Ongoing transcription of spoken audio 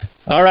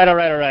All right.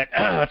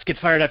 Let's get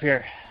fired up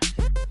here.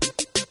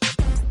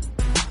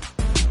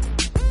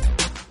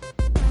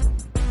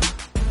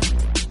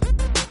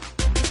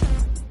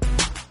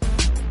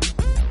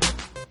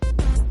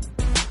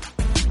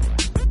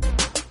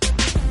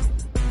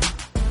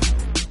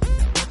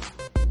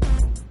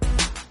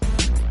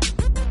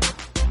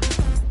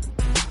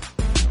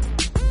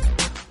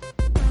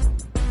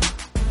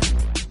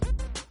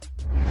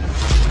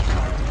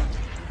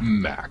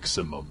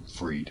 Maximum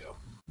freedom.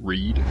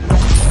 Read.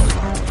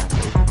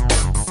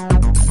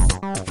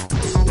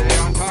 Stay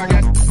on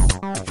target.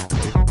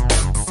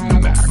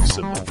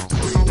 Maximum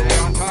freedom. Stay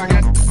on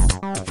target.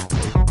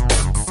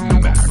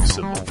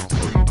 Maximum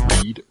freedom.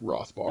 Read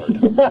Rothbard.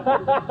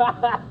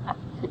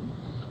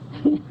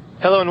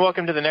 Hello and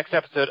welcome to the next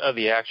episode of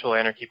the Actual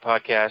Anarchy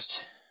Podcast.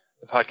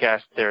 The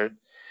podcast there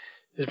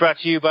is brought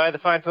to you by the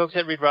fine folks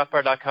at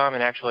readrothbard.com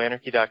and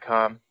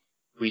actualanarchy.com.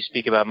 We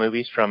speak about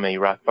movies from a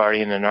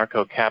Rothbardian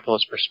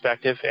anarcho-capitalist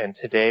perspective, and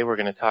today we're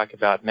going to talk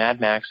about Mad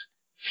Max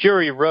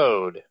Fury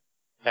Road.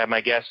 I have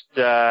my guest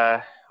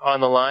on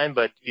the line,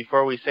 but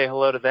before we say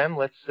hello to them,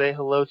 let's say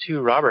hello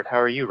to Robert. How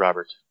are you,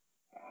 Robert?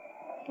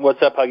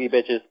 What's up, Huggy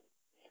bitches?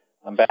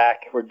 I'm back.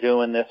 We're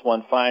doing this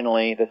one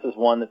finally. This is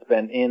one that's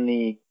been in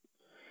the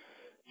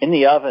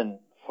oven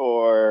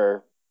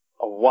for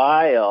a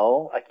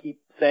while. I keep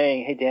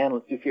saying, hey, Dan,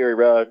 let's do Fury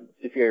Road.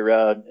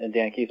 And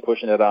Dan keeps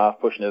pushing it off.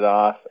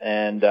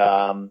 And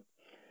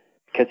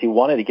because he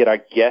wanted to get our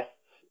guests'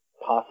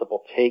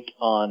 possible take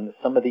on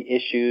some of the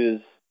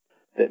issues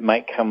that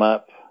might come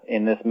up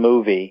in this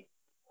movie.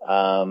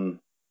 I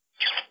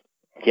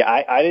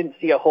didn't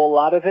see a whole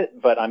lot of it,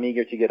 but I'm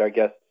eager to get our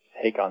guests'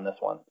 take on this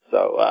one.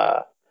 So,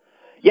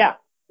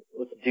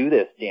 let's do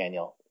this,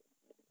 Daniel.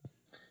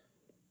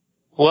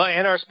 Well,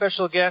 and our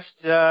special guest,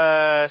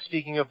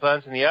 speaking of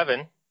buns in the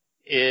oven,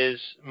 is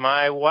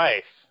my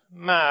wife.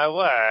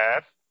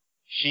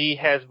 She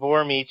has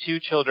bore me 2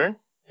 children,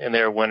 and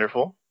they're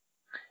wonderful.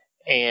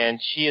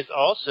 And she is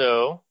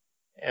also,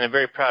 and I'm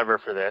very proud of her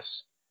for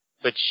this,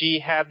 but she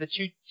had the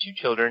two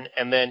children,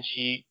 and then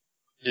she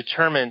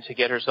determined to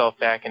get herself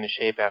back into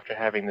shape after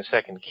having the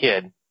second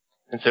kid.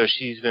 And so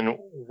she's been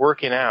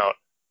working out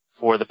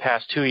for the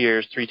past 2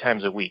 years, 3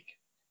 times a week.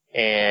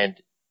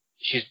 And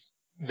she's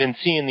been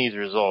seeing these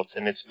results,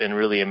 and it's been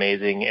really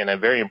amazing, and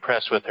I'm very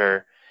impressed with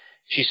her.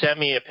 She sent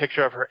me a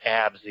picture of her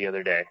abs the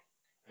other day,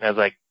 and I was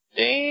like,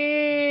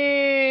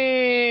 damn.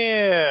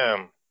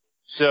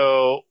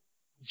 So,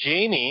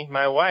 Jamie,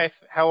 my wife,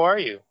 how are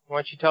you? Why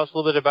don't you tell us a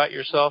little bit about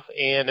yourself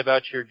and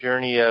about your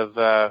journey of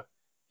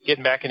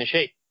getting back into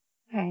shape?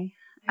 Okay.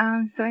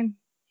 So I'm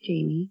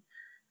Jamie.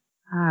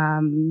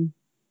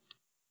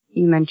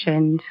 You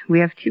mentioned we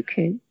have 2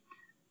 kids.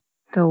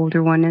 The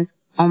older one is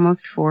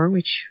almost 4,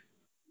 which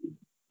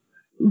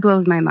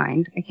blows my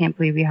mind. I can't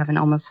believe we have an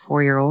almost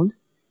 4-year-old.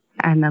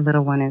 And the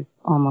little one is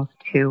almost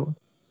 2.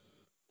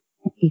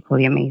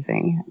 Equally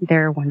amazing.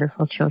 They're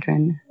wonderful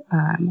children.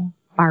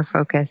 Our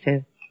focus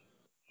is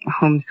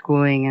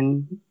homeschooling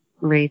and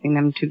raising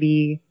them to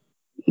be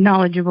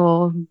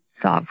knowledgeable,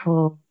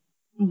 thoughtful,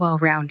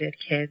 well-rounded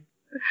kids.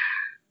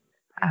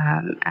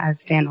 As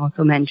Dan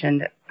also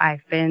mentioned,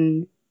 I've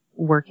been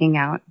working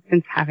out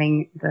since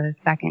having the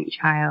second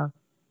child.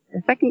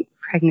 The second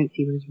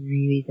pregnancy was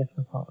really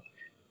difficult.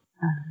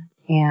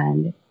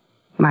 And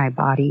my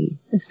body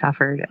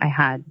suffered. I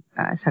had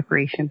a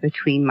separation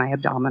between my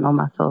abdominal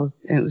muscles.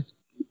 It was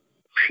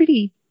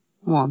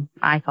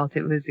I felt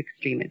it was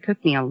extreme. It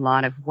took me a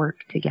lot of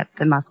work to get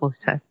the muscles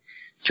to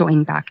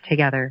join back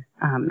together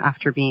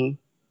after being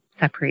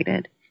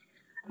separated.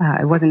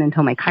 It wasn't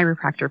until my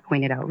chiropractor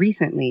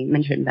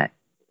mentioned that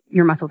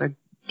your muscles are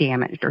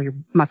damaged, or your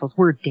muscles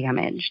were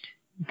damaged,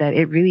 that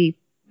it really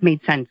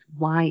made sense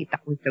why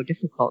that was so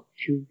difficult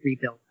to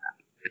rebuild them.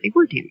 But they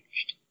were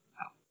damaged.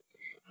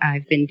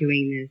 I've been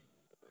doing this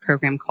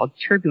program called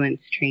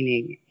Turbulence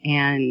Training,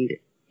 and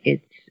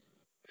it's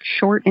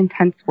short,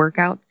 intense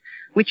workouts,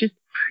 which is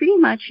pretty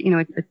much,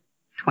 it's a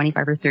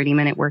 25 or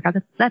 30-minute workout.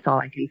 That's all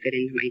I can fit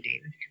into my day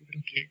with 2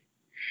 little kids.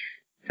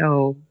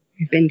 So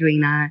I've been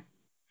doing that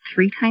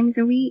 3 times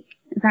a week.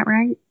 Is that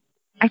right?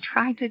 I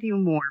try to do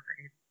more, but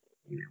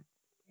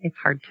it's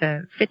hard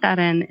to fit that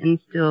in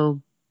and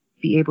still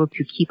be able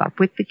to keep up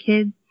with the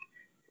kids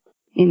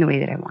in the way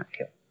that I want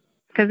to,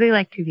 because they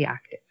like to be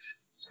active.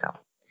 So.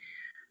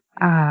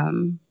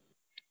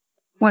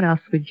 What else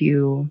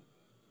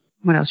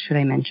should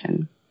I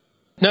mention?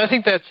 No, I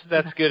think that's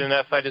good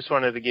enough. I just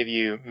wanted to give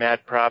you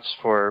mad props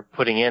for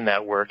putting in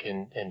that work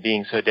and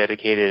being so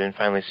dedicated and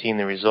finally seeing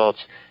the results.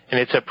 And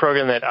it's a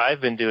program that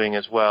I've been doing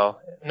as well.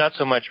 Not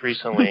so much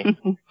recently.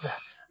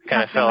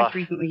 Kind of fell off.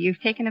 Recently. You've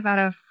taken about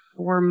a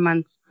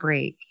 4-month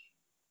break.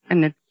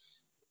 And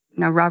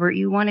now, Robert,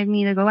 you wanted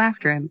me to go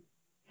after him.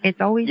 It's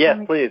always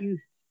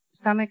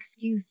some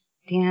excuse,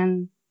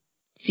 Dan.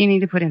 So you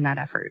need to put in that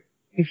effort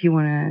if you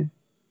want to,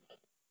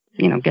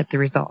 get the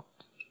results,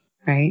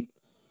 right?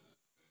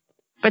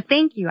 But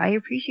thank you. I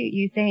appreciate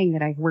you saying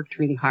that I've worked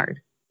really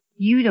hard.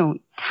 You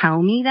don't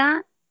tell me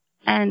that,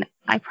 and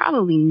I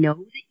probably know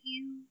that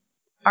you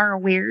are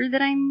aware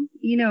that I'm,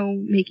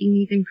 making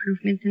these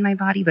improvements in my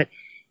body, but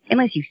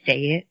unless you say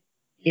it,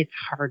 it's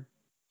hard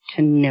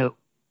to know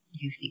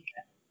you think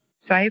that.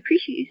 So I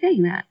appreciate you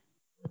saying that.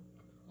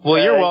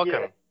 Well, you're welcome.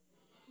 Yeah.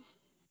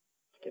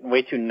 Getting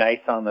way too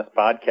nice on this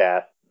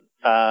podcast.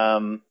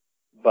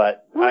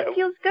 But it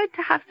feels good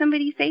to have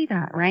somebody say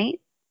that, right?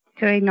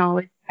 To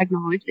acknowledge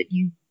that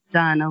you've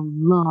done a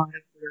lot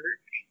of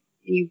work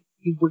and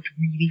you've worked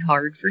really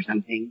hard for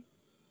something.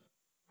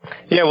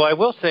 Yeah, well, I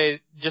will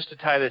say, just to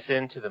tie this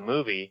into the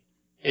movie,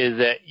 is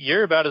that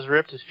you're about as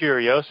ripped as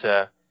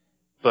Furiosa,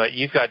 but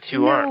you've got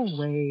two arms. No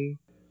way.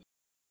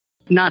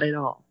 Not at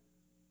all.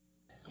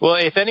 Well,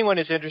 if anyone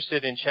is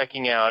interested in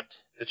checking out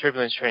the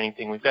turbulence training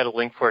thing, we've got a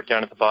link for it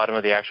down at the bottom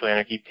of the Actual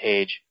Anarchy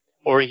page,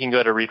 or you can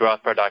go to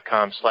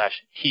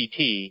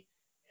readrothbard.com/TT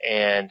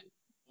and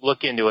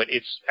look into it.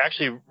 It's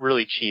actually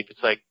really cheap.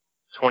 It's like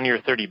 $20 or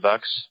 $30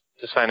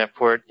 to sign up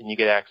for it, and you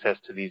get access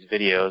to these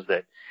videos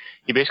that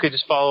you basically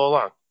just follow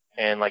along.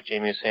 And like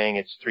Jamie was saying,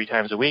 it's 3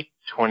 times a week,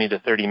 20 to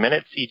 30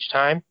 minutes each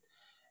time.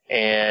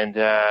 And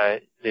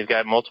they've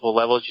got multiple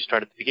levels. You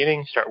start at the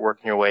beginning, start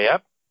working your way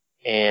up,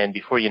 and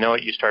before you know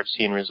it, you start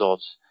seeing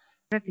results.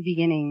 At the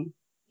beginning,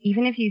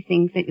 even if you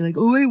think that you're like,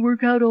 I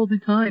work out all the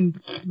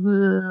time,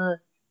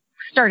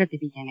 start at the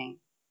beginning.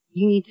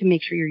 You need to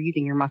make sure you're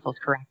using your muscles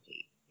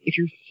correctly. If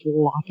you're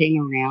flopping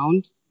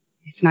around,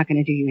 it's not going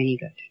to do you any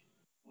good.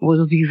 Well,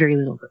 it'll do you very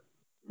little good.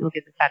 You'll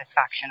get the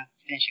satisfaction of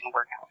finishing a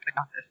workout, but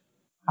not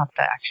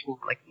the actual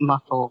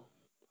muscle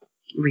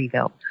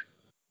rebuild,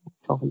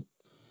 muscle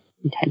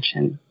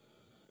intention,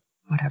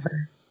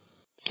 whatever.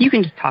 You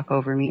can just talk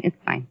over me. It's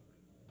fine.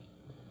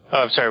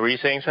 Oh, I'm sorry. Were you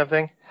saying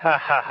something? Ha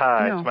ha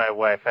ha! No. It's my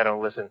wife. I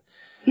don't listen.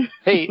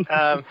 Hey,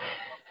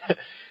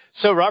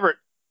 so Robert,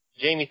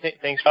 Jamie,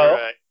 thanks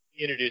for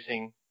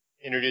introducing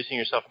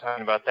yourself and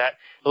talking about that.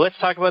 But let's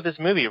talk about this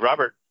movie,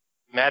 Robert.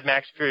 Mad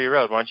Max Fury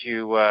Road. Why don't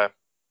you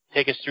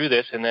take us through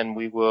this, and then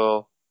we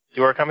will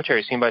do our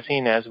commentary scene by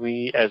scene as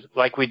we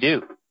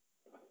do.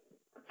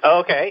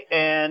 Okay,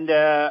 and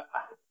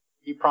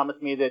you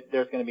promised me that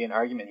there's going to be an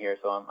argument here,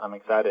 so I'm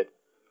excited.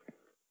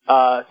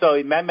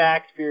 So Mad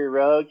Max Fury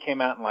Road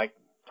came out in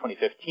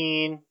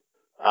 2015.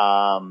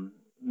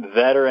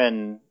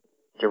 Veteran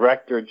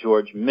director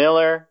George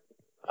Miller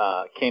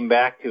came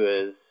back to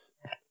his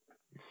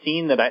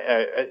scene that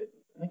I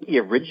think he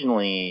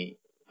originally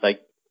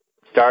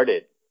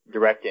started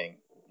directing,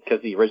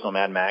 because the original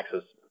Mad Max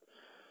was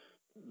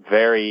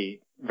very,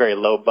 very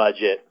low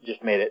budget,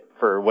 just made it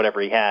for whatever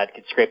he had,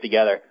 could scrape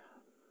together.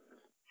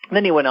 And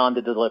then he went on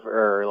to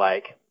deliver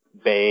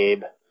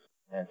Babe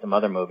and some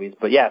other movies.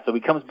 But yeah, so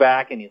he comes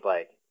back and he's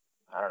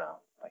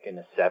in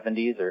his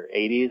 70s or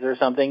 80s or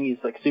something. He's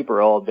super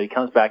old, but he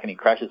comes back and he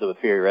crushes it with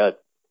Fury Road.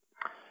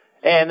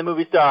 And the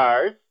movie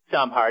stars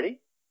Tom Hardy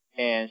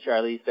and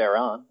Charlize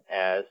Theron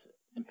as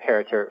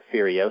Imperator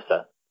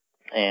Furiosa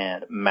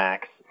and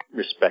Max,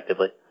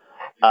 respectively.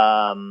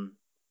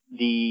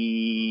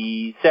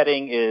 The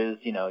setting is,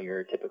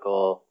 your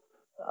typical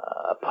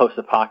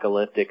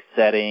post-apocalyptic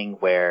setting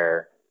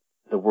where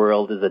the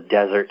world is a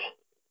desert,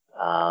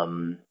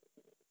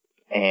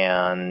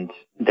 and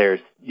there's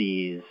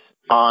these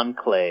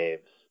enclaves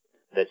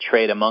that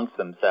trade amongst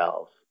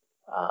themselves.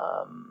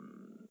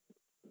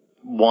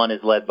 One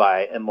is led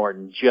by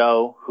Immortan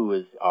Joe, who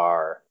is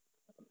our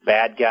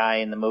bad guy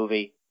in the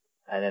movie,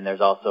 and then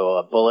there's also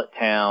a bullet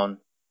town,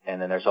 and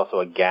then there's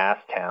also a gas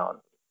town.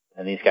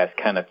 And these guys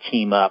kind of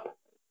team up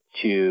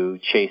to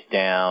chase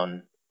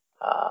down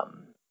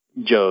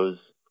Joe's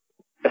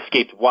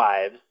escaped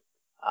wives.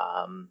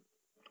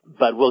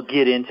 But we'll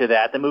get into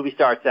that. The movie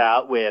starts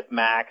out with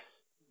Max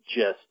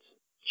just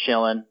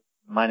chilling,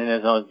 minding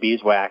his own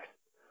beeswax,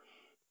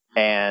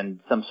 and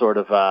some sort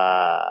of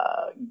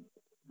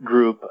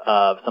group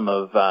of some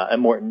of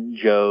Immortan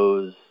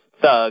Joe's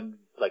thugs,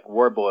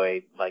 war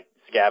boy,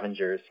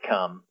 scavengers,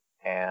 come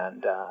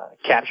and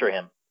capture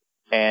him.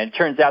 And it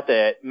turns out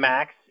that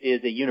Max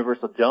is a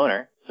universal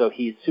donor, so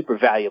he's super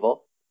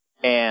valuable.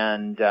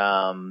 And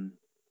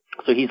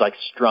so he's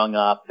strung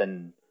up,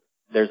 and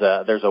there's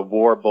a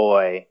war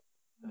boy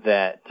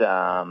that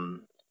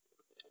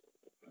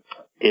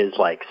is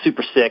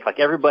super sick.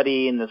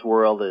 Everybody in this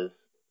world is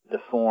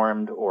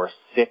deformed or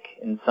sick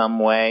in some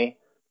way.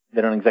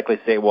 They don't exactly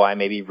say why,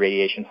 maybe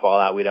radiation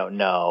fallout, we don't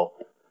know.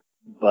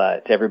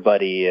 But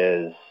everybody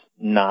is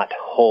not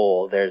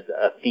whole. There's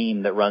a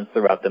theme that runs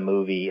throughout the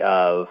movie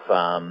of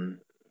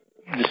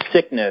just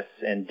sickness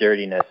and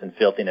dirtiness and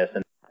filthiness,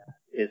 and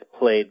is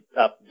played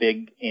up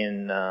big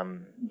in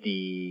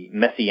the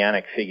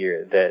messianic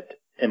figure that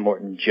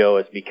Immortan Joe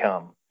has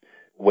become,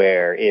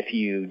 where if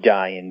you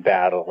die in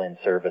battle in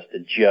service to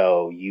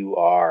Joe, you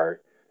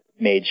are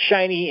made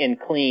shiny and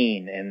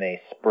clean, and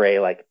they spray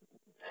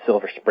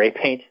silver spray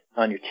paint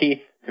on your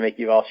teeth to make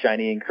you all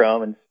shiny and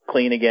chrome and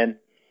clean again.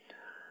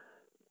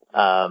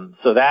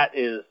 So that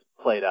is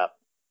played up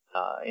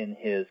in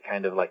his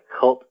kind of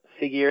cult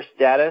figure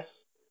status,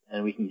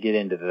 and we can get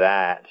into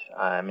that.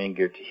 I'm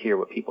eager to hear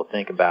what people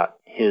think about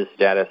his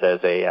status as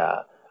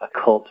a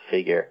cult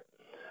figure.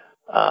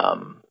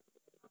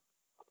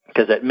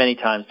 Because at many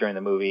times during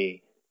the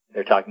movie,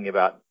 they're talking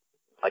about,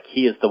 like,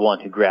 he is the one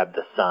who grabbed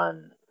the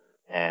sun,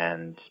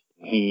 and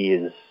he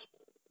is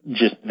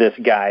just this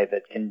guy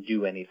that can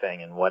do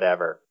anything and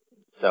whatever.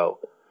 So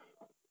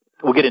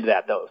we'll get into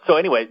that, though. So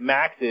anyway,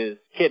 Max is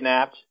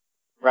kidnapped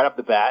right off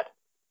the bat.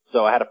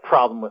 So I had a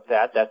problem with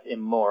that. That's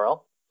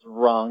immoral. It's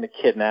wrong to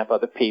kidnap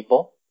other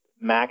people.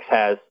 Max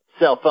has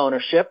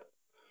self-ownership.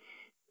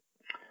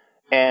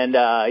 And,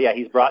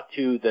 he's brought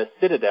to the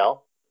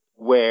Citadel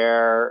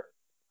where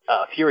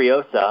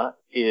Furiosa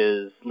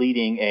is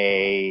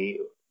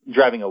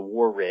driving a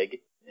war rig,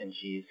 and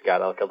she's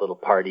got like a little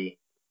party,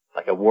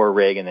 like a war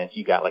rig, and then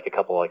you got like a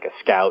couple like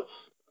scouts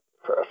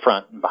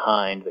front and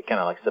behind that kind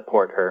of like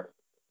support her.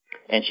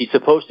 And she's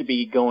supposed to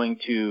be going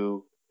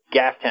to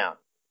Gastown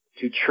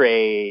to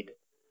trade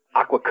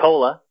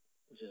Aqua-Cola,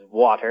 which is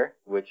water,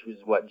 which is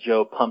what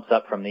Joe pumps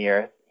up from the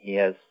earth. He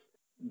has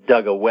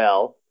dug a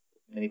well,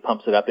 and he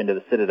pumps it up into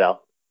the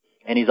Citadel.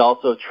 And he's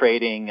also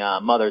trading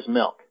mother's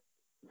milk,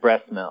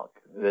 breast milk,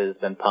 that has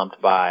been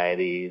pumped by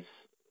these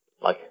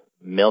like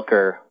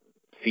milker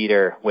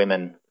feeder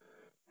women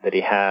that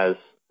he has.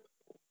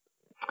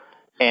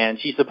 And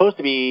she's supposed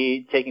to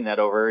be taking that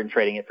over and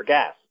trading it for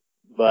gas.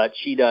 But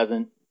she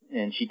doesn't,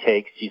 and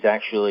she's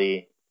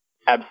actually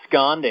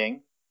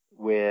absconding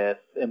with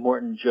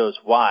Immortan Joe's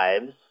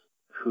wives,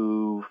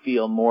 who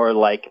feel more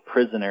like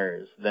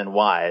prisoners than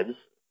wives.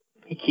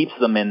 He keeps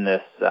them in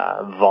this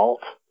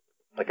vault,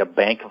 like a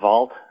bank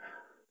vault,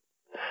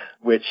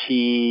 which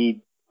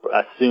he he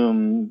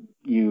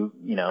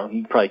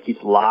probably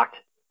keeps locked.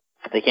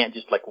 They can't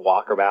just like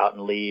walk about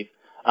and leave.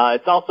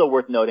 It's also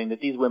worth noting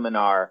that these women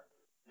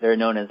they're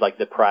known as like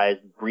the prize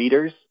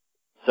breeders.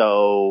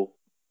 So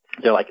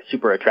they're like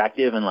super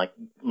attractive and like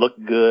look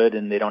good,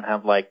 and they don't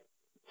have like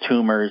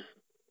tumors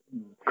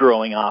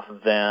growing off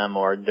of them,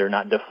 or they're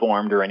not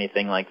deformed or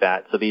anything like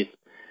that. So they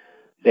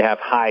have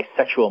high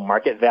sexual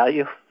market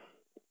value.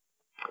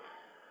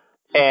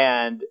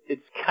 And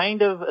it's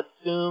kind of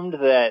assumed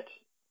that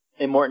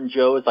Immortan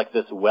Joe is like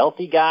this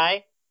wealthy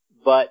guy,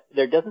 but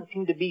there doesn't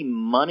seem to be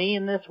money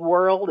in this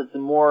world. It's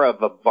more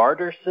of a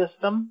barter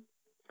system.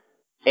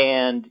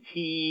 And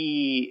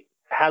he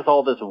has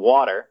all this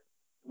water,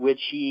 which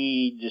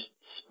he just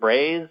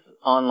sprays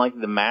on like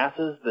the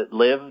masses that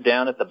live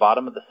down at the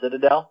bottom of the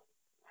Citadel.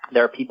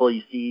 There are people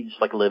you see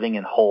just like living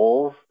in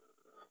holes,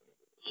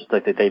 just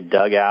like that they've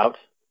dug out,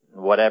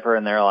 whatever,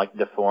 and they're like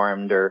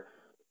deformed or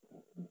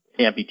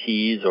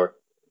amputees or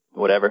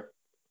whatever.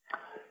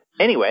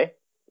 Anyway,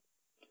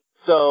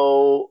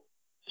 so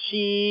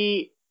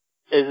she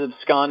is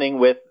absconding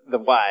with the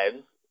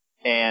wives,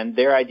 and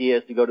their idea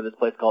is to go to this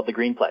place called the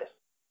Green Place.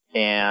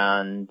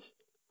 And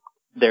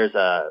there's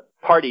a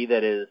party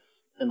that is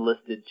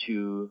enlisted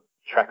to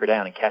track her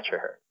down and capture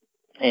her.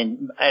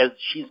 And as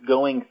she's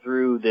going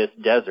through this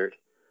desert,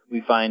 we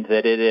find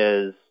that it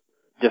is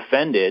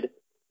defended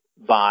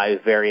by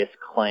various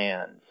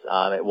clans.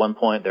 At one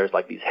point, there's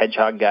like these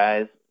hedgehog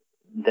guys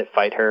that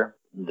fight her,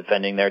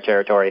 defending their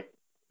territory.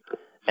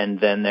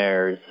 And then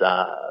there's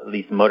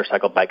these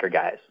motorcycle biker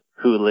guys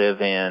who live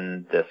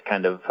in this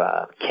kind of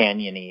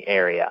canyon-y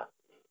area.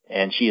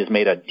 And she has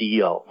made a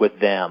deal with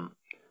them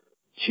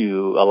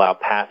to allow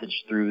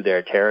passage through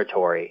their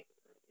territory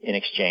in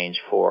exchange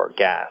for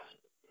gas.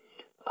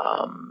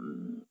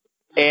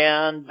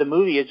 And the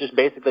movie is just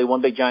basically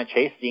one big giant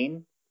chase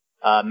scene.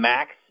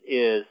 Max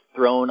is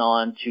thrown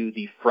onto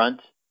the front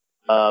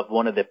of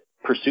one of the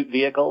pursuit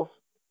vehicles,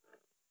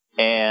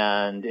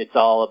 and it's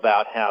all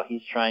about how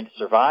he's trying to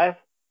survive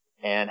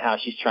and how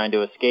she's trying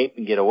to escape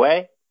and get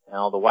away, and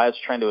all the wives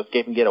are trying to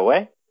escape and get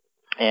away,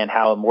 and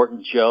how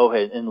Immortan Joe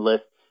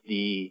enlists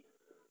the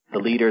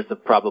leaders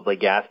of probably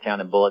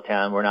Gastown and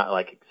Bullettown. We're not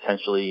like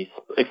essentially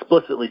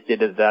explicitly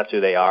stated that that's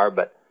who they are,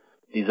 but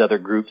these other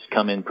groups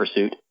come in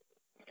pursuit.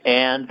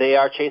 And they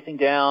are chasing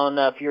down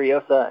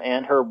Furiosa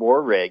and her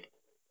war rig.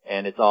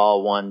 And it's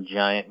all one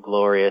giant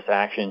glorious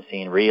action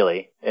scene,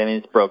 really. I mean,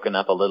 it's broken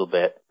up a little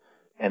bit.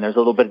 And there's a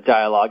little bit of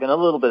dialogue and a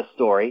little bit of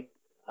story.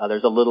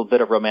 There's a little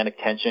bit of romantic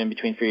tension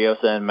between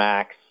Furiosa and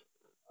Max.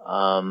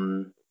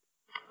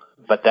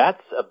 But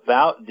that's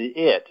about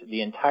it,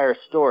 the entire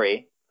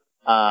story.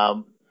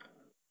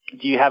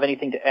 Do you have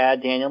anything to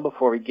add, Daniel,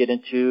 before we get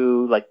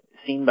into like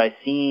scene by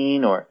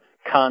scene or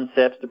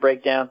concepts to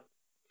break down?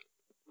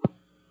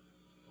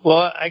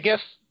 Well, I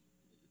guess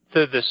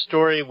the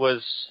story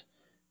was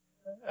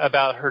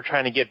about her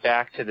trying to get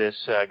back to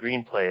this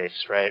Green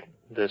Place, right?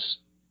 This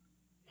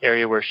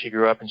area where she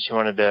grew up, and she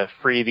wanted to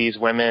free these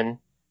women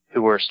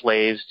who were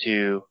slaves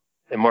to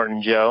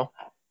Immortan Joe.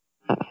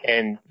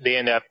 And they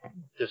end up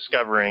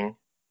discovering,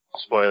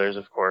 spoilers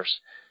of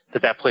course,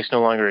 that place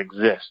no longer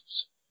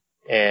exists.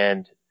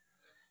 And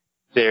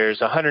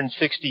there's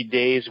 160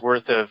 days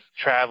worth of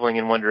traveling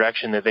in one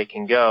direction that they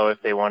can go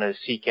if they want to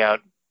seek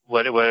out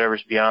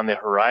whatever's beyond the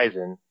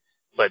horizon.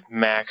 But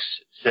Max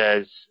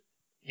says,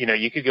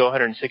 you could go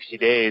 160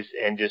 days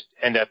and just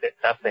end up at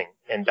nothing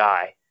and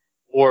die.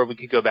 Or we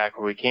could go back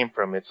where we came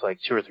from. It's like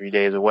 2 or 3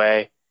 days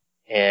away,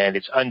 and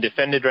it's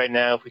undefended right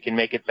now. If we can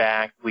make it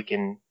back, we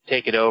can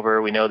take it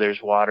over. We know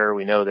there's water.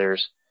 We know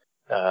there's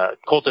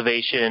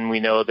cultivation. We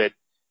know that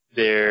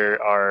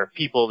there are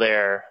people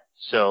there.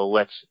 So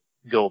let's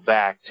go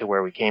back to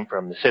where we came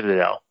from, the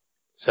Citadel.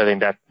 So I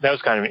think that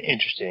was kind of an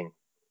interesting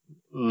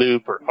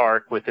loop or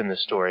arc within the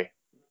story.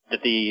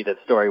 That the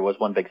story was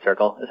one big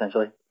circle,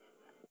 essentially.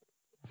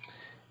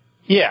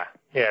 Yeah,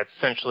 it's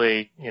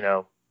essentially,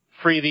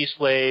 free these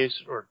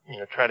slaves, or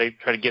try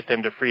to get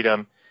them to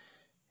freedom.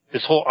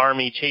 This whole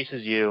army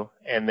chases you,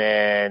 and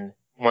then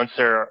once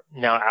they're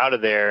now out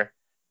of there,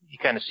 you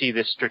kind of see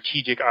this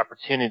strategic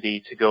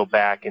opportunity to go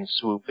back and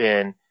swoop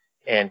in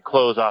and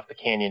close off the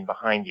canyon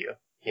behind you.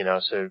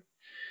 So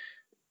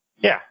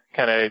yeah,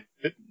 kind of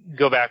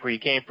go back where you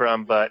came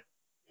from, but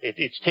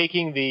it's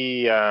taking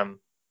the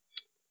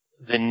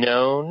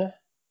known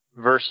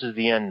versus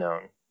the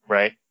unknown,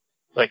 right?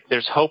 Like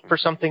there's hope for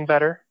something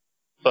better,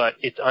 but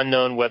it's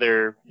unknown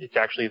whether it's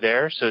actually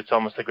there. So it's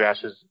almost the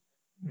grass is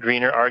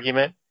greener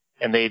argument.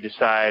 And they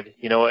decide,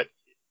 you know what,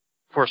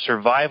 for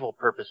survival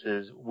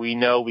purposes, we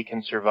know we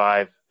can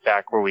survive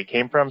back where we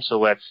came from. So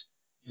let's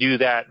do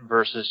that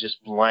versus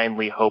just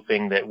blindly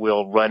hoping that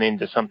we'll run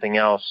into something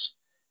else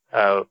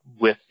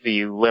with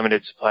the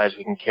limited supplies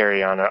we can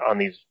carry on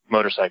these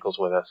motorcycles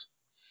with us.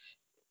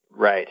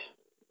 Right.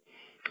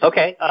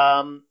 Okay.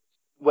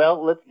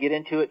 Well, let's get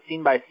into it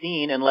scene by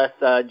scene, unless,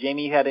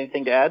 Jamie, you had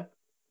anything to add?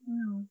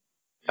 No.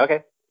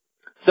 Okay.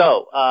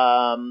 So,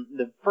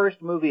 the first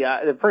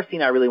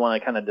scene I really want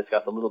to kind of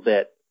discuss a little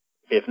bit,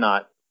 if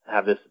not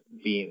have this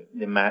be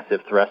the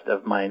massive thrust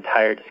of my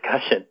entire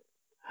discussion.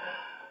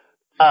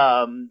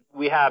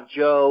 We have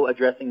Joe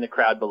addressing the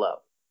crowd below.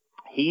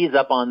 He's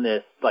up on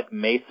this,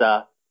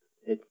 mesa.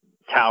 It's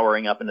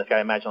towering up in the sky.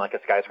 Imagine like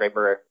a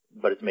skyscraper,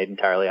 but it's made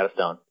entirely out of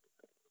stone.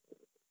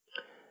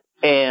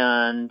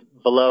 And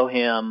below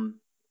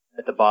him,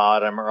 at the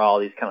bottom, are all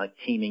these kind of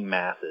teeming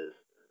masses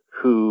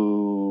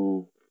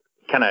who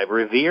kind of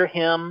revere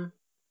him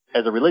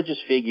as a religious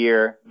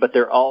figure, but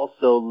they're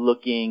also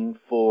looking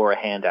for a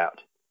handout.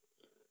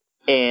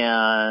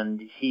 And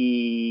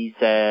he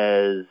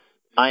says,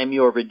 I am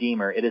your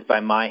redeemer. It is by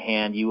my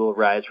hand you will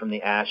rise from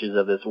the ashes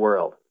of this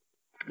world.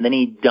 And then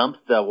he dumps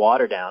the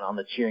water down on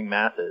the cheering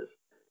masses.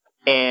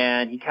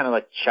 And he kind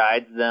of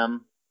chides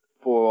them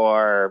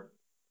for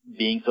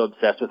being so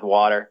obsessed with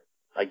water.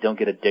 Don't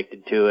get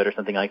addicted to it or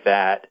something like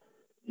that.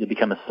 You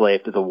become a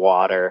slave to the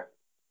water.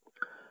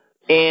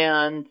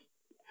 And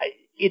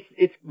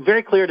it's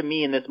very clear to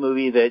me in this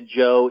movie that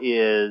Joe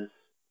is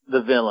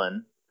the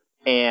villain,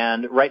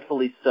 and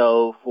rightfully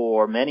so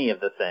for many of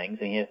the things,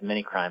 and he has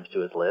many crimes to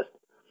his list.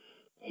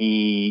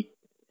 It's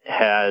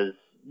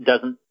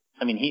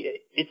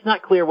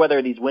not clear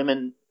whether these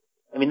women,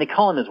 they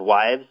call him his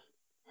wives,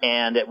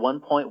 and at one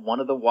point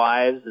one of the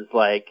wives is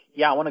like,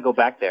 yeah, I want to go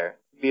back there,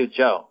 be with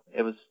Joe.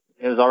 It was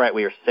all right.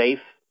 We were safe.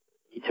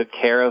 He took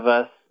care of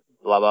us,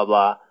 blah, blah,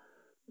 blah.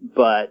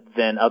 But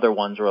then other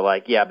ones were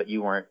like, yeah, but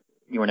you were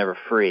never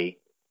free.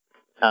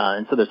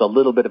 And so there's a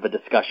little bit of a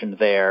discussion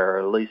there, or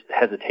at least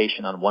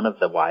hesitation on one of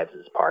the wives'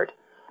 part.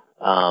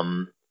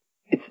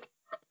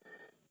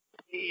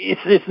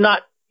 It's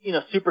not,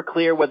 super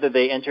clear whether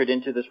they entered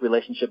into this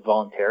relationship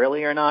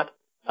voluntarily or not.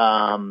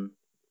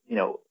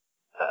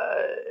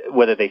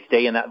 Whether they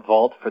stay in that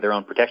vault for their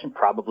own protection,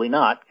 probably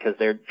not, because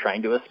they're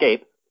trying to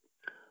escape.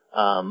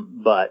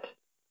 But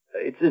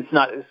it's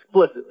not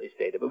explicitly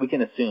stated, but we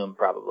can assume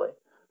probably.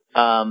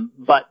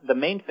 But the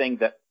main thing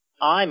that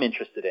I'm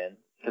interested in,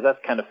 because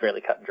that's kind of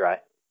fairly cut and dry,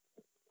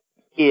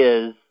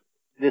 is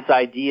this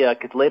idea,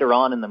 because later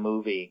on in the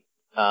movie,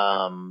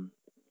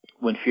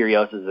 when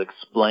Furiosa is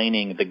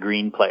explaining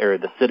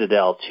the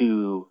Citadel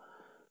to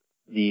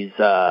these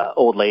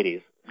old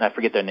ladies, I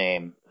forget their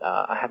name.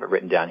 I have it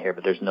written down here,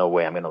 but there's no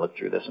way I'm going to look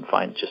through this and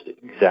find just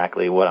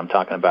exactly what I'm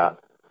talking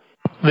about.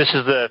 This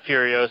is the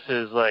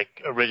Furiosa's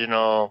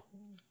original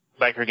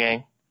biker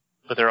gang,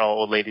 but they're all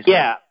old ladies.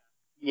 Yeah.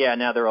 Yeah,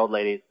 now they're old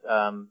ladies.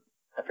 I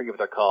forget what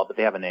they're called, but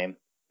they have a name,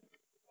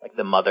 like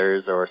the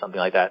Mothers or something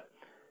like that.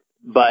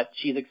 But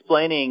she's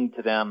explaining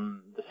to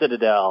them the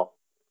Citadel,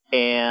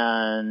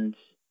 and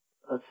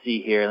let's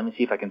see here. Let me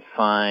see if I can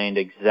find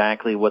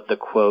exactly what the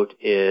quote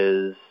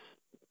is.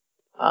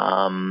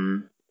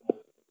 Hang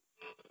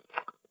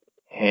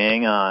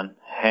on.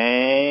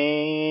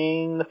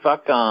 Hang the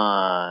fuck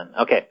on.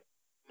 Okay.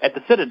 At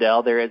the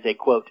Citadel, there is a,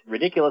 quote,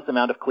 ridiculous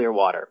amount of clear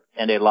water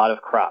and a lot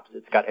of crops.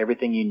 It's got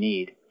everything you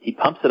need. He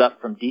pumps it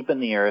up from deep in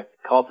the earth,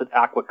 calls it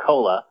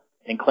Aquacola,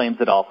 and claims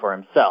it all for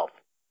himself.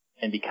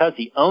 And because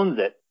he owns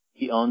it,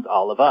 he owns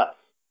all of us.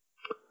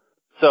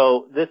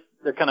 So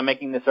they're kind of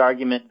making this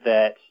argument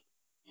that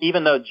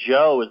even though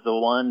Joe is the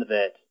one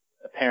that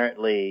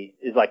apparently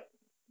is like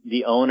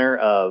the owner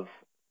of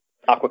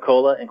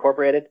Aquacola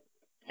Incorporated,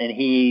 and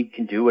he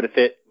can do with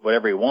it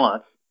whatever he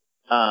wants,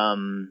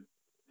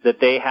 that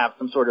they have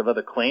some sort of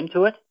other claim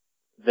to it,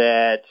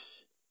 that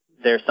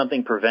there's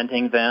something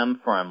preventing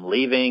them from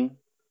leaving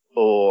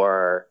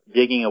or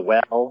digging a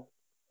well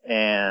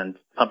and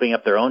pumping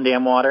up their own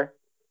damn water.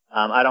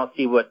 I don't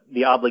see what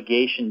the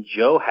obligation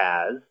Joe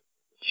has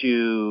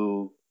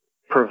to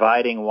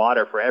providing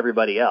water for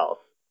everybody else.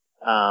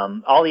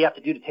 All you have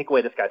to do to take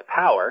away this guy's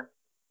power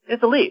is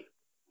to leave.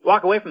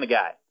 Walk away from the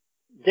guy.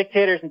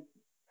 Dictators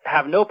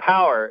have no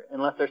power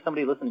unless there's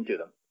somebody listening to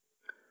them.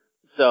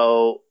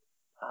 So,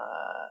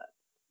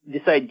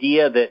 this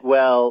idea that,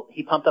 well,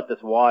 he pumped up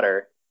this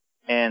water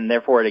and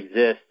therefore it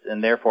exists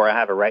and therefore I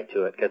have a right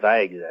to it because I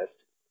exist.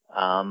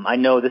 I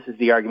know this is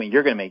the argument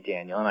you're going to make,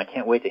 Daniel, and I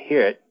can't wait to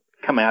hear it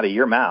come out of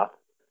your mouth.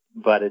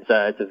 But it's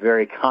a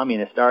very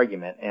communist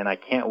argument, and I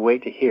can't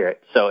wait to hear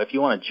it. So if you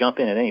want to jump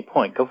in at any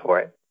point, go for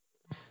it.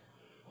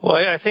 Well,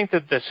 I think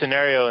that the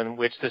scenario in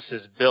which this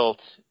is built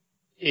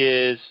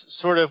is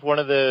sort of one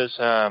of those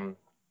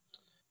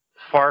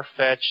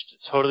far-fetched,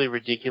 totally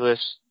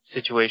ridiculous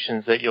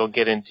situations that you'll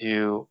get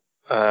into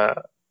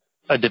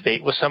a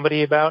debate with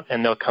somebody about,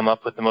 and they'll come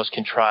up with the most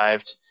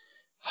contrived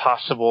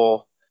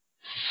possible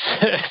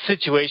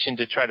situation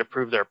to try to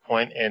prove their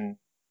point, and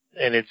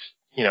it's,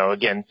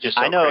 again, just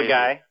so I know crazy. a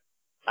guy.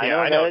 I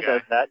know a guy that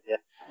does that.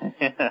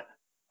 Yeah.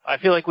 I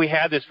feel like we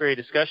had this very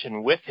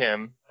discussion with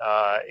him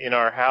in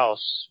our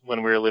house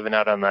when we were living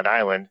out on that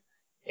island,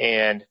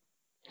 and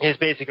his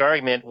basic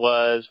argument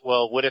was,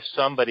 well, what if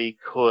somebody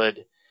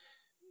could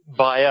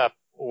buy up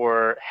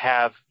or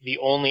have the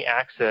only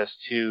access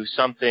to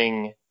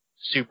something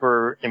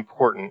super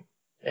important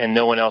and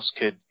no one else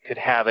could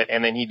have it,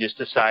 and then he just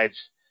decides,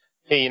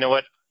 hey, you know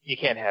what, you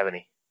can't have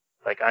any.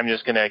 Like, I'm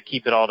just going to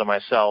keep it all to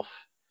myself,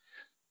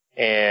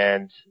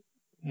 and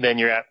then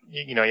you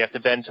have to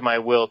bend to my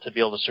will to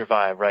be able to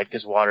survive, right?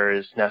 Because water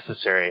is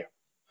necessary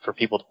for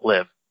people to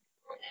live.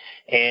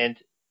 And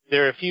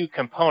there are a few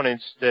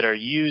components that are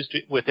used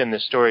within the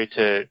story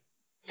to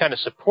kind of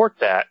support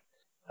that.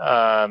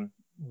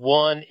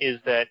 One is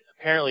that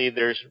apparently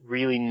there's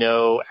really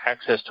no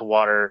access to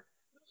water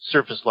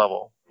surface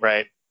level,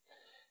 right?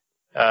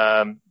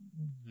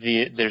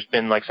 There's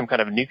been like some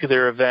kind of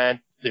nuclear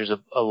event. There's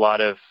a lot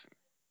of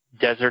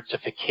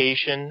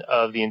desertification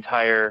of the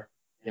entire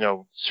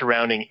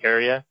surrounding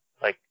area.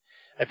 Like,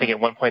 I think at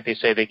one point they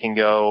say they can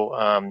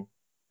go,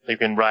 they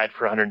can ride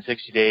for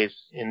 160 days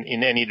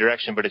in any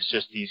direction, but it's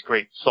just these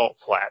great salt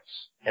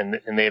flats, and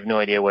they have no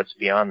idea what's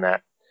beyond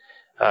that.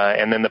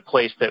 And then the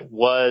place that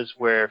was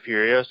where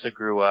Furiosa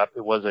grew up,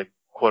 it was a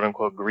quote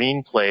unquote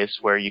green place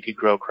where you could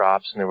grow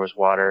crops and there was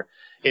water.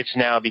 It's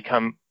now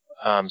become,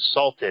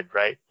 salted,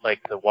 right? Like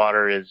the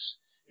water is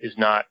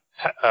not,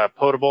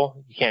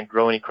 potable. You can't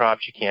grow any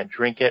crops. You can't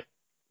drink it.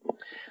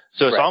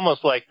 So it's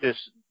almost like this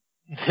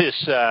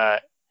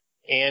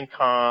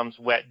ANCOM's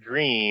wet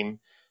dream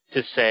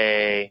to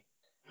say,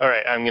 all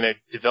right, I'm going to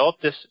develop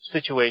this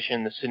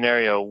situation, the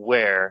scenario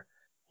where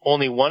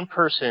only one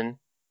person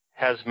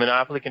has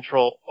monopoly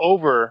control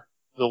over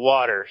the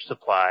water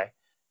supply,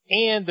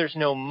 and there's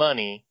no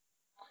money,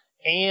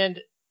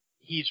 and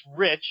he's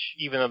rich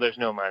even though there's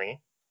no money.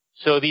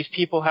 So these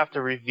people have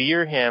to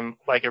revere him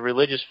like a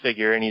religious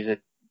figure, and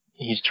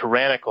he's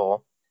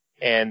tyrannical,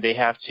 and they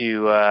have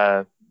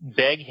to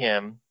beg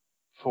him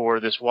for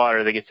this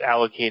water that gets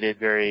allocated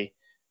very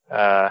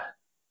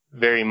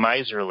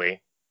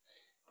miserly.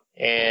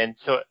 And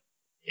so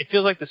it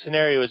feels like the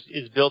scenario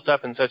is built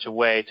up in such a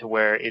way to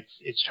where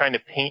it's trying to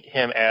paint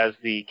him as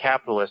the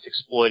capitalist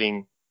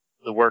exploiting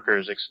the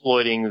workers,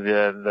 exploiting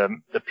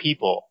the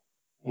people.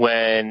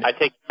 When I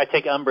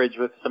take umbrage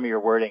with some of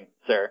your wording,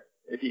 sir.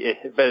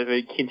 But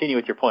continue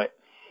with your point.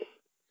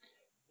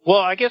 Well,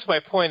 I guess my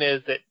point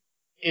is that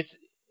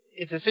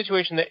it's a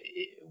situation that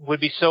would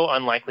be so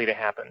unlikely to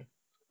happen.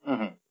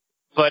 Mm-hmm.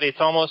 But it's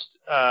almost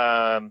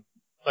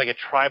like a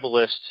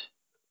tribalist,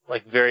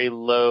 like very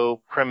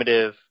low,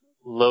 primitive,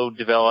 low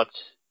developed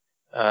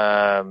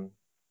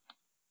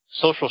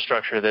social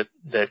structure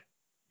that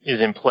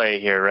is in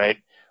play here, right?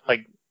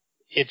 Like,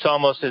 it's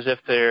almost as if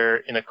they're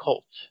in a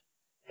cult,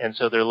 and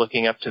so they're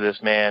looking up to this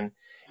man.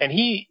 And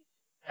he,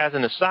 as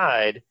an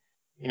aside,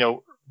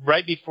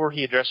 right before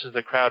he addresses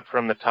the crowd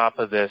from the top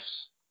of this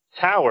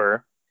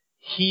tower,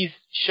 he's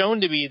shown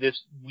to be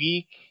this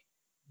weak,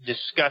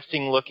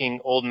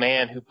 disgusting-looking old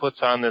man who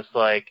puts on this,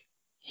 like,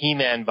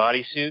 He-Man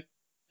bodysuit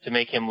to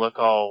make him look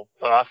all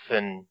buff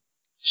and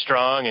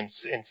strong and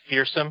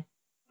fearsome.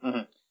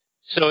 Mm-hmm.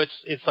 So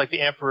it's like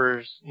the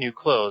Emperor's new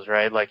clothes,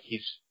 right? Like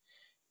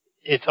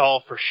it's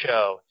all for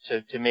show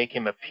to make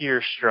him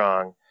appear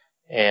strong.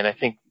 And I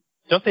think,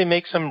 don't they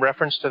make some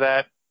reference to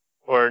that?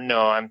 Or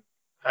no, I'm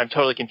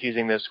totally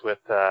confusing this with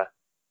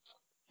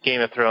Game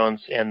of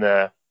Thrones and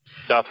the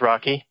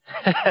Dothraki,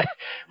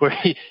 where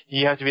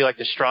you have to be like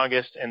the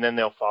strongest and then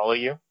they'll follow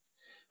you.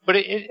 But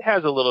it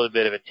has a little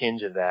bit of a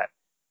tinge of that,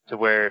 to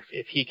where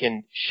if he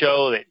can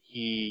show that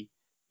he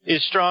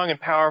is strong and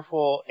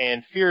powerful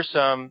and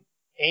fearsome,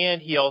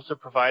 and he also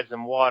provides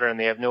them water, and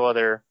they have no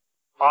other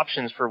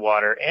options for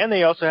water, and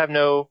they also have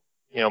no,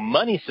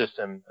 money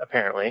system,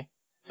 apparently,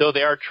 though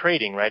they are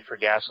trading, right, for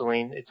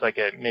gasoline. It's like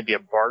maybe a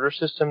barter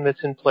system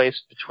that's in place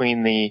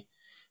between the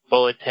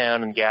Bullet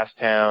Town and Gas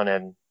Town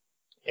and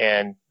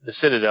the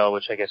Citadel,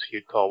 which I guess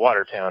you'd call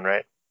Watertown,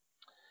 right?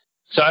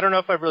 So I don't know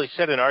if I've really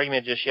said an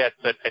argument just yet,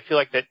 but I feel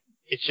like that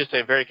it's just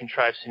a very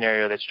contrived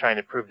scenario that's trying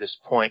to prove this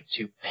point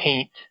to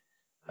paint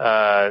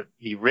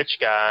the rich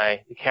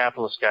guy, the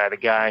capitalist guy, the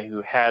guy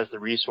who has the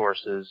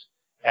resources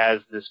as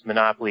this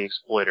monopoly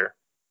exploiter.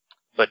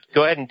 But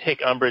go ahead and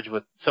take umbrage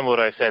with some of what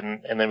I said,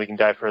 and then we can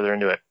dive further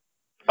into it.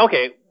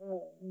 Okay,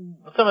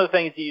 some of the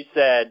things you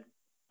said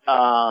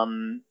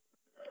that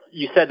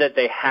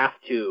they have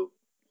to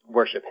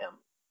worship him,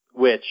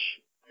 which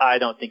I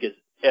don't think is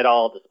at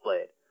all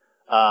displayed.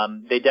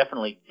 They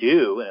definitely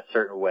do in a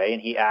certain way,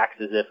 and he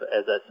acts as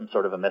some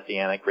sort of a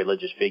messianic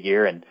religious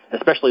figure, and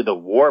especially the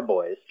war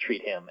boys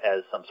treat him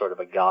as some sort of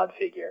a god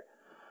figure.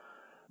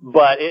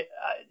 But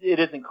it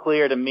isn't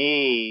clear to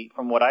me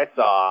from what I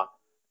saw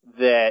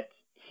that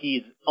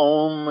he's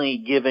only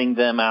giving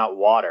them out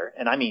water,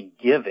 and I mean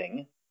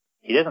giving.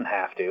 He doesn't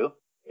have to.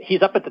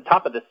 He's up at the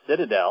top of the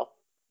citadel.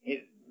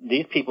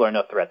 These people are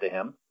no threat to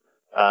him.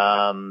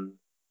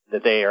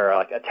 That they are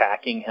like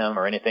attacking him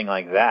or anything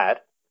like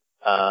that.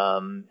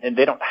 And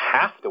they don't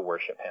have to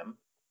worship him.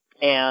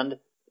 And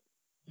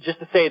just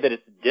to say that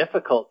it's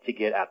difficult to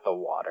get at the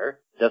water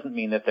doesn't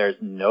mean that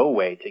there's no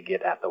way to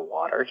get at the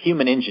water.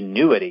 Human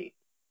ingenuity.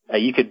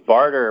 You could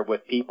barter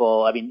with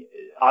people. I mean,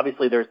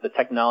 obviously there's the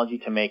technology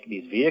to make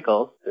these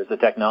vehicles. There's the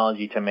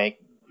technology to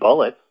make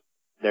bullets.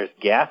 There's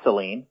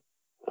gasoline.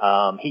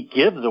 He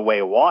gives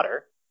away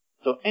water.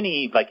 So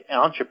any like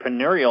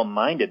entrepreneurial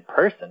minded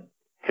person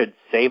could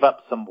save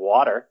up some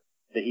water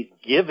that he's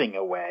giving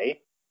away,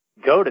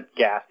 go to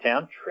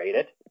Gastown, trade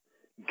it,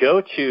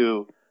 go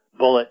to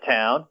Bullet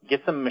Town,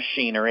 get some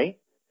machinery,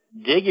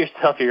 dig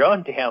yourself your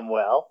own damn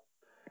well,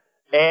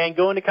 and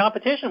go into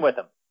competition with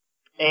him.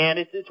 And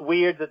it's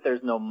weird that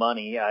there's no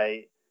money.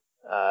 I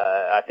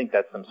think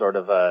that's some sort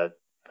of I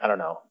don't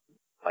know,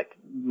 like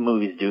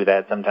movies do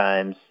that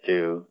sometimes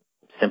to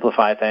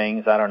simplify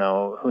things. I don't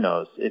know. Who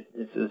knows?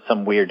 It's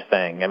some weird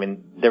thing. I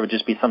mean, there would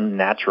just be some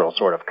natural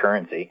sort of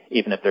currency,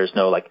 even if there's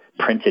no like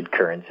printed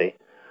currency.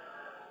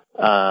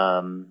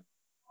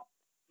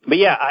 But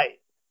yeah,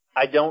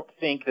 I don't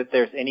think that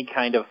there's any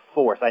kind of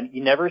force.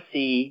 You never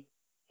see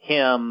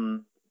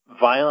him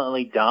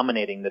violently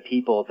dominating the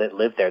people that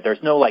live there.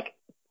 There's no like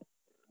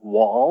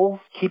walls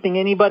keeping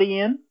anybody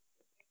in.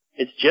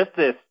 It's just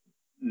this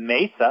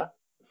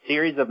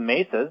series of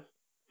mesas.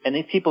 And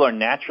these people are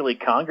naturally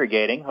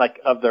congregating, like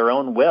of their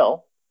own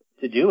will,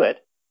 to do it,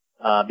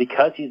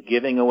 because he's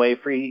giving away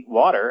free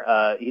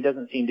water. He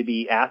doesn't seem to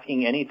be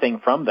asking anything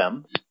from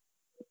them.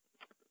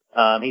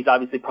 He's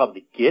obviously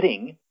probably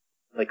getting,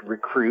 like,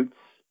 recruits,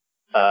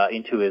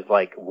 into his,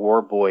 like,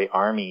 war boy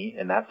army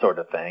and that sort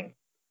of thing.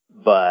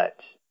 But,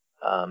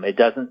 it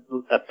doesn't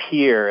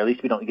appear, at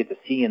least we don't get to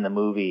see in the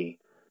movie,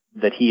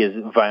 that he is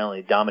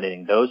violently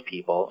dominating those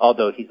people,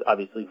 although he's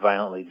obviously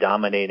violently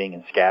dominating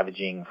and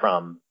scavenging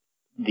from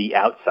the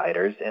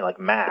outsiders and like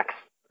Max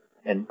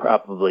and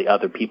probably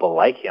other people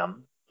like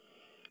him.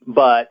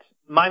 But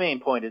my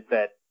main point is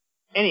that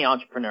any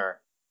entrepreneur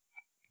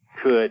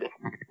could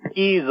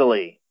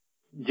easily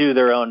do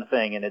their own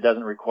thing, and it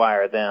doesn't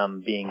require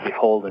them being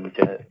beholden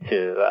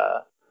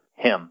to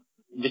him.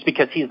 Just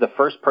because he's the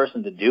first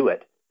person to do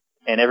it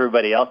and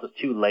everybody else is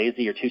too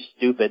lazy or too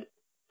stupid,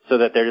 so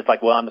that they're just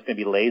like, well, I'm just going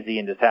to be lazy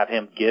and just have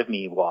him give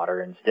me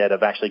water instead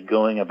of actually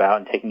going about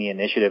and taking the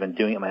initiative and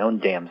doing it my own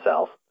damn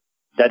self.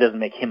 That doesn't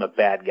make him a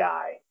bad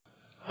guy.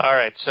 All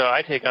right, so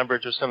I take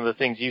umbrage with some of the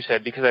things you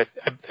said because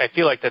I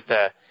feel like that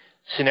the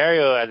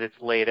scenario as it's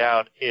laid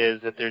out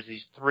is that there's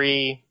these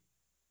three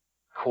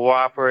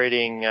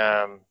cooperating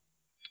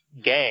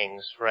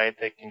gangs, right,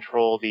 that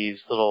control these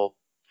little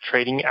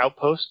trading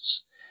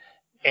outposts.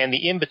 And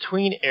the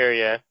in-between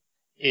area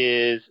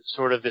is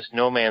sort of this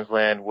no man's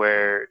land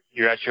where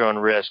you're at your own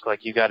risk.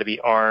 Like, you got to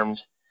be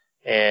armed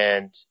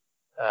and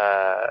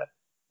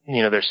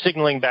they're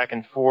signaling back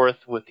and forth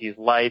with these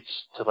lights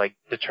to like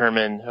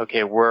determine,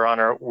 okay,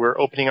 we're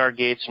opening our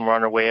gates and we're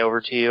on our way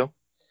over to you.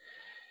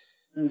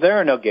 There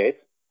are no gates.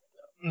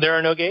 There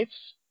are no gates?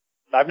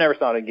 I've never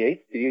saw any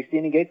gates. Did you see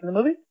any gates in the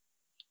movie?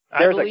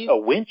 There's like a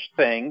winch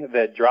thing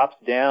that drops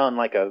down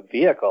like a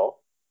vehicle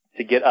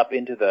to get up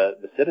into the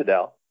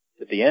citadel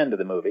at the end of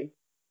the movie.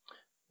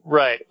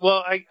 Right.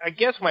 Well, I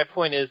guess my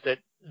point is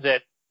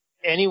that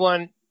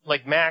anyone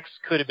like Max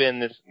could have been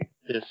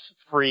this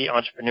free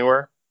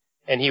entrepreneur,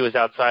 and he was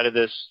outside of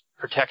this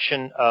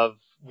protection of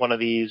one of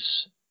these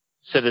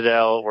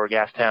Citadel or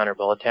Gastown or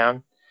Bullet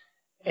Town.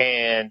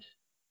 And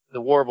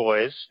the war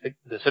boys,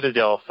 the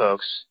Citadel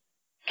folks,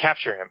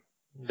 capture him.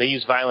 They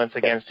use violence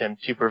against him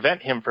to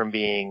prevent him from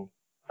being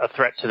a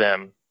threat to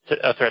them,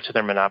 a threat to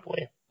their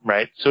monopoly,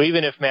 right? So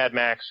even if Mad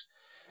Max...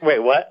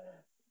 Wait, what?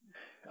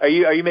 Are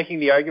you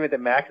making the argument that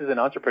Max is an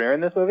entrepreneur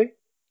in this movie?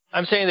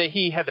 I'm saying that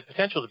he had the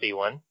potential to be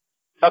one.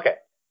 Okay.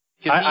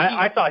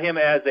 I saw him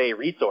as a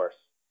resource.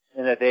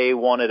 And that they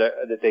wanted,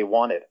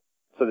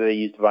 so that they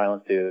used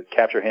violence to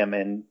capture him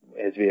in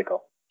his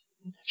vehicle.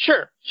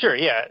 Sure,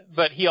 yeah.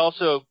 But he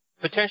also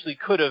potentially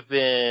could have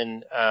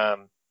been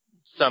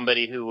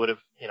somebody who would have,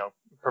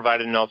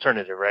 provided an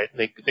alternative, right?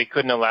 They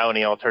couldn't allow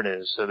any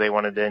alternatives, so they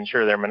wanted to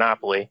ensure their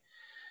monopoly.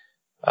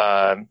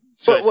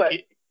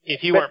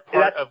 If you weren't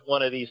part of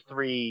one of these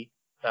three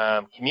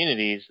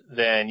communities,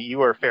 then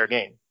you are fair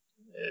game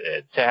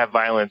to have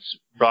violence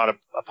brought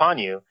upon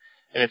you.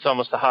 And it's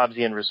almost the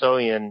Hobbesian,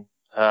 Rousseauian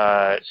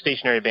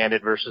stationary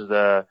bandit versus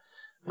the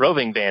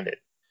roving bandit.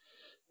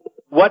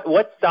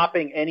 What's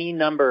stopping any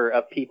number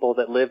of people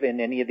that live in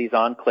any of these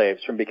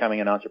enclaves from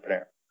becoming an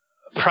entrepreneur?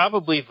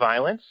 Probably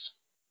violence.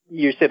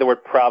 You say the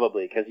word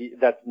probably because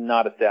that's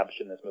not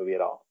established in this movie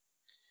at all.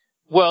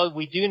 Well,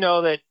 we do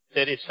know that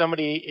if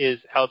somebody is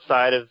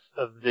outside of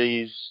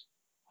these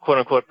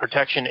quote-unquote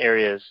protection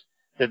areas,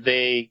 that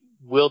they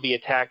will be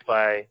attacked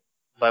by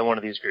one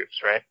of these groups,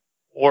 right?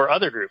 Or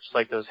other groups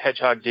like those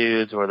hedgehog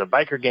dudes or the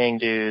biker gang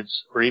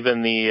dudes or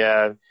even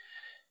the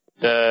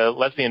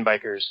lesbian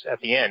bikers at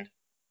the end,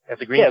 at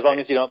the green space. As long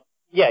as you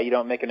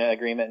don't make an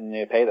agreement and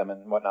you pay them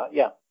and whatnot,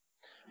 yeah.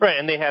 Right,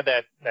 and they had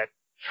that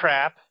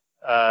trap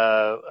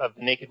of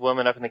the naked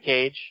woman up in the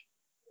cage.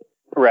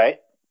 Right.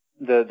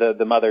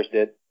 The mothers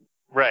did.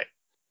 Right.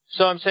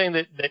 So I'm saying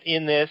that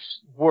in this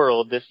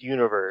world, this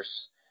universe,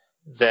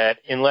 that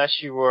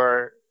unless you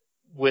are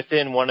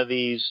within one of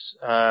these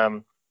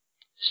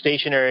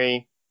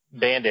stationary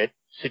bandit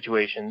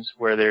situations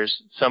where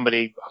there's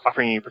somebody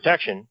offering you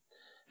protection,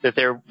 that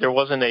there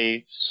wasn't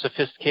a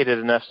sophisticated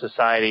enough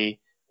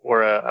society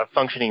or a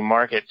functioning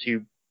market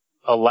to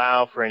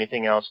allow for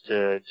anything else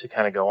to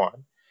kind of go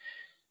on.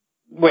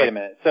 Wait a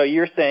minute. So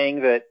you're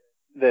saying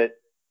that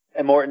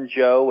Immortan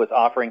Joe was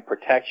offering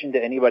protection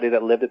to anybody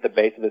that lived at the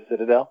base of the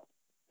Citadel?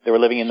 They were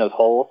living in those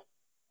holes?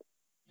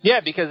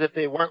 Yeah, because if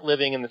they weren't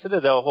living in the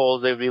Citadel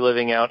holes, they would be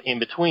living out in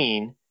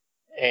between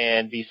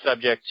and be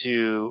subject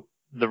to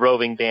the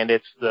roving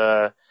bandits,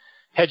 the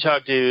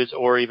hedgehog dudes,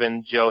 or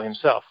even Joe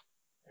himself.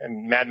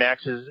 And Mad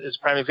Max is a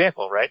prime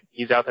example, right?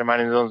 He's out there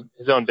minding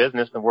his own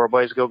business, and the war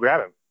boys go grab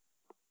him.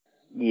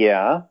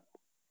 Yeah.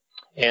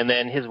 And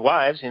then his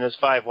wives, his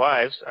 5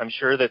 wives, I'm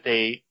sure that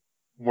they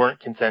weren't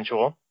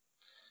consensual.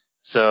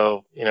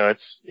 So,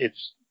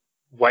 it's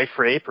wife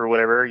rape or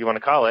whatever you want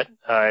to call it.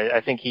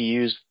 I think he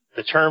used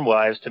the term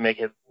wives to make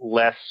it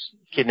less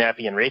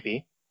kidnapping and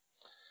rapey.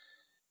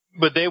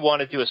 But they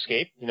wanted to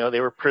escape. They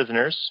were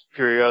prisoners.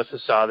 Furiosa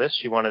saw this.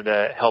 She wanted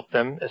to help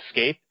them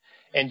escape.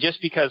 And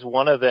just because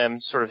one of them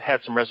sort of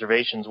had some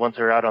reservations once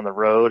they're out on the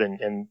road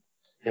and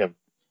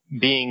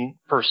being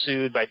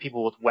pursued by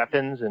people with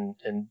weapons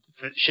and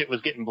shit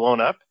was getting blown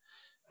up,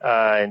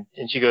 and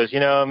she goes,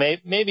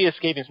 maybe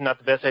escaping is not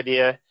the best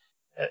idea.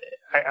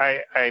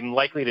 I'm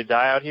likely to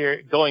die out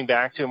here. Going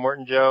back to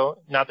Immortan Joe,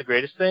 not the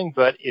greatest thing,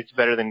 but it's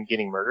better than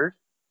getting murdered.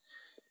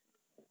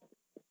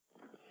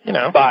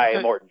 By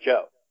Immortan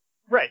Joe.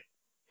 Right.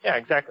 Yeah,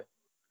 exactly.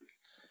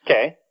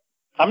 Okay.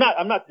 I'm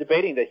not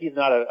debating that he's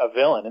not a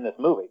villain in this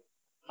movie.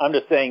 I'm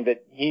just saying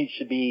that he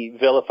should be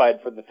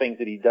vilified for the things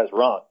that he does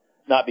wrong,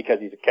 not because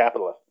he's a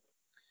capitalist.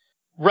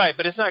 Right,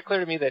 but it's not clear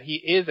to me that he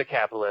is a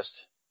capitalist.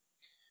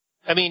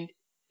 I mean,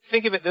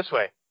 think of it this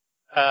way.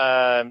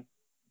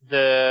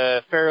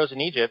 The pharaohs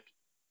in Egypt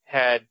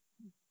had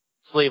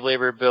slave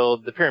labor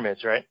build the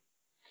pyramids, right?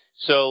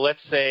 So let's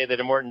say that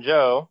Immortan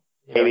Joe,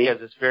 he has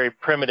this very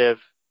primitive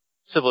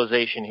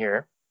civilization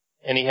here,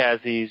 and he has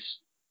these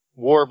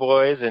war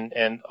boys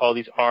and all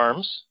these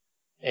arms,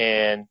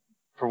 and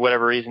for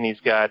whatever reason he's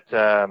got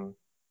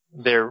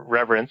their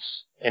reverence,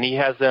 and he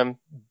has them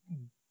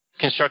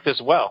construct this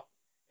well.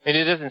 And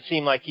it doesn't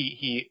seem like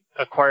he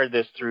acquired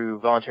this through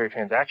voluntary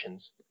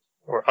transactions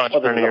or this is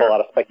a whole lot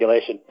of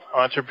speculation.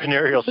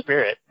 Entrepreneurial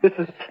spirit. This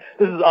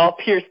is all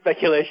pure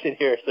speculation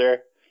here,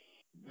 sir.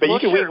 But you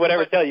can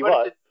whatever tell you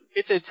what.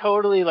 It's a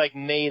totally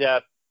made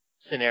up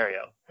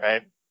scenario,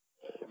 right?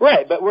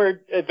 Right, but we're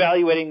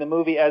evaluating the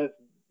movie as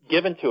it's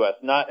given to us,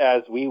 not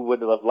as we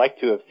would have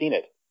liked to have seen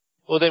it.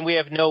 Well, then we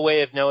have no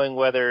way of knowing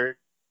whether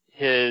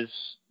his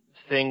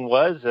thing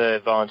was a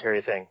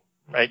voluntary thing,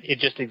 right? It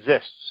just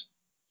exists.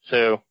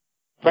 So,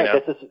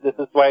 right. This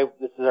is why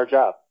this is our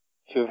job,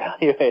 to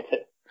evaluate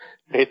it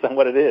based on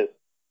what it is.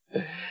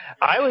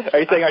 Are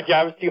you saying our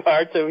job is too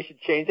hard, so we should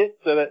change it,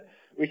 so that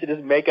we should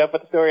just make up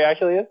what the story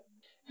actually is?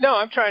 No,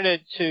 I'm trying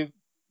to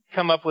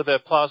come up with a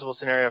plausible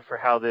scenario for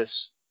how this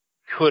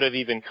could have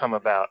even come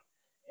about.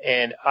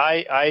 And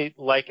I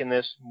liken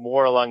this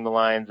more along the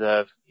lines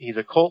of he's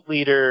a cult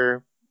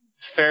leader,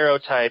 pharaoh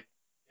type,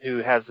 who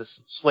has this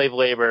slave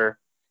labor,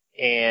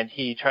 and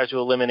he tries to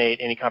eliminate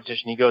any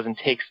competition. He goes and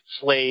takes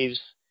slaves.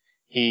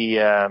 He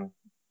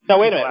no,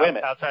 wait a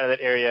minute. Outside of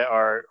that area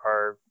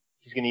are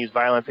he's going to use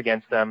violence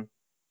against them.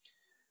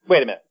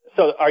 Wait a minute.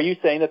 So are you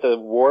saying that the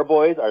war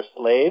boys are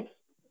slaves?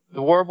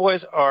 The war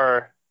boys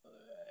are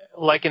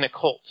like in a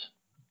cult.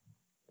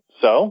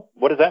 So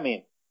what does that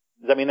mean?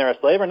 Does that mean they're a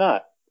slave or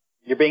not?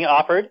 You're being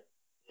offered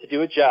to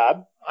do a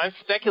job. I'm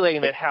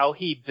speculating that how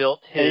he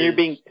built his... And you're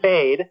being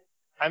paid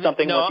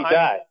something once you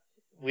die.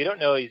 We don't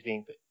know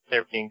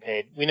they're being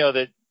paid. We know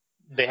that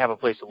they have a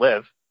place to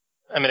live.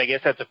 I mean, I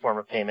guess that's a form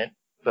of payment.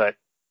 But,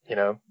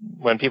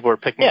 when people were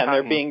picking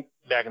cotton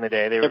back in the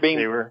day, they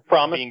were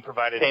promised being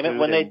provided payment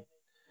food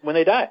when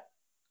they die.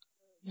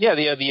 Yeah,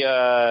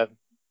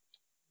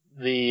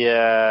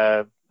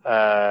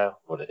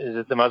 what is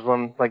it, the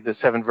Muslim, like the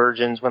 7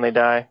 virgins when they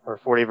die, or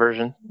 40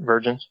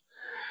 virgins?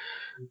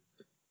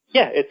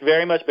 Yeah, it's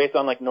very much based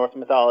on like Norse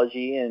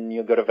mythology, and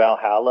you go to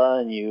Valhalla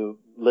and you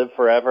live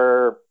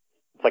forever.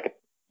 It's like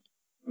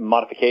a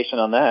modification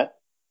on that.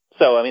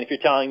 So, I mean, if you're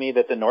telling me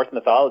that the Norse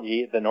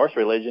mythology, the Norse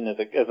religion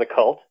is a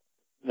cult,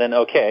 then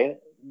okay.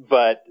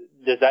 But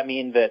does that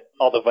mean that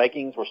all the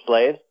Vikings were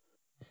slaves?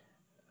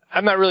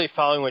 I'm not really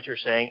following what you're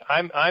saying.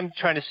 I'm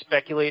trying to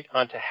speculate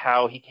onto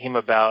how he came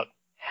about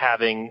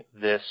having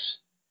this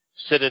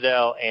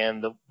citadel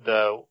and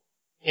the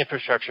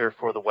infrastructure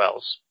for the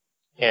wells.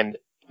 And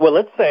well,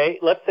 let's say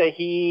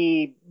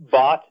he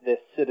bought this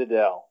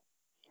citadel,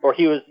 or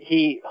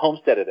he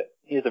homesteaded it.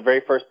 He was the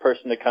very first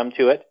person to come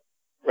to it,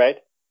 right?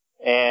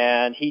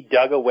 And he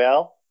dug a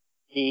well.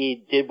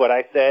 He did what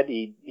I said.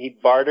 He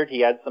bartered.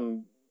 He had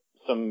some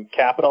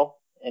capital,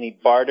 and he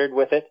bartered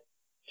with it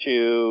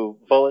to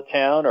Bullet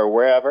Town or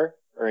wherever,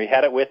 or he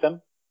had it with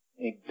him.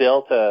 And he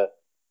built a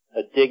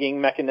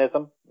digging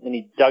mechanism, and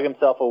he dug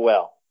himself a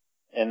well.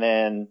 And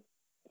then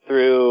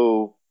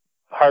through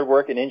hard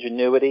work and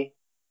ingenuity,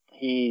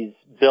 he's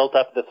built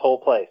up this whole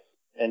place.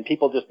 And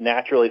people just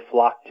naturally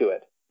flocked to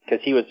it because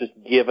he was just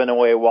giving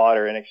away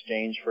water in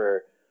exchange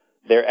for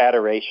their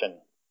adoration.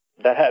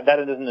 That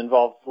doesn't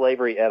involve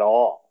slavery at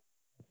all.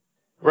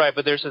 Right,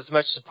 but there's as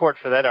much support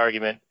for that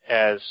argument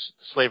as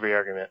the slavery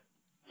argument.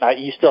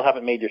 You still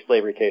haven't made your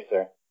slavery case,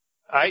 sir.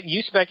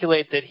 You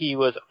speculate that he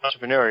was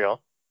entrepreneurial,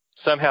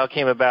 somehow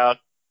came about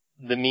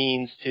the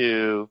means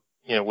to,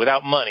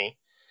 without money,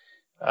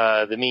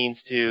 the means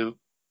to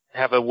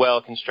have a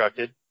well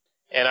constructed.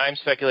 And I'm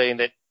speculating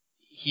that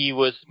he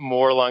was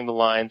more along the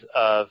lines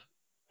of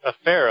a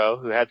pharaoh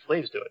who had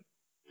slaves do it.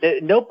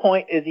 At no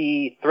point is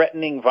he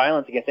threatening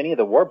violence against any of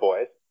the war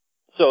boys.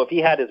 So if he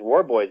had his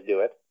war boys do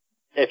it,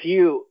 if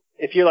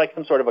you're like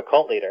some sort of a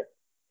cult leader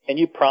and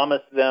you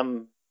promise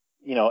them,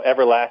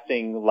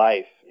 everlasting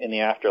life in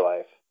the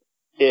afterlife,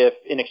 if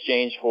in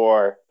exchange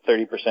for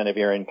 30% of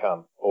your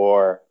income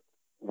or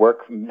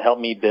help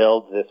me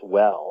build this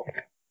well,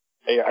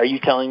 are you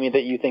telling me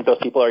that you think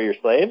those people are your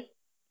slaves?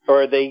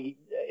 Or are they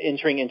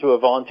entering into a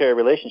voluntary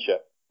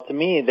relationship? To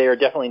me, they are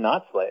definitely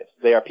not slaves.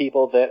 They are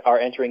people that are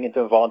entering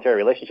into a voluntary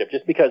relationship.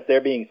 Just because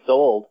they're being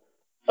sold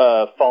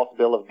a false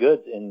bill of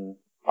goods in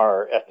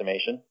our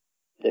estimation,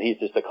 that he's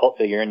just a cult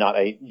figure and not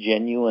a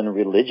genuine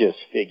religious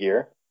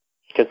figure,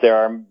 because there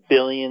are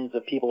billions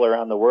of people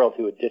around the world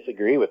who would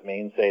disagree with me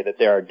and say that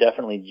there are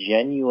definitely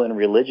genuine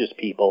religious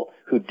people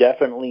who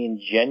definitely and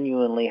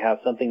genuinely have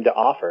something to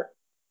offer.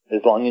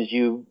 As long as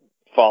you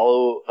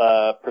follow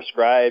a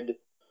prescribed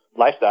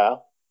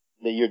lifestyle,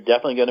 that you're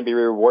definitely going to be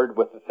rewarded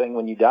with the thing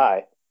when you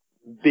die.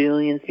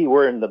 Billions of people,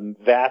 we're in the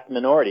vast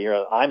minority,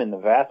 or I'm in the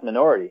vast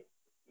minority,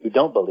 who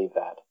don't believe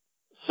that.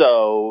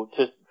 So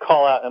to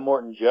call out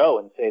Immortan Joe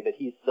and say that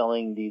he's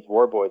selling these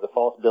war boys a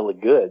false bill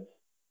of goods,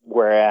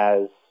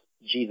 whereas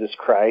Jesus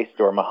Christ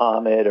or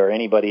Muhammad or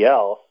anybody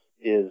else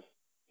is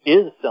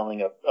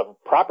selling a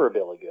proper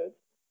bill of goods,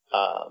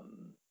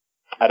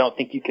 I don't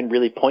think you can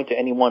really point to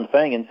any one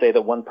thing and say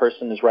that one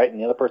person is right and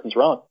the other person's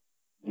wrong.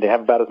 They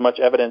have about as much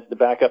evidence to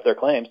back up their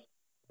claims.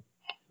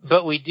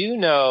 But we do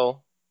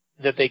know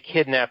that they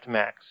kidnapped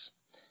Max.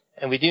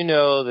 And we do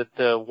know that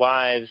the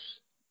wives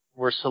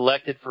were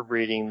selected for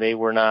breeding. They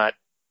were not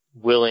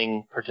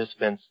willing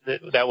participants.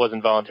 That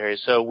wasn't voluntary.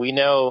 So we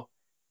know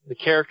the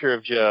character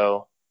of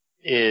Joe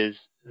is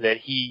that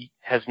he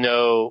has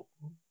no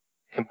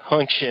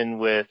compunction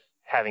with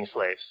having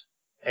slaves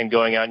and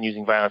going out and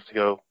using violence to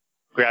go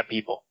grab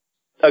people.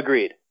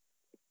 Agreed.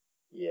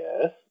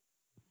 Yes.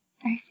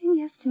 Are you saying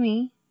yes to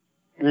me?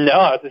 No,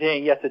 I was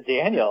saying yes to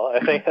Daniel.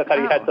 I think I thought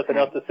he had something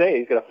else to say.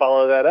 He's going to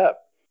follow that up.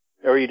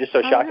 Or were you just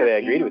so shocked that I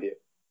agreed with you?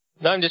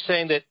 No, I'm just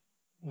saying that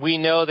we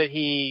know that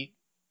he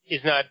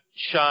is not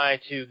shy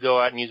to go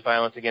out and use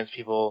violence against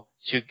people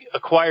to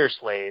acquire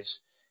slaves.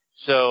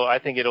 So I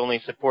think it only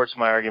supports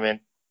my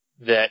argument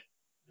that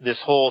this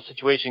whole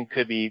situation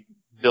could be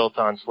built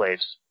on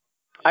slaves.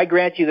 I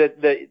grant you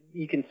that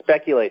you can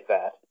speculate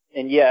that.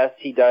 And yes,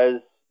 he does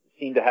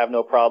seem to have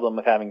no problem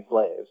with having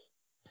slaves.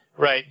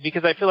 Right,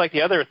 because I feel like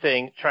the other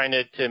thing, trying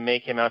to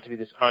make him out to be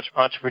this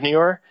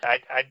entrepreneur,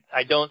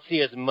 I don't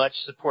see as much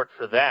support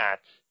for that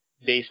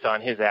based on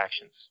his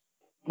actions.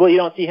 Well, you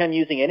don't see him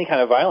using any kind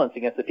of violence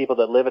against the people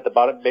that live at the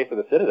bottom base of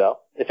the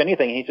Citadel. If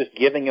anything, he's just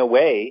giving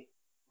away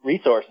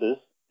resources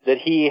that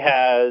he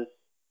has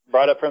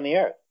brought up from the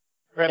earth.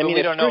 Right, I mean,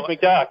 if Scrooge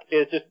McDuck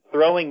is just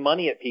throwing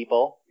money at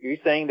people, you're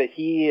saying that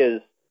he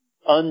is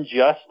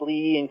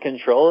unjustly in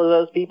control of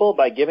those people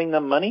by giving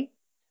them money?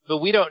 But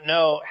we don't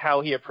know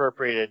how he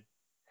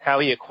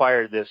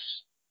acquired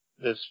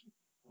this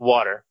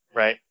water,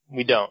 right?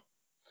 We don't.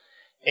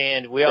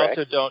 And we Correct.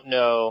 also don't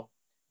know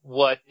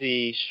what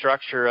the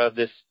structure of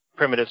this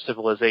primitive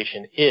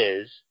civilization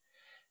is.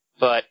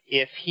 But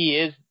if he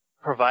is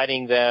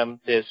providing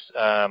them this,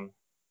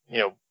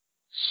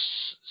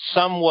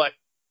 somewhat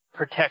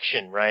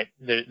protection, right?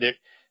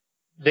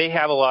 They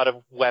have a lot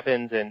of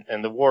weapons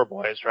and the war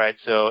boys, right?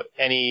 So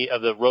any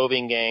of the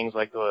roving gangs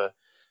like the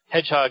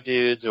Hedgehog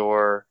dudes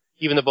or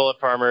even the Bullet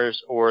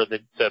Farmers or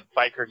the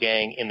biker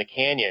gang in the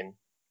canyon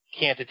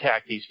can't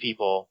attack these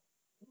people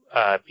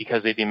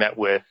because they'd be met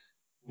with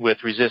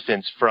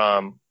resistance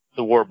from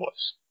the war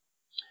boys.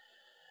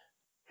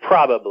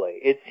 Probably.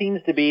 It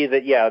seems to be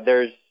that, yeah,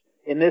 there's,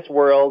 in this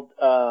world,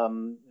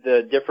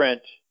 the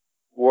different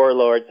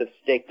warlords have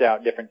staked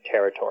out different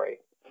territory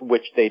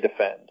which they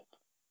defend.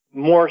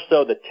 More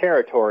so the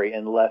territory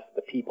and less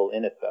the people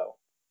in it, though.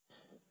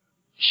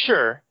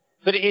 Sure.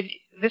 But it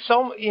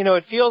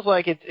feels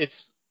like it's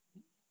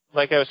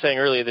like I was saying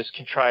earlier, this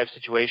contrived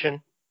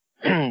situation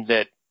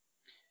that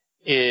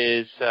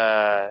is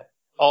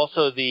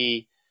also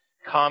the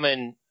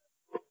common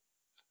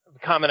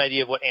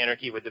idea of what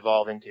anarchy would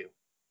devolve into,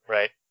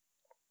 right?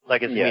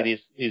 Like it's going to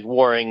be these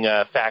warring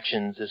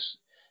factions, this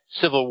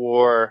civil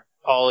war,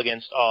 all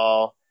against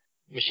all,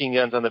 machine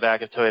guns on the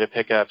back of Toyota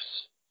pickups,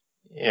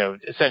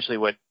 essentially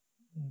what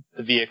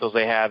the vehicles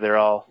they have, they're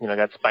all,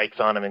 got spikes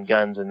on them and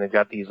guns, and they've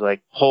got these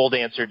like pole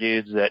dancer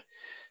dudes that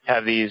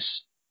have these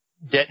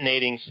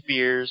detonating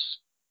spears.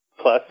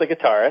 Plus the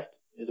guitarist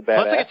is a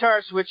badass. Plus the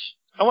guitarist, which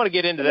I want to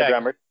get into and that. The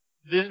drummer.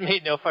 This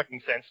made no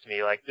fucking sense to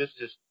me. Like, this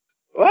just...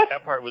 What?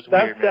 That part was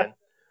weird, man.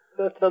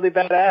 That's totally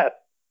badass.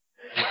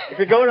 If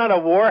you're going on a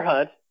war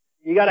hunt,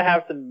 you got to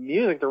have some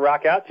music to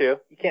rock out to.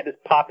 You can't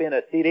just pop in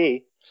a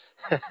CD.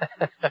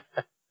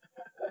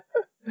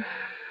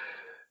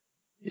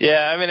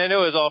 Yeah, I mean, I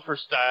know it was all for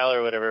style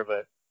or whatever,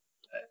 but...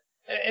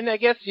 And I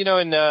guess,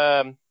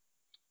 in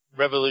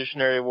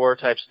Revolutionary War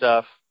type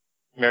stuff,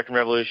 American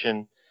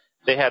Revolution,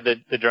 they had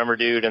the drummer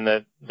dude and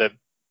the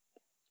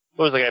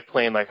what was the guy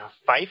playing, like a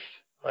fife?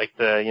 Like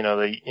the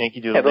Yankee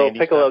Doodle Little Dandy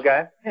piccolo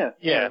stuff. guy.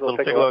 Yeah, little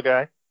piccolo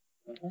guy.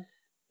 Mm-hmm.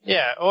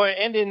 Yeah,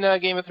 and in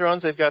Game of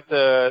Thrones, they've got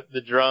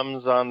the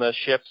drums on the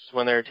ships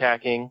when they're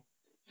attacking.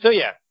 So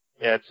yeah,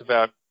 it's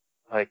about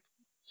like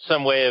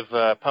some way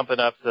of pumping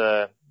up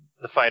the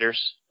fighters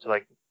to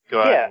like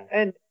go out.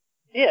 And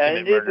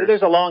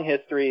there's a long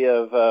history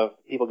of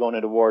people going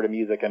into war to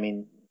music. I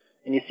mean,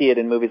 and you see it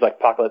in movies like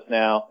Apocalypse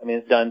Now. I mean,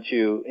 it's done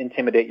to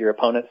intimidate your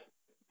opponents,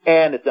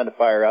 and it's done to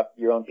fire up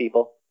your own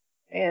people.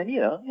 And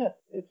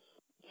it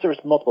serves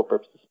multiple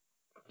purposes.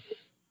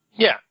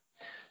 Yeah.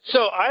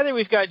 So either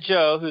we've got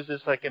Joe, who's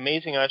this like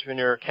amazing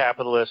entrepreneur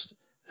capitalist,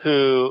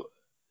 who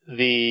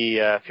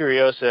the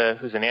Furiosa,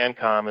 who's an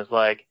ANCOM, is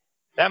like,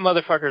 that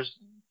motherfucker's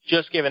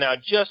just giving out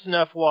just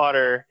enough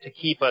water to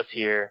keep us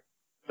here,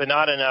 but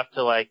not enough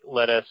to like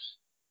let us,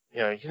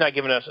 he's not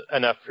giving us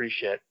enough free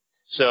shit.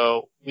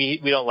 So we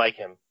don't like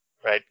him,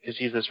 right? Because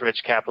he's this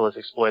rich capitalist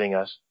exploiting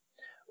us.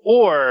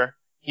 Or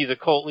he's a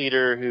cult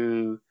leader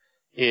who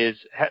is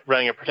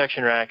running a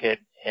protection racket,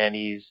 and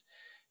he's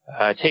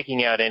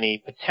taking out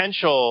any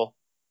potential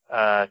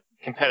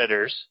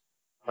competitors,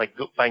 like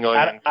by going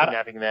and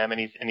kidnapping them, and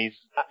he's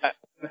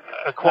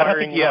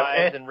acquiring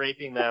wives and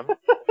raping them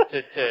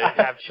to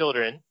have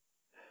children.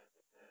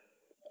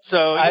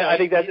 So I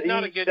think he's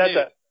not a good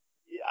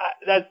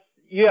dude.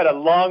 You had a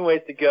long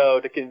ways to go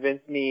to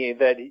convince me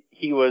that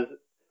he was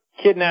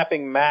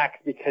kidnapping Max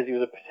because he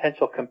was a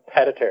potential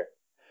competitor.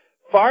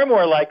 Far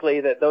more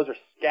likely that those are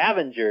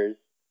scavengers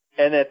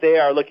and that they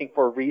are looking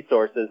for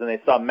resources, and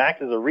they saw Max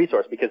as a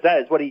resource, because that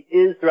is what he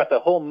is throughout the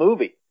whole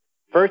movie.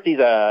 First, he's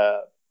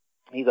a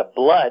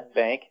blood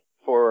bank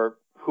for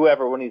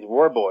whoever, one of these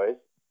war boys.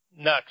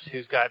 Nux,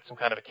 who's got some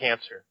kind of a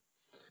cancer.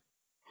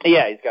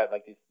 Yeah, he's got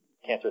like these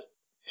cancerous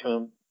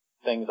tumor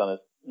things on his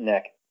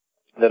neck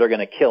that are going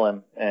to kill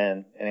him.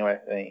 And anyway,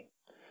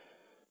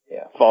 he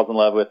falls in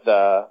love with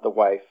the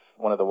wife,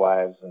 one of the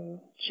wives, and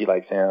she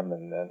likes him,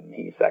 and then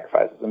he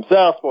sacrifices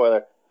himself.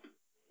 Spoiler.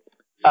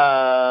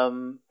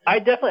 I'm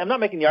not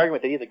making the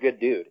argument that he's a good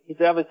dude. He's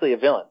obviously a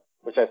villain,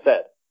 which I've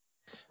said.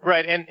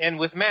 Right, and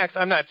with Max,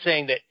 I'm not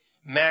saying that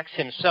Max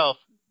himself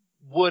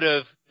would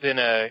have been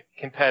a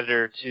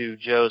competitor to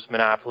Joe's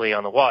monopoly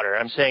on the water.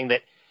 I'm saying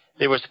that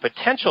there was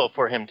potential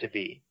for him to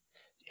be.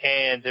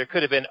 And there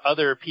could have been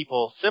other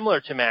people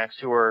similar to Max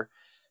who were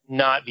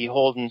not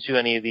beholden to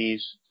any of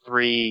these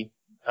three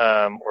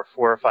or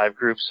four or five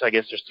groups. I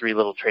guess there's three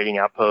little trading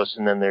outposts,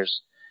 and then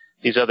there's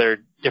these other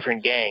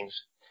different gangs.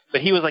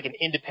 But he was like an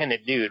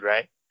independent dude,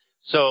 right?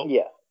 So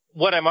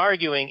what I'm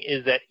arguing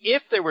is that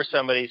if there were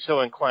somebody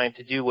so inclined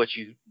to do what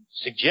you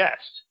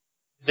suggest,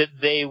 that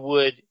they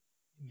would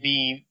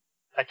be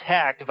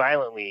attacked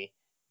violently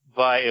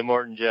by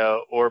Immortan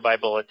Joe, or by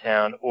Bullet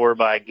Town, or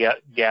by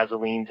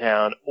Gasoline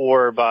Town,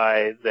 or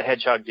by the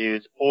Hedgehog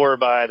Dudes, or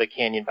by the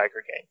Canyon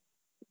Biker Gang.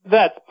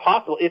 That's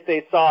possible if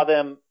they saw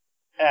them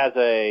as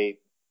a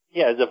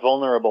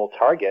vulnerable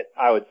target.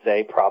 I would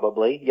say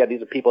probably. Yeah,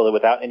 these are people that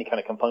without any kind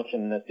of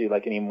compunction, that do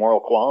like any moral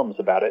qualms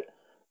about it.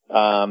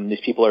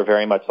 These people are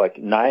very much like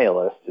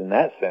nihilists in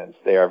that sense.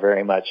 They are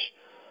very much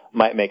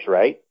might makes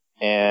right,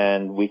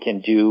 and we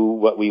can do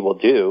what we will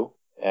do,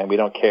 and we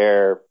don't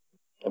care.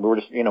 And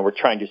we're just, we're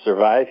trying to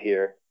survive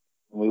here.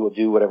 We will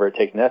do whatever it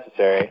takes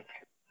necessary.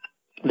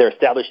 They're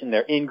establishing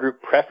their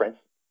in-group preference,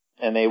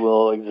 and they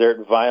will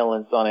exert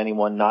violence on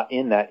anyone not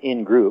in that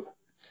in-group.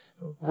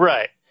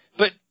 Right.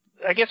 But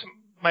I guess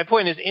my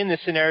point is, in the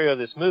scenario of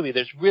this movie,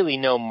 there's really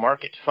no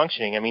market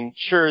functioning. I mean,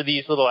 sure,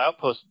 these little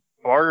outposts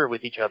barter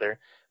with each other,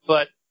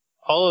 but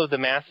all of the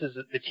masses,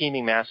 the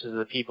teeming masses of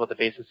the people at the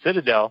base of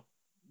Citadel,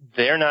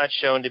 they're not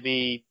shown to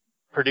be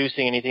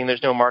producing anything.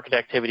 There's no market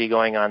activity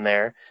going on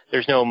there.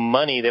 There's no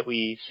money that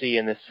we see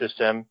in this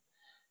system.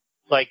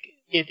 Like,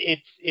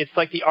 it's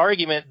like the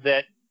argument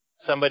that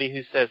somebody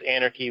who says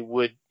anarchy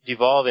would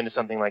devolve into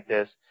something like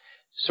this,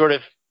 sort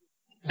of,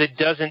 that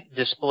doesn't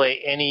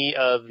display any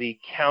of the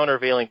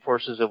countervailing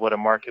forces of what a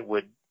market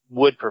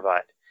would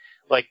provide.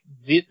 Like,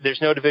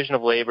 there's no division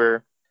of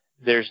labor.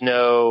 There's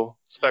no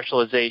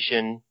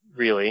specialization,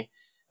 really.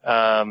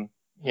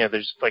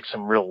 There's like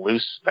some real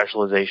loose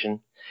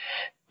specialization,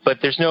 but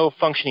there's no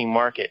functioning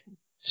market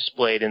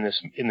displayed in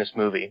this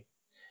movie.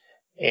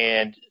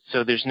 And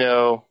so there's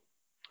no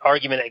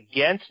argument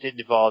against it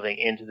devolving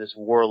into this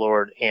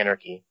warlord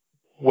anarchy.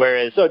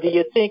 Whereas, So do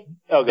you think?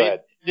 Oh, go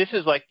ahead. This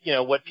is like,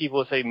 what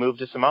people say, move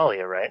to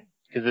Somalia, right?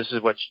 Because this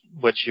is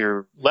what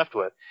you're left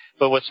with.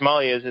 But what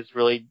Somalia is, it's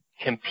really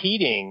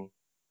competing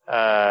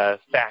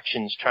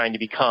factions trying to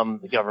become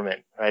the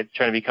government, right?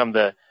 Trying to become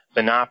the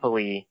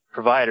monopoly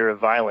provider of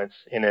violence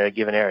in a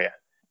given area.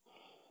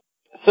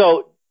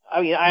 So,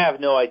 I mean, I have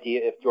no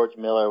idea if George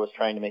Miller was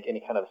trying to make any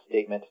kind of a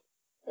statement,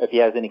 if he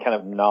has any kind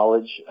of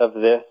knowledge of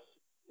this.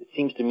 It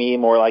seems to me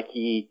more like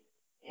he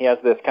has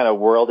this kind of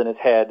world in his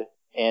head,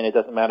 and it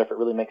doesn't matter if it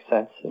really makes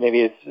sense.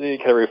 Maybe it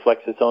kind of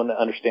reflects his own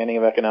understanding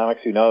of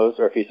economics, who knows,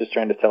 or if he's just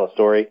trying to tell a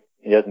story.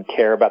 He doesn't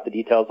care about the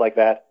details like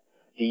that.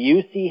 Do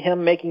you see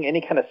him making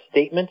any kind of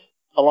statement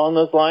along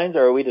those lines,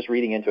 or are we just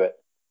reading into it?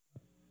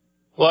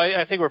 Well,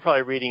 I think we're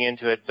probably reading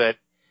into it, but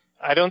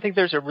I don't think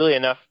there's really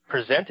enough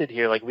presented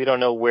here. Like, we don't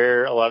know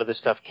where a lot of this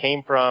stuff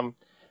came from.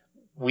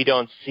 We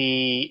don't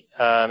see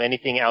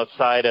anything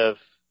outside of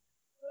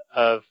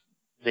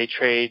they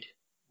trade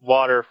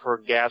water for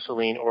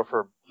gasoline or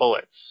for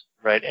bullets,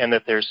 right? And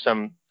that there's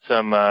some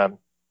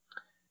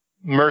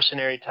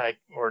mercenary type,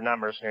 or not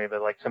mercenary,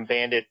 but like some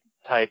bandit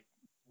type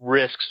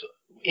risks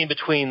in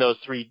between those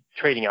three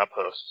trading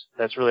outposts.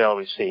 That's really all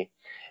we see.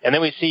 And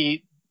then we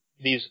see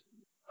these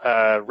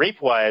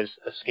rape wives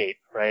escape,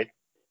 right?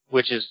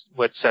 Which is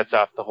what sets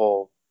off the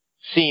whole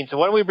scene. So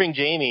why don't we bring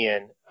Jamie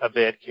in a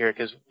bit here,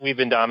 because we've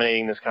been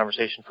dominating this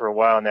conversation for a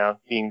while now,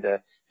 being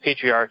the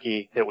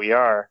patriarchy that we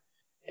are,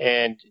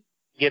 and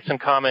get some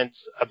comments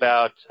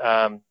about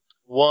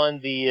one,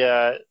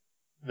 the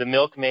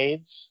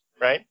milkmaids,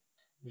 right?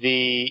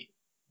 The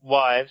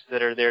wives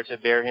that are there to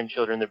bear him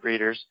children, the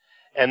breeders,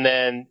 and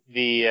then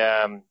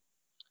the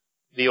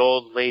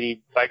old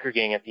lady biker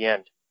gang at the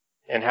end,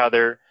 and how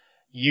they're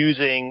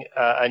using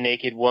a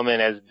naked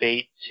woman as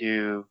bait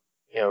to,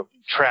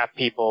 trap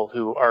people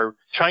who are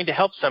trying to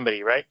help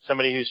somebody, right?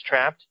 Somebody who's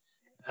trapped,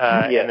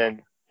 and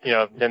then,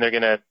 then they're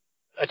going to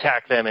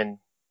attack them and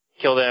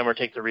kill them or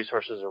take the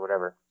resources or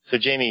whatever. So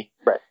Jamie,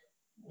 right.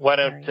 Why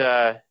don't,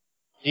 do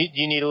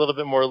you need a little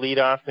bit more lead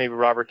off? Maybe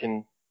Robert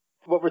can.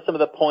 What were some of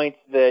the points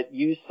that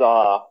you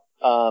saw?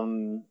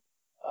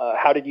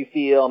 How did you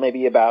feel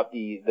maybe about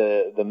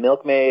the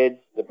milkmaids,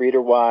 the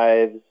breeder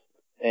wives,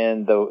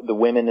 and the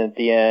women at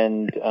the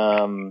end,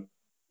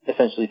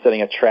 essentially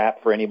setting a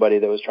trap for anybody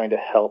that was trying to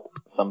help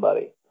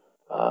somebody?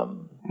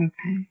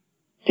 Okay.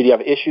 Did you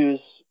have issues?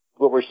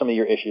 What were some of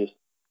your issues?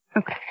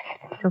 Okay.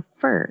 So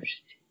first,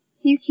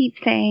 you keep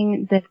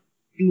saying that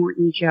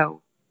Morton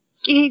Joe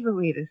gave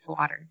away this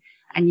water,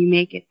 and you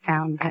make it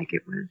sound like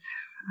it was,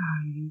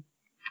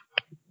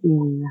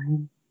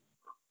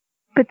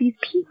 but these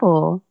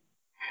people,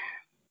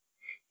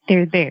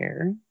 they're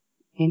there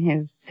in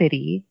his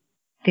city.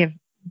 They have,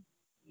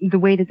 the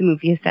way that the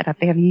movie is set up,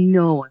 they have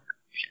no other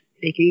option.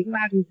 They can go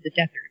out into the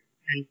desert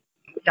and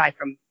die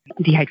from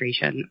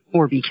dehydration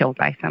or be killed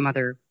by some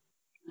other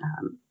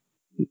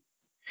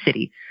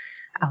city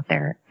out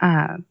there.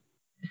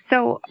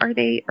 So are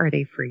they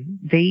free?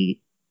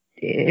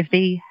 If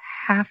they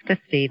have to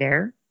stay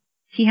there,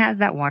 he has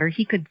that water.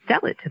 He could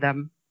sell it to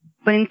them,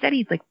 but instead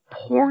he's like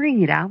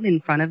pouring it out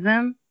in front of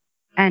them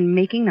and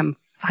making them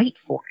fight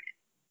for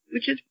it,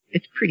 which is,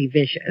 it's pretty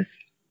vicious.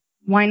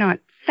 Why not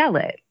sell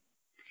it?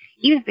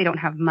 Even if they don't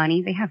have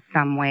money, they have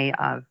some way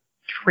of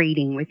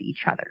trading with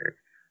each other.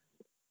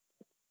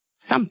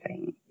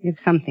 Something. It's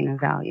something of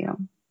value.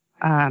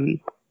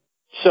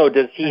 So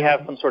does he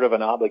have some sort of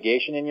an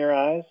obligation in your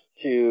eyes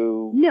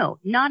to... No,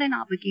 not an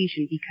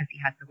obligation because he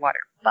has the water,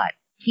 but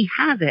he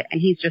has it and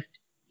he's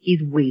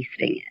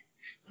wasting it,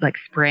 like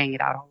spraying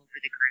it out all over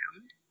the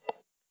ground.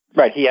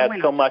 Right, he has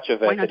so much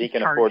of it that he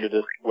can afford to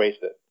just waste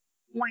it.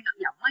 Why not?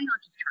 Yeah, why not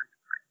just charge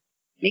for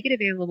it? Make it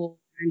available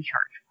and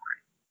charge for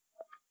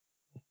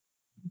it.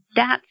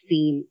 That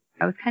scene,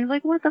 I was kind of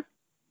like,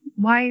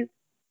 why?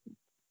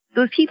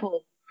 Those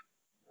people,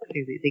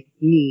 they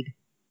need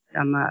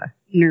some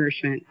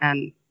nourishment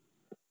and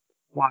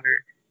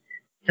water.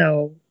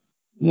 So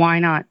why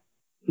not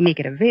make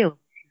it available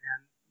to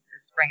them,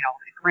 spraying it all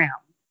over the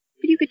ground?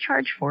 But you could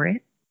charge for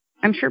it.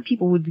 I'm sure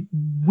people would be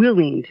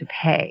willing to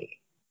pay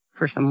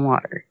for some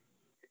water.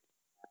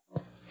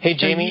 Hey,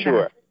 Jamie.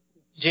 Sure.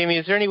 Jamie,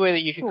 is there any way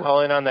that you could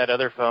call in on that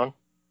other phone?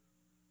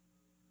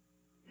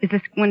 Is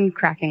this one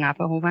cracking up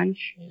a whole bunch?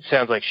 It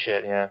sounds like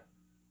shit, yeah.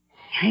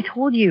 I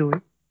told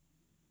you.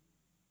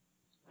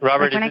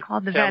 Robert, Like when does I it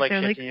called the sound vet, like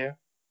they're shit like, to you?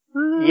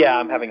 "Ooh." Yeah,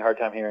 I'm having a hard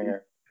time hearing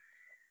her.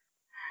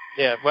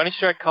 Yeah, why don't you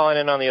try calling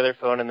in on the other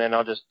phone, and then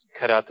I'll just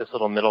cut out this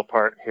little middle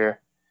part here.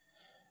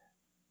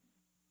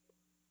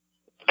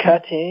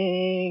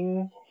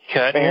 Cutting.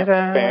 Cutting it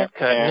out,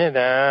 cutting it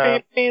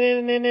out,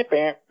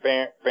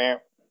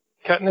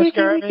 cutting this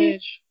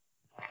garbage.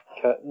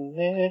 Cutting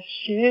this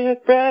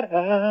shit right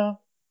out.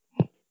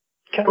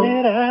 Cutting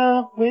it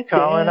out with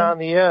Calling Dan. on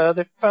the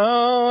other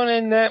phone,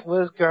 and that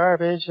was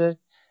garbage.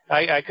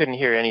 I couldn't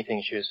hear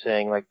anything she was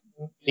saying, like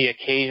the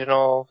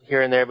occasional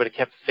here and there, but it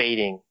kept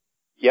fading.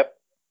 Yep.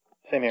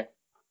 Same here.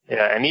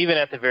 Yeah, and even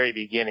at the very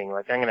beginning,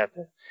 like I'm going to have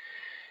to,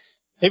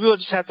 maybe we'll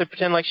just have to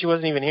pretend like she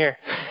wasn't even here.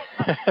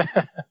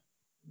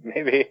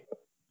 Maybe.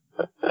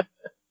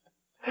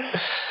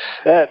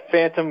 That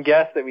phantom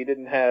guest that we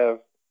didn't have.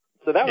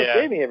 So that was Yeah.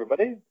 Jamie,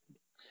 everybody.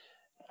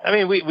 I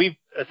mean, we've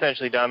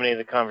essentially dominated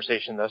the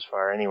conversation thus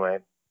far anyway.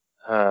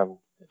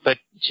 But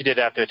she did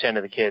have to attend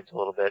to the kids a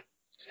little bit.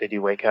 They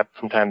do wake up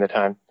from time to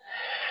time.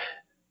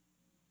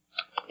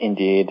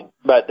 Indeed.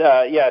 But,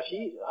 yeah,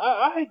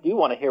 I do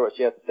want to hear what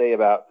she has to say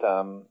about,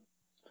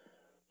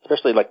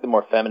 especially like the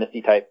more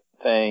feministy type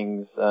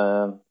things,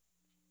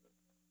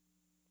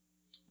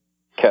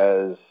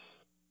 cause,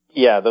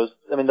 yeah, the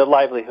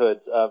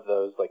livelihoods of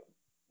those, like,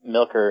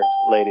 milker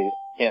ladies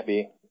can't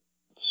be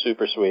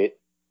super sweet,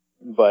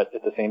 but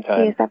at the same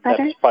time, Is that better?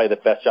 that's probably the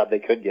best job they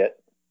could get.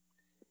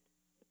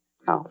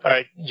 Oh, All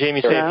right,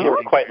 Jamie, say They if you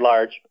were quite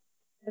large.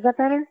 is that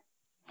better?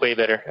 way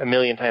better, a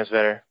million times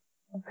better.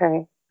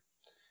 Okay.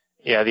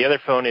 Yeah, the other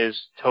phone is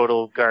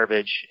total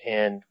garbage,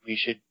 and we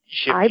should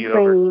shift I you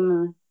over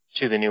blame,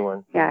 to the new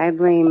one. yeah, I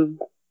blame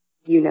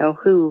you know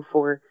who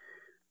for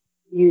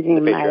using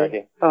The my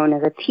patriarchy. phone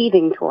as a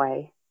teething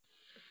toy.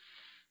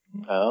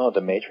 Oh,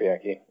 the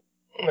matriarchy.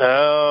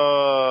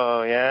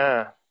 Oh,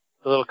 yeah.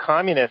 The little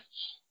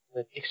communists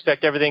that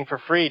expect everything for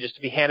free just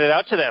to be handed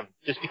out to them,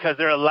 just because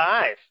they're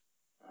alive.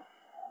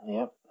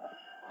 Yep.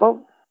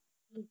 Well,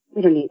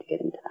 we don't need to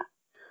get into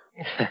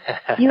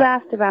that. You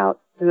asked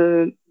about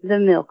the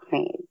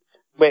milkmaids.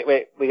 Wait,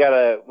 we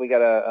gotta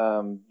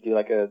do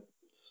like a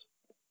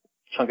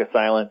chunk of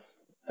silence,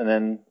 and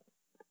then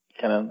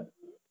kind of,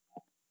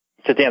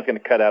 so Dan's gonna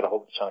cut out a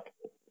whole chunk.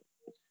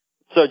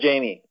 So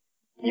Jamie,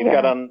 you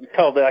Yeah.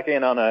 called back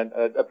in on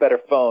a better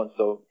phone,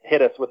 so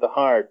hit us with the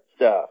hard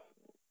stuff.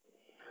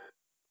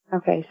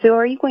 Okay, so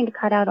are you going to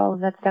cut out all of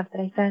that stuff that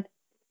I said?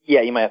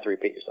 Yeah, you might have to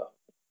repeat yourself.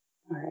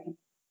 All right.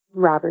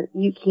 Robert,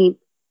 you keep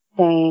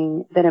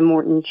saying that a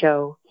Morton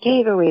Joe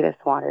gave away this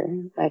water,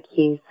 like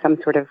he's some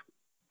sort of,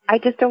 I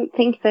just don't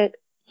think that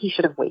he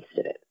should have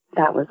wasted it.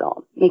 That was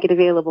all. Make it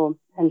available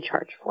and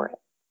charge for it.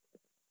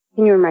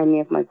 Can you remind me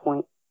of my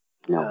point?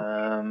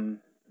 No.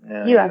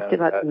 No, You asked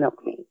about the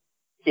milkmaid.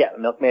 Yeah, the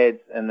milkmaids,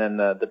 and then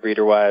the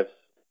breeder wives,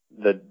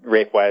 the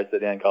rape wives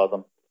that Dan calls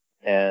them,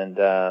 and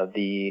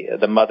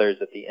the mothers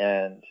at the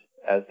end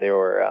as they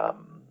were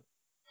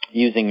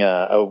using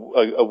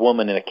a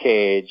woman in a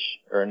cage,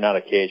 or not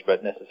a cage,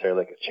 but necessarily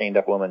like a chained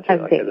up woman to,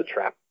 like, as a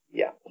trap.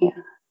 Yeah. Yeah.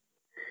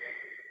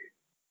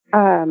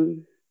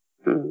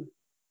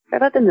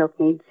 About the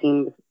milkmaid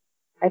scene,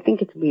 I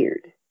think it's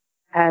weird.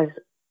 As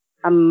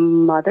a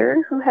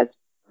mother who has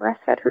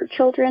breastfed her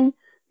children,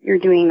 you're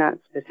doing that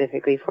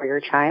specifically for your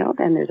child,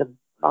 and there's a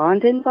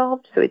bond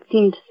involved, so it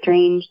seemed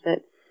strange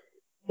that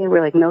they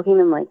were like milking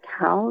them like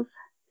cows.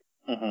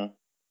 Mm-hmm.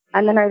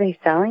 And then are they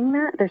selling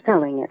that? They're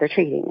selling it. They're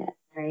trading it,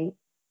 right?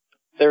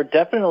 They're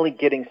definitely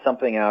getting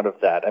something out of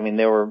that. I mean,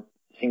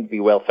 seemed to be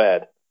well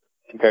fed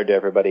compared to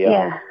everybody else.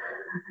 Yeah.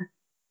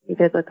 They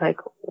did look like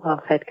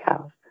well-fed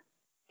cows.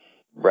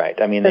 Right.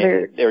 I mean, So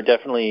they were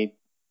definitely,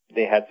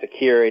 they had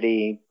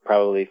security,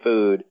 probably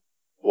food,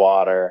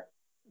 water,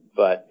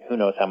 but who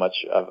knows how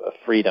much of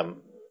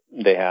freedom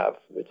they have.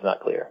 It's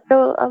not clear.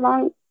 So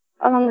along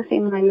the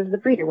same line as the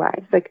breeder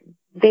wives, like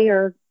they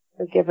are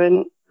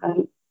given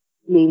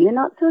maybe a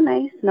not so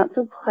nice, not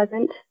so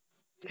pleasant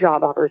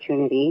job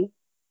opportunity,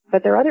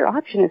 but their other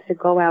option is to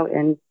go out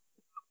and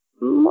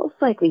most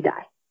likely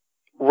die.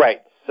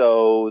 Right.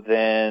 So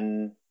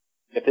then,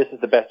 if this is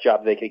the best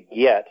job they could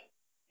get,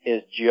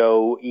 is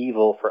Joe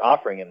evil for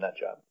offering him that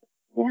job?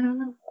 Yeah, I don't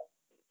know.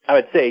 I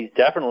would say he's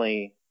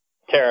definitely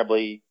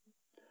terribly,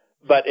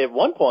 but at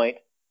one point,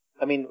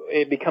 I mean,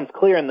 it becomes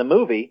clear in the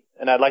movie,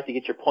 and I'd like to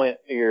get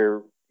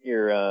your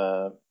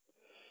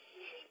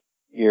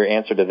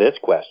answer to this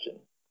question,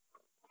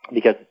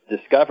 because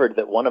it's discovered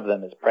that one of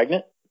them is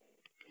pregnant,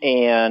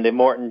 and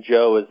Immortan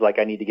Joe is like,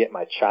 I need to get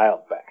my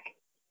child back.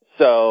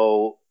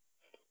 So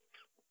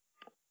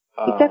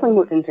He's definitely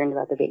more concerned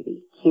about the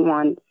baby. He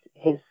wants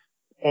his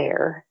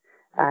heir.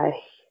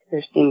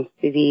 There seems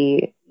to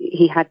be,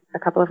 he had a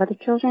couple of other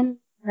children,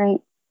 right?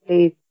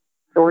 They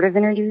sort of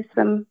introduced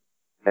them,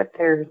 but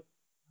they're...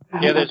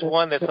 Yeah, there's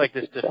one that's like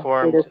this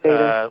deformed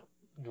little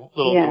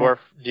dwarf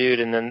dude,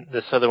 and then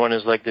this other one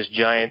is like this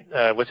giant,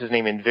 what's his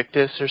name,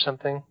 Invictus or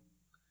something?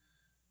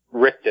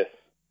 Rictus.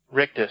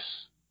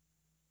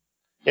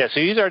 Yeah, so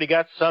he's already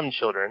got some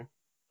children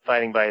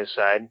fighting by his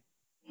side.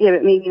 Yeah,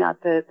 but maybe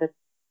not the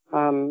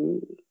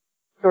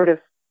sort of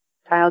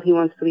child he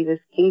wants to leave his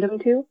kingdom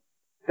to.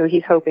 So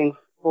he's hoping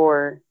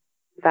for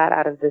that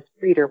out of this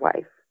breeder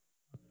wife.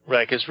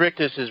 Right, because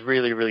Rictus is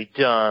really, really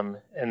dumb,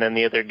 and then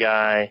the other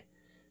guy...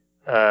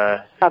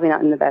 Probably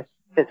not in the best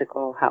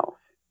physical health.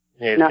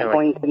 Yeah, Not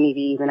going to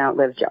maybe even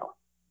outlive Joe.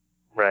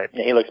 Right.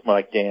 Yeah, he looks more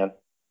like Dan.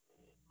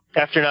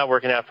 After not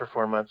working out for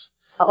 4 months.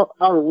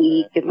 A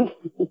week.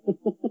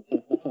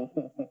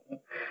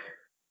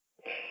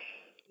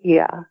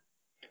 Yeah.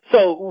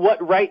 So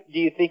what right do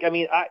you think, I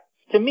mean,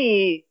 to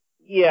me,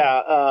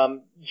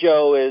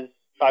 Joe is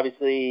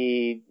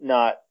obviously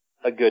not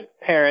a good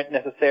parent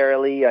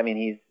necessarily. I mean,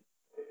 he's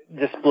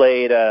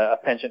displayed a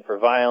penchant for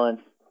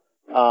violence.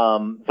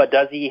 But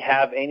does he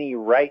have any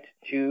right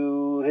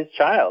to his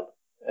child?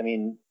 I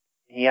mean,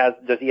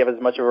 does he have as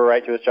much of a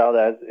right to his child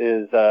as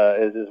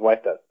his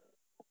wife does?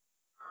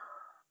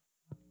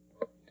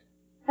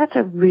 That's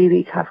a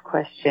really tough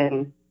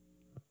question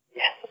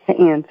to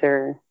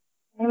answer.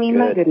 I mean,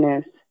 my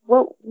goodness.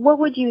 What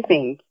would you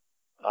think?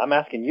 I'm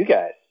asking you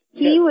guys.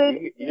 He would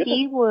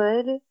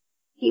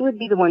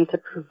be the one to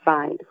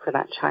provide for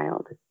that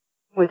child,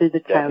 whether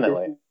the child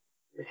is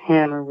with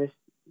him or with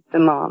the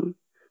mom.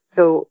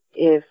 So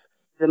if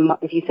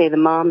you say the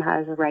mom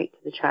has a right to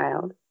the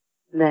child,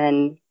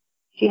 then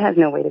she has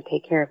no way to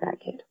take care of that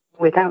kid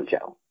without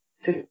Joe.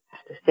 So she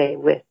has to stay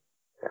with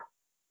Joe.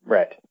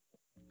 Right.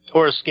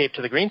 Or escape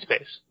to the green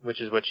space,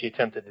 which is what she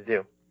attempted to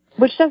do.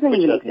 Which doesn't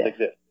even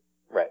exist.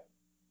 Right.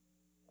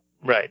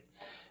 Right.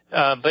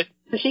 But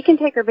so she can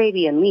take her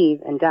baby and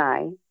leave and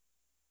die,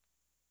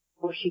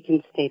 or she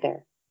can stay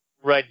there.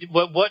 Right.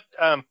 What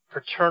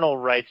paternal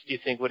rights do you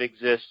think would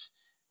exist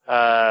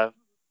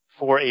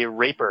for a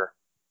raper?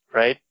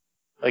 Right.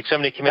 Like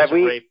somebody commits a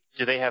rape,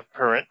 do they have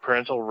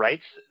parental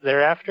rights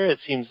thereafter? It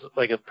seems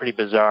like a pretty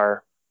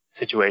bizarre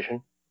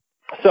situation.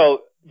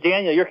 So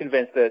Daniel, you're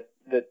convinced that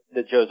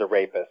Joe's a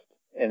rapist,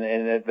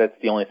 and that's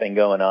the only thing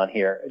going on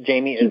here.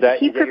 Jamie,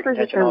 he prefers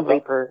the term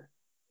raper.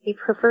 He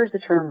prefers the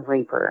term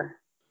raper.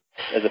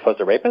 As opposed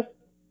to rapist?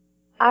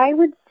 I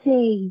would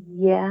say,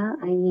 yeah.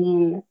 I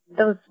mean,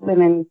 those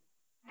women,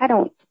 I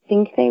don't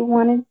think they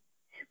wanted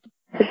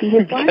to be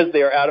his wife. Because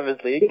they were out of his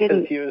league?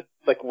 Because he was,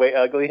 like, way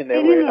ugly and they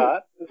were way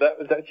hot? Is that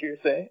what you were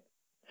saying?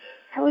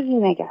 That would be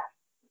my guess.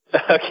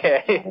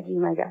 Okay. That would be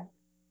my guess.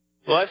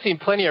 Well, I've seen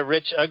plenty of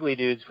rich, ugly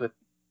dudes with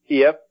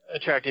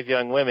attractive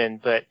young women,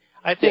 but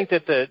I think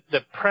that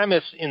the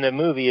premise in the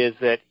movie is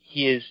that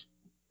he has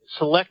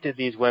selected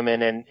these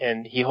women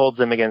and he holds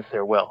them against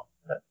their will.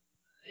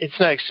 It's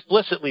not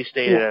explicitly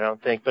stated, I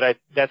don't think, but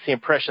that's the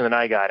impression that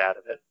I got out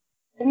of it.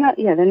 They're not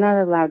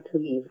allowed to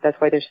leave. That's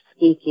why they're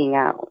sneaking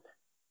out.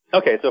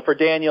 Okay, so for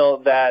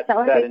Daniel, that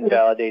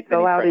invalidates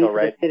any parental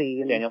rights,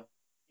 Daniel,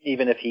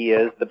 even if he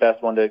is the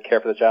best one to care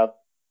for the child,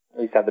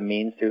 at least have the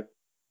means to.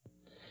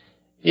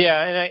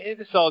 Yeah, and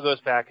this all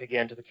goes back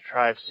again to the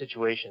contrived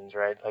situations,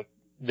 right? Like,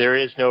 there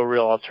is no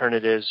real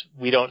alternatives.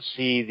 We don't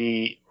see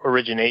the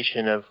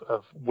origination of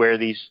where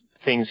these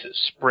things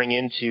spring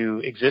into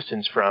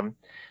existence from.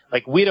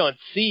 Like, we don't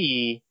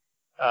see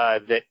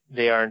that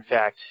they are, in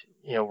fact,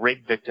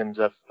 rape victims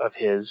of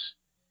his,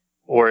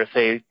 or if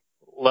they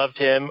loved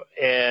him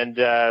and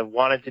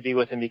wanted to be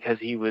with him because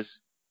he was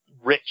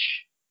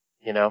rich,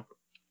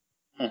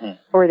 Mm-hmm.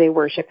 Or they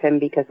worship him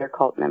because they're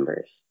cult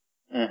members.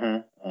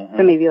 Mm-hmm. Mm-hmm.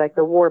 So maybe like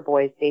the War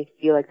Boys, they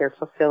feel like they're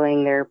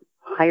fulfilling their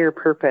higher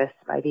purpose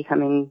by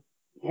becoming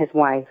his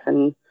wife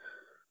and,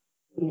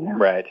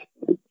 Right.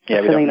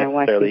 Yeah, we don't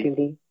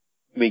necessarily,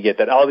 we get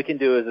that. All we can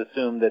do is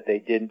assume that they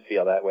didn't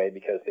feel that way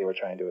because they were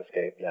trying to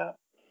escape, yeah.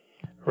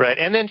 Right,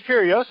 and then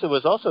Furiosa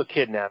was also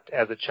kidnapped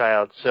as a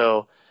child,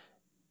 so,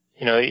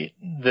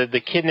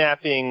 the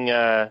kidnapping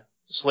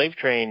slave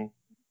train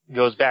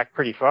goes back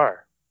pretty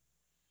far.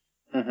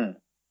 Mm-hmm.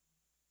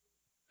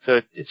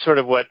 So it's sort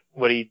of what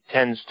he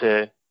tends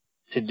to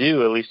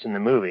do, at least in the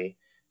movie.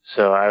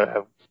 So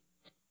I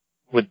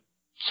would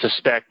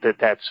suspect that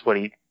that's what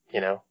he,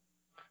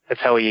 that's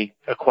how he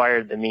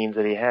acquired the means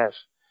that he has.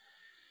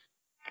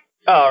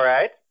 All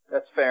right.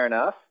 That's fair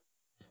enough.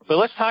 But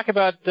let's talk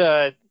about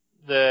the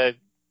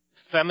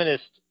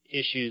feminist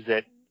issues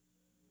that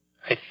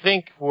I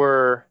think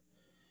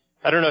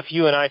I don't know if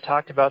you and I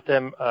talked about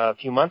them a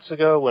few months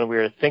ago when we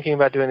were thinking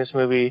about doing this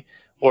movie,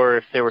 or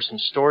if there were some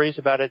stories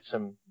about it,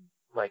 some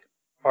like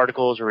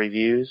articles or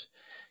reviews,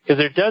 because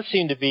there does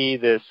seem to be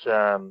this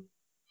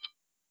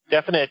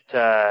definite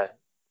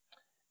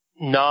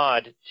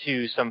nod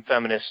to some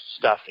feminist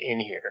stuff in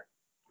here,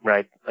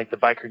 right? Like the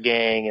biker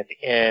gang at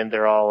the end,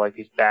 they're all like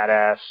these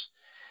badass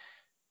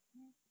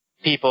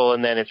people,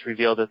 and then it's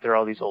revealed that they're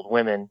all these old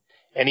women,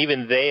 and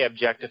even they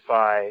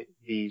objectify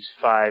these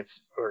 5,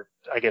 or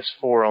I guess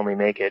 4 only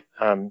make it,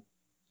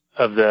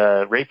 of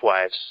the rape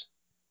wives.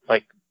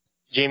 Like,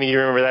 Jamie, do you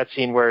remember that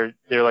scene where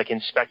they're like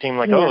inspecting,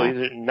 like, oh,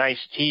 these are nice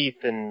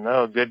teeth, and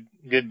oh,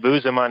 good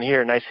bosom on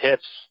here, nice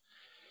hips.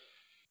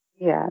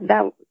 Yeah,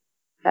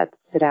 that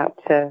stood out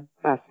to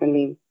us when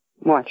we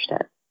watched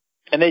it.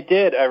 And they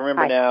did. I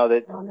remember now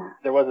that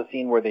there was a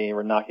scene where they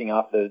were knocking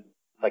off the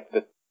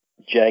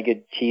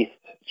jagged teeth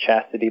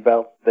chastity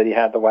belts that he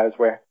had the wives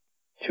wear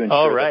to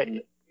ensure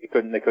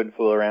They couldn't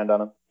fool around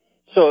on him.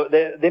 So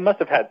they must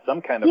have had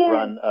some kind of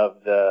run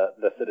of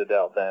the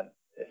Citadel then,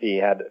 if he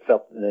had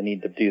felt the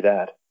need to do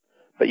that.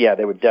 But yeah,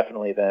 they would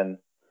definitely then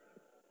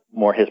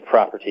more his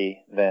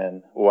property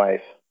than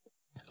wife.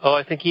 Oh,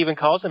 I think he even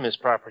calls them his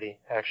property,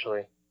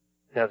 actually,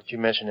 now that you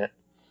mention it.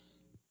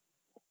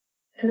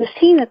 So the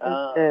scene that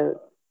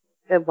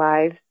the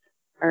wives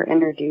are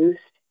introduced,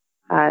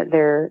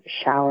 they're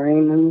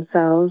showering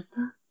themselves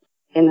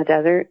in the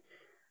desert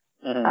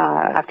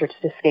after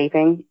just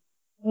escaping.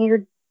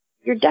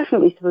 You're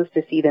definitely supposed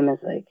to see them as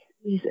like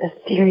these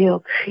ethereal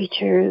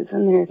creatures,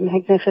 and they're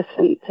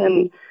magnificent.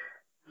 And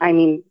I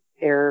mean,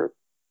 they're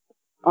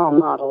all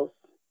models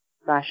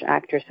 /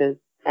 actresses,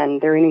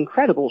 and they're in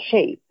incredible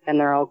shape, and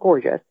they're all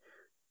gorgeous.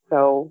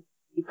 So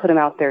you put them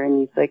out there in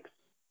these like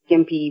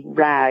skimpy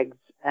rags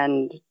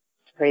and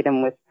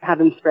have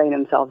them spray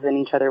themselves and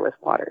each other with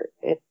water.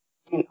 It,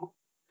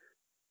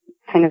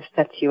 kind of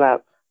sets you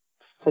up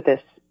for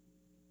this,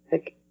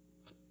 like,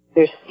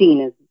 they're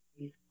seen as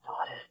these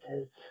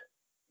goddesses.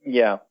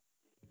 Yeah.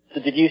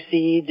 So did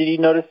you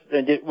notice,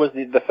 was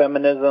the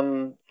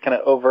feminism kind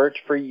of overt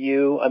for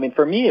you? I mean,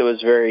 for me, it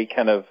was very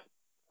kind of,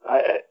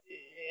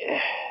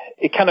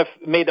 it kind of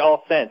made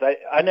all sense.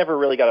 I never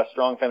really got a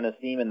strong feminist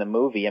theme in the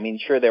movie. I mean,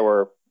 sure, there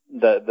were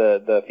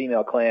the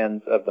female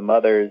clans of the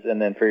mothers,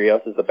 and then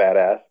Furiosa's a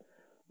badass.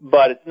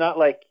 But it's not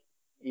like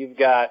you've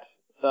got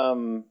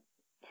some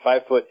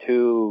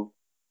 5'2"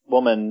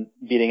 woman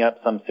beating up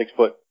some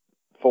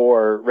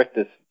 6'4"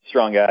 Rictus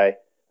strong guy.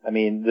 I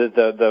mean,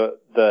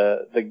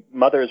 the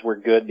mothers were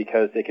good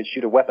because they could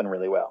shoot a weapon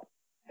really well,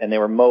 and they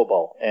were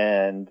mobile,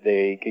 and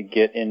they could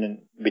get in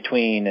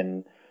between,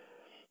 and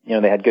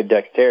they had good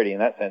dexterity in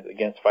that sense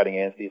fighting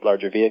against these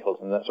larger vehicles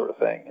and that sort of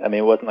thing. I mean,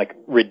 it wasn't like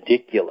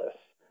ridiculous.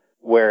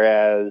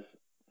 Whereas,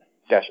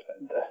 gosh,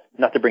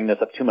 not to bring this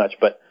up too much,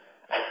 but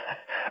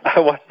I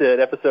watched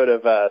an episode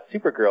of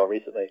Supergirl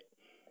recently,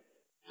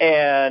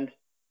 and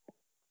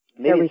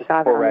maybe it's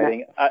poor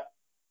writing.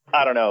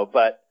 I don't know,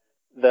 but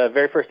the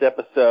very first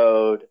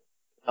episode,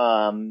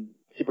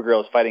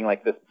 Supergirl is fighting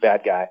like this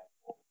bad guy,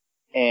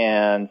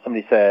 and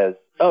somebody says,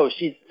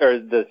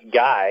 this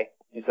guy,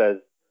 he says,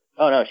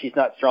 oh no, she's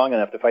not strong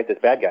enough to fight this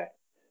bad guy.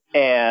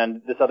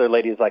 And this other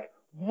lady is like,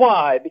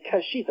 why?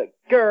 Because she's a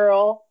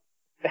girl.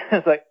 And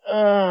it's like,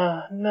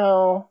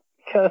 no,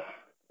 because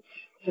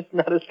she's just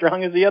not as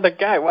strong as the other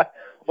guy.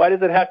 Why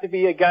does it have to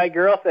be a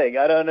guy-girl thing?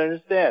 I don't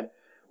understand.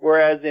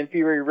 Whereas in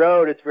Fury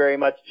Road, it's very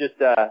much just,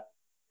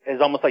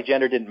 it's almost like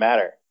gender didn't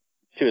matter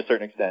to a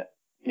certain extent,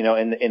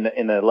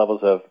 in the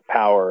levels of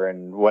power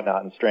and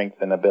whatnot and strength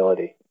and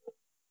ability.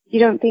 You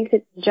don't think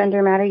that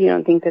gender mattered? You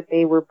don't think that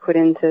they were put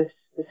into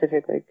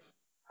specific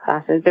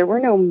classes? There were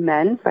no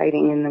men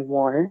fighting in the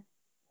war.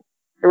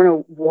 There were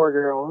no war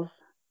girls.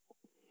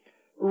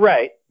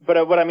 Right,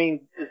 but what I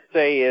mean to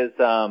say is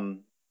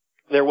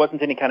there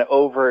wasn't any kind of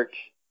overt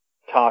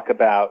talk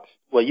about,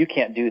 well, you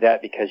can't do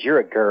that because you're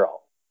a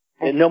girl.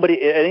 And at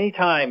any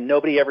time,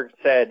 nobody ever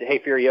said, hey,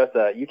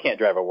 Furiosa, you can't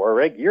drive a war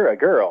rig, you're a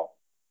girl.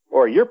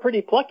 Or you're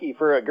pretty plucky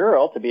for a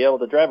girl to be able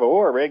to drive a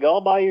war rig all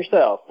by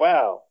yourself.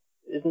 Wow,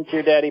 isn't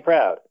your daddy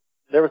proud?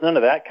 There was none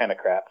of that kind of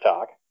crap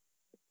talk.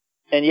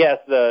 And yes,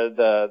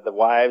 the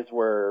wives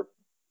were,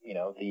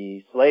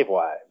 the slave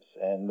wives,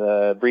 and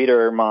the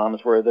breeder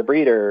moms were the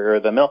breeder or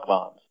the milk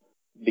moms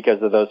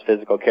because of those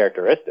physical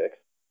characteristics.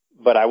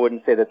 But I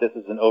wouldn't say that this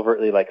is an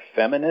overtly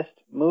feminist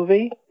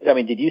movie. I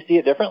mean, did you see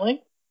it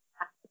differently?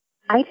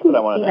 I didn't see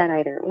that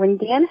either. When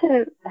Dan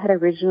had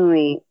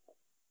originally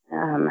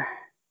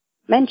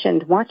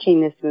mentioned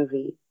watching this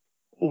movie,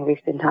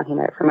 we've been talking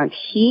about it for months,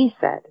 he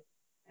said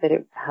that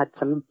it had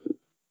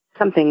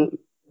something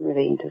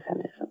relating to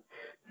feminism.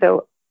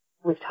 So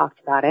we've talked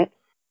about it,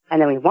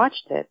 and then we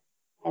watched it,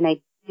 and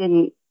I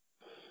didn't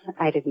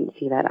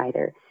see that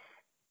either.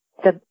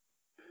 The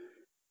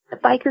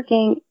biker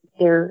gang,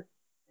 they're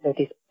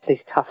these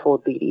tough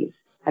old ladies,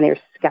 and they're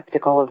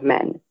skeptical of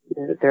men.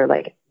 They're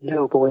like,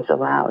 no boys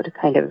allowed,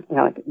 kind of,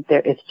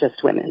 it's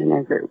just women in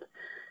their group.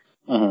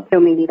 Mm-hmm. So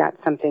maybe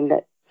that's something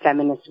that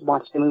feminists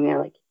watch the movie and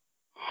they're like,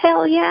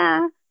 hell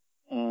yeah.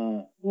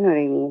 Mm. You know what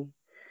I mean?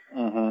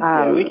 Mm-hmm.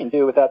 Yeah, we can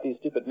do it without these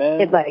stupid men.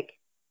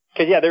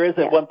 Because, there is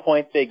at one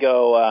point they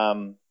go,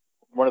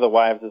 one of the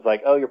wives is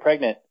like, oh, you're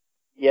pregnant.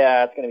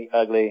 Yeah, it's going to be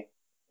ugly.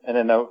 And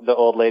then the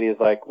old lady is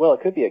like, well,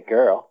 it could be a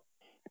girl.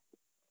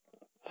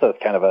 So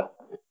it's kind of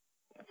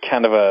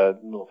a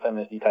little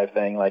feminist-y type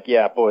thing. Like,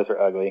 yeah, boys are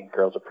ugly,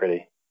 girls are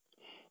pretty.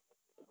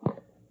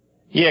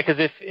 Yeah,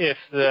 because if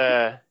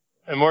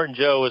Morton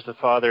Joe was the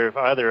father of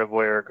either a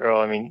boy or a girl,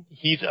 I mean,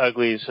 he's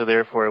ugly, so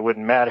therefore it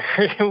wouldn't matter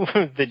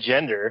the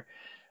gender.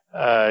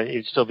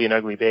 It'd still be an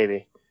ugly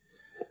baby.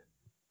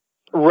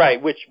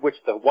 Right, which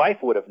the wife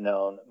would have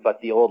known, but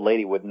the old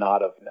lady would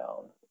not have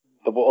known.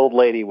 The old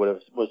lady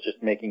was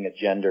just making a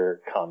gender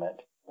comment,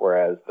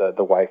 whereas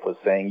the wife was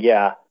saying,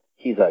 yeah,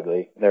 he's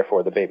ugly,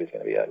 therefore the baby's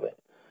going to be ugly.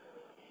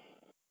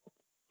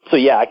 So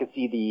yeah, I could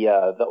see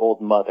the old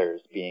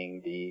mothers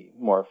being the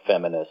more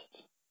feminist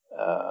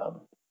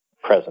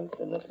presence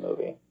in this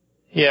movie.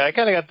 Yeah, I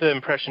kind of got the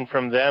impression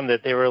from them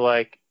that they were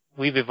like,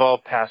 we've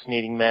evolved past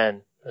needing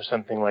men or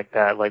something like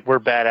that. Like, we're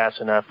badass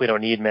enough, we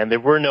don't need men. There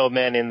were no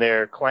men in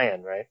their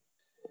clan, right?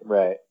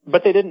 Right.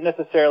 But they didn't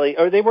necessarily,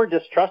 or they were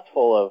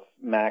distrustful of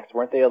Max,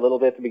 weren't they, a little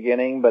bit at the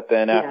beginning? But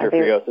then after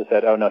Furiosa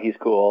said, oh, no, he's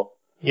cool.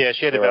 Yeah,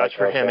 she had to vouch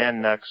for him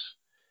and Nux.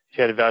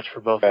 She had to vouch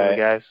for both of the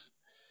guys.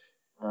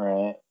 All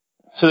right.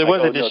 So there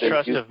was a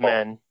distrust of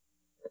men.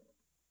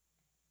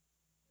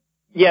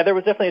 Yeah, there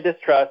was definitely a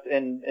distrust,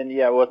 and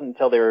yeah, it wasn't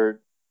until it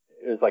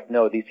was like,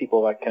 no, these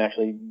people can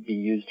actually be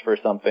used for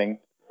something.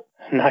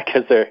 Not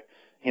because they're,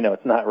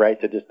 it's not right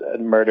to just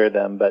murder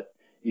them, but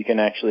you can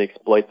actually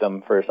exploit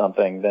them for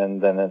something,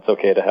 then it's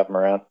okay to have them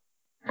around.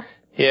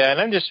 Yeah, and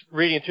I'm just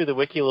reading through the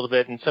wiki a little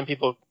bit, and some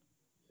people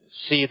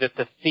see that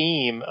the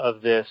theme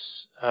of this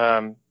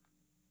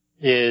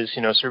is,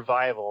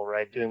 survival,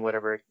 right? Doing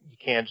whatever you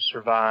can to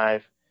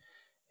survive,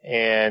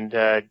 and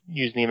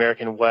using the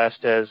American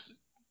West as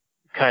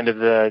kind of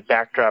the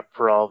backdrop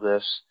for all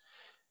this.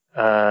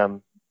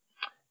 And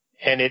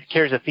it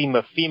carries a theme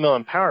of female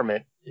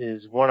empowerment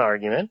is one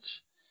argument.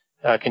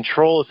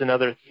 Control is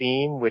another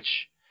theme,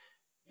 which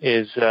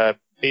is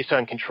based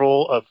on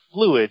control of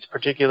fluids,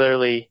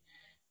 particularly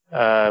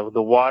the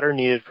water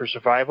needed for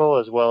survival,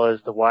 as well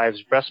as the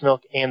wives' breast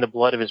milk and the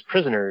blood of his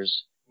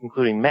prisoners,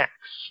 including Max.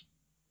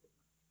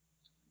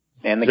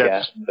 And the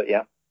gas, but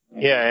yeah.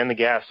 Yeah, and the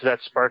gas. Does that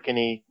spark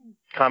any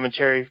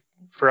commentary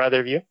for either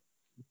of you?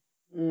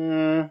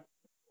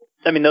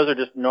 I mean, those are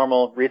just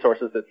normal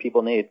resources that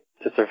people need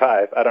to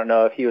survive. I don't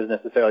know if he was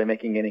necessarily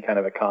making any kind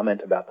of a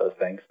comment about those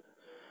things.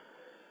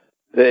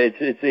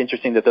 It's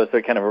interesting that those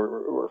are kind of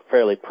were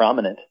fairly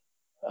prominent,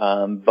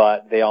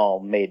 but they all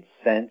made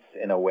sense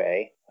in a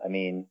way. I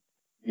mean,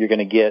 you're going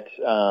to get,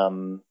 a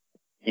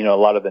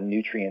lot of the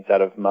nutrients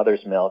out of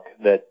mother's milk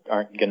that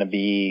aren't going to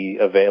be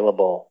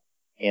available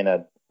in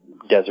a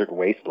desert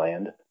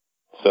wasteland.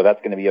 So that's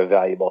going to be a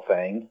valuable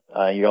thing.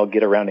 You'll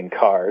get around in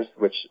cars,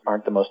 which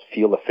aren't the most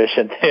fuel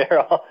efficient.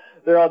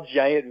 They're all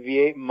giant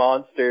V8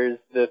 monsters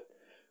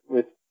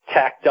with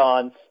tacked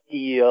on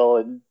steel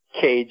and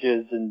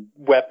cages and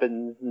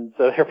weapons, and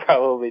so they're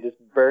probably just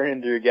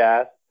burning through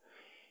gas,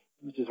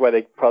 which is why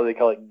they probably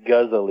call it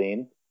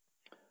gasoline.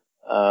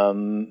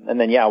 And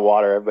then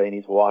water. Everybody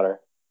needs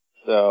water.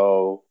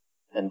 So,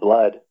 and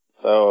blood.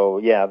 So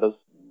yeah, those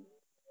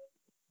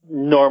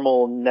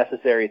normal,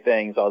 necessary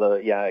things, although,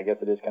 I guess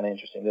it is kind of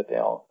interesting that they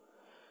all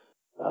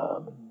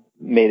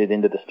made it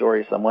into the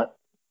story somewhat.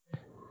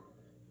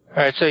 All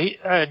right, so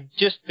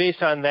just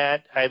based on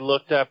that, I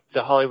looked up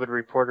the Hollywood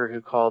Reporter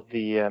who called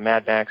the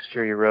Mad Max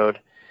Fury Road,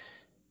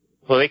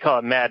 well, they call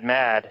it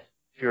Mad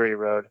Fury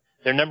Road,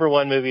 their number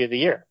one movie of the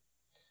year.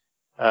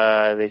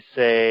 They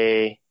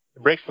say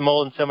it breaks the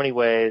mold in so many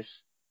ways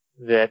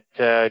that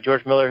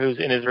George Miller, who's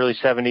in his early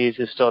 70s,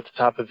 is still at the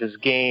top of his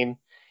game.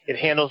 It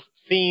handles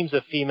themes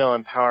of female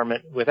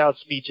empowerment without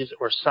speeches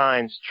or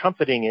signs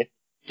trumpeting it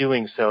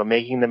doing so,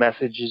 making the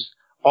messages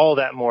all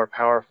that more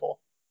powerful.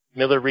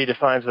 Miller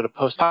redefines what a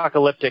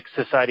post-apocalyptic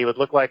society would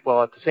look like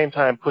while at the same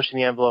time pushing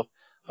the envelope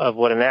of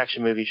what an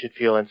action movie should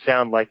feel and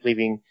sound like,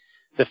 leaving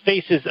the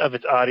faces of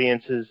its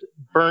audiences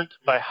burnt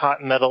by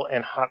hot metal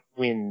and hot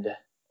wind.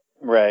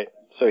 Right.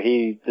 So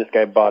this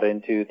guy bought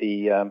into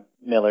the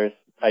Miller's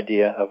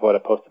idea of what a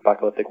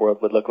post-apocalyptic world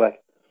would look like.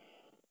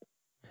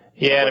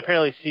 Yeah, and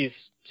apparently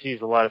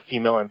sees a lot of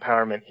female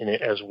empowerment in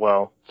it as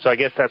well. So I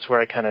guess that's where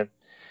I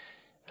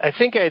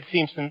think I had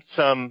seen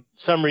some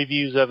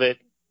reviews of it,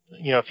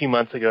 a few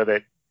months ago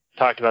that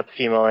talked about the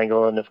female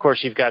angle. And of course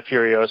you've got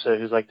Furiosa,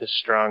 who's like this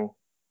strong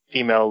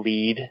female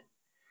lead.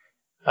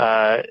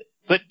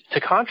 But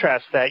to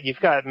contrast that, you've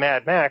got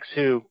Mad Max,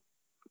 who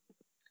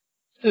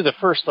through the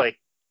first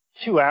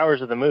 2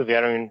 hours of the movie,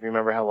 I don't even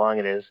remember how long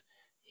it is,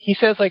 he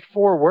says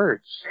 4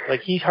 words.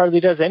 He hardly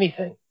does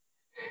anything.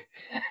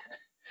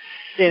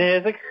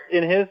 In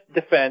his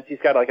defense, he's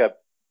got a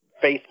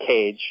face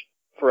cage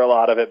for a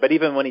lot of it, but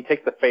even when he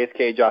takes the face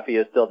cage off, he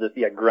is still just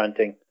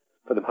grunting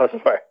for the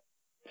most part.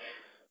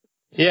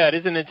 Yeah, it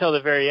isn't until the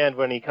very end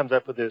when he comes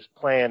up with his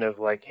plan of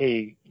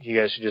hey, you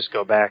guys should just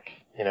go back.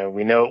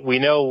 We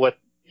know what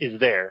is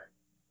there.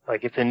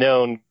 It's a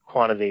known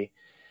quantity,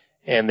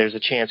 and there's a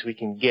chance we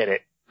can get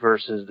it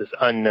versus this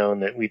unknown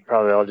that we'd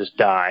probably all just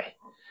die.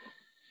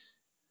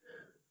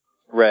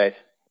 Right.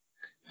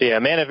 Yeah,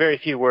 man of very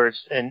few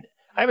words, and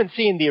I haven't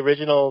seen the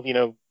original,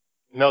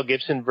 Mel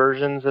Gibson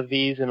versions of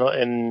these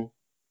in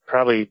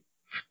probably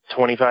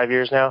 25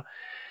 years now.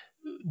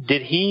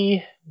 Did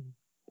he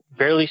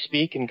barely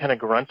speak and kind of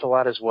grunt a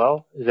lot as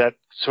well? Is that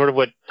sort of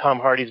what Tom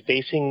Hardy's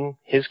basing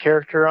his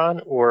character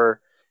on, or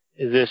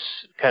is this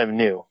kind of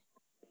new?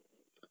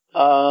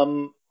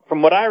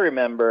 From what I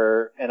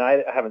remember, and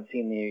I haven't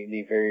seen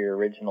the very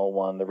original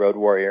one, The Road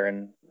Warrior,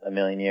 in a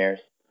million years,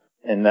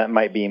 and that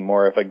might be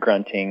more of a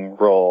grunting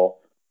role.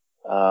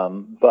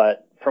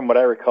 But from what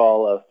I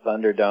recall of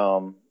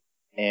Thunderdome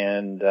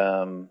and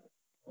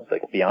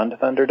Beyond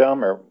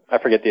Thunderdome, or I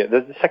forget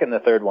the second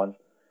and the third ones.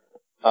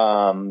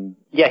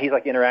 He's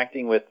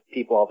interacting with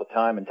people all the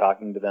time and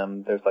talking to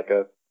them. There's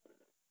a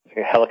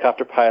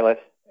helicopter pilot,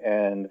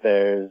 and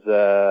there's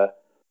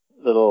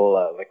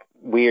little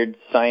weird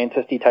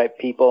scientist-y type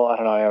people. I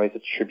don't know, I always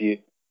attribute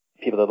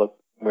people that look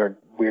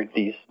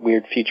these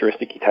weird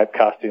futuristic-y type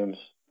costumes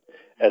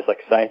as like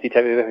science-y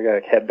type people,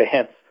 like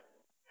headbands.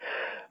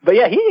 But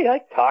yeah, he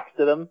like talks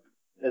to them,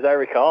 as I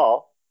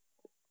recall,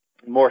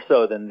 more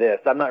so than this.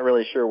 I'm not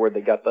really sure where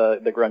they got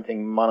the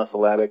grunting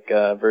monosyllabic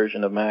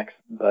version of Max,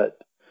 but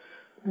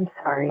I'm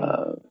sorry.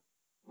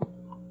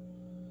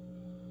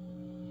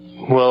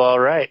 Well, all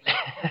right.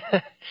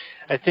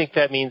 I think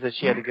that means that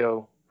she had to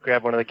go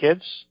grab one of the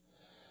kids.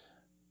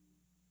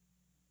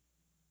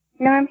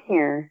 No, I'm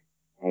here.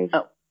 I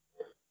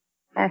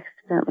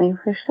accidentally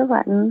pushed a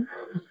button.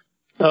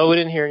 Oh, we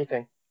didn't hear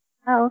anything.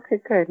 Oh,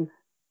 okay, good.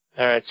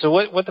 All right. So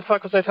what the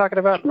fuck was I talking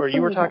about? Or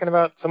you were talking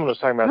about? Someone was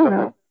talking about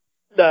something.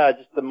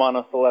 Just the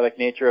monosyllabic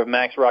nature of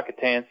Max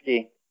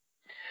Rockatansky.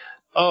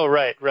 Oh,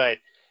 right.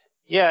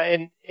 Yeah,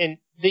 and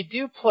they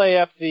do play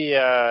up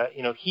the,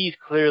 he's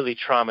clearly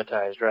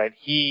traumatized, right?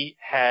 He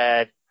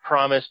had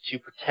promised to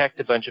protect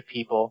a bunch of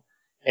people,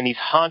 and he's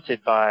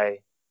haunted by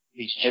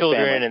these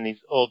children and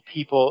these old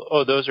people.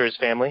 Oh, those are his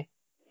family?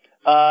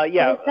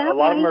 Yeah, a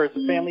lot of them are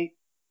his family,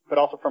 but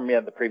also from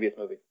the previous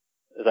movies,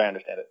 as I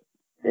understand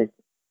it.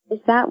 Is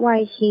that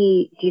why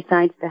he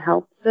decides to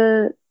help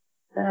the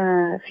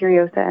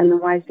Furiosa and the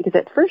wives? Because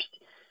at first,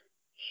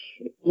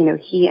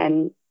 he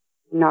and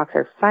Nox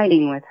are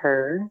fighting with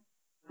her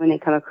when they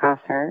come across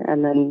her,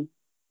 and then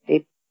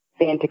they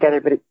band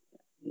together, but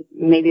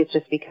maybe it's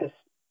just because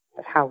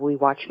of how we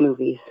watch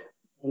movies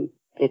in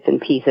bits and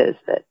pieces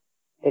that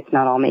it's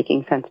not all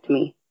making sense to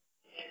me.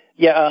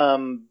 Yeah,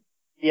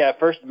 at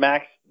first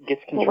Max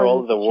gets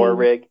control of the war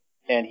rig,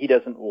 and he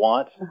doesn't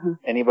want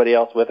anybody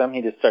else with him.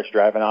 He just starts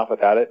driving off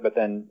without it, but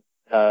then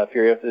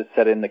Furiosa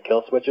set in the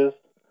kill switches.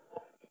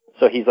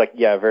 So he's like,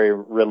 a very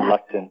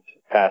reluctant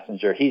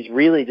passenger. He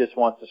really just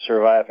wants to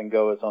survive and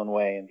go his own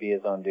way and be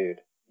his own dude.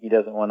 He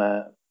doesn't want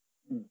to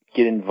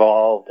get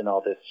involved in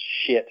all this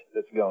shit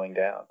that's going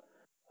down.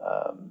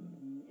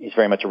 He's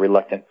very much a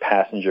reluctant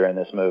passenger in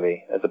this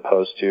movie, as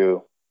opposed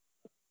to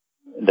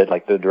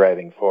the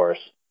driving force.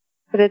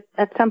 But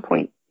at some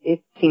point,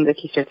 it seems like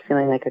he starts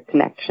feeling like a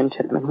connection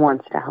to them and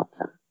wants to help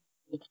them.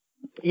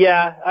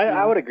 Yeah,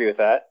 I would agree with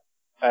that.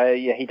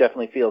 He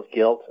definitely feels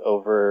guilt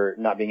over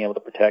not being able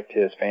to protect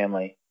his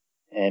family,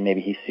 and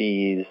maybe he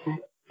sees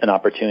an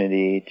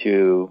opportunity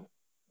to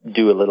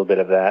do a little bit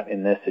of that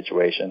in this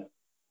situation.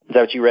 Is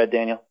that what you read,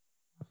 Daniel?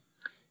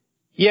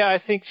 Yeah, I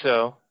think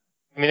so.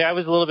 I mean, I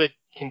was a little bit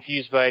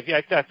confused by it.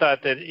 I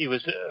thought that it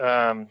was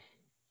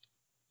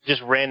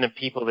just random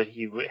people that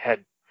he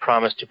had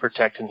promised to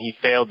protect, and he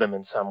failed them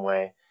in some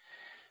way.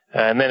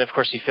 And then, of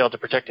course, he failed to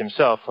protect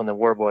himself when the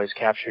war boys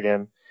captured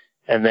him.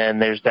 And then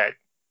there's that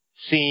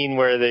scene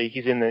where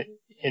he's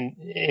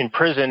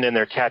imprisoned and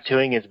they're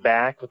tattooing his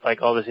back with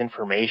all this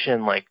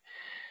information,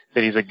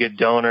 that he's a good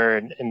donor.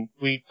 And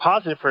we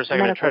paused it for a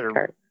second to try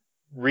to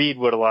read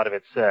what a lot of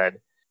it said,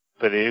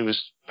 but it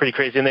was pretty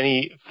crazy. And then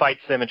he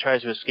fights them and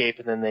tries to escape,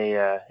 and then they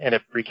end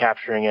up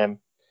recapturing him.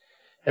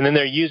 And then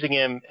they're using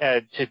him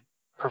to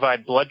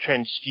provide blood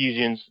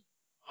transfusions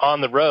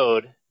on the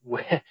road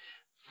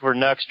for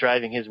Nux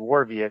driving his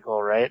war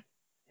vehicle, right?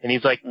 And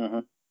he's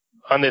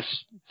on this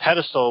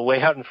pedestal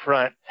way out in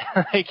front.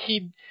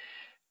 He'd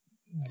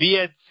be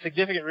at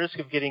significant risk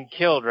of getting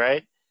killed,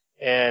 right?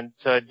 And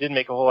so it didn't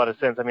make a whole lot of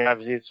sense. I mean,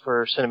 obviously it's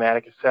for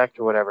cinematic effect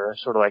or whatever,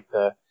 sort of like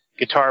the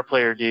guitar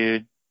player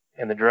dude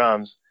and the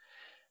drums.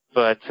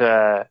 But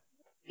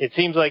it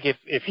seems like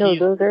if No,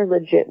 those are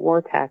legit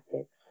war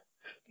tactics.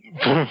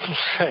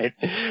 Right.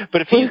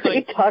 But if he's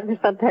talking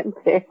about that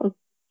too.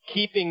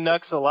 Keeping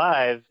Nux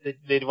alive,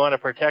 they'd want to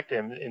protect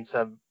him in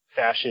some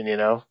fashion,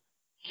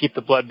 keep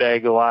the blood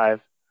bag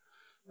alive.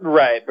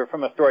 Right, but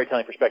from a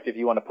storytelling perspective,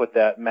 you want to put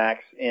that Max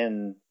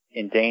in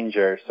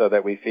danger so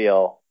that we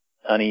feel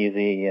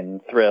uneasy and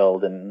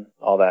thrilled and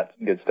all that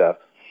good stuff.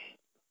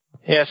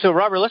 Yeah, so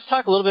Robert, let's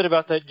talk a little bit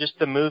about just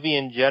the movie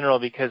in general,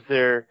 because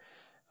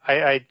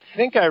I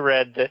think I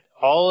read that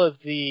all of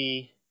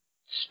the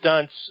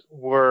stunts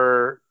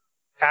were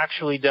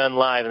actually done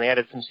live, and they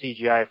added some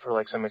CGI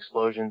for some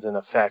explosions and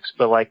effects.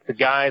 But the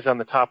guys on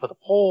the top of the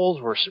poles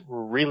were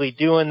really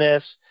doing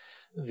this.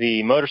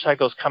 The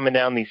motorcycles coming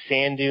down these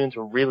sand dunes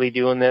were really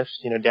doing this,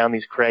 down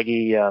these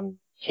craggy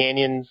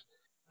canyons.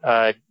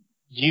 Do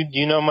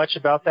you know much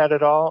about that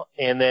at all?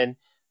 And then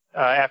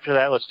after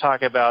that, let's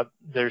talk about,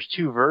 there's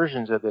two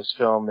versions of this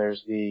film.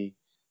 There's the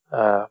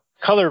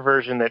color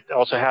version that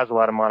also has a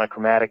lot of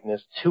monochromaticness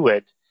to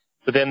it,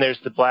 but then there's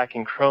the black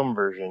and chrome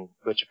version,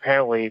 which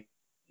apparently,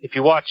 if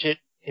you watch it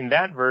in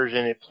that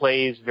version, it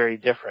plays very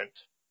different.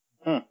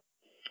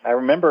 I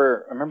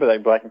remember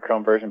that black and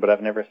chrome version, but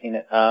I've never seen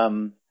it.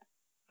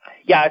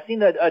 Yeah, I've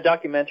seen a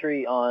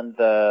documentary on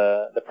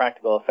the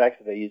practical effects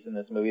that they used in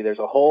this movie. There's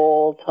a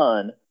whole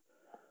ton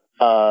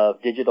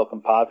of digital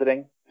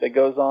compositing that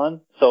goes on.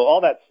 So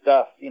all that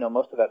stuff,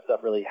 most of that stuff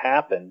really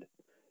happened.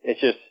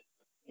 It's just,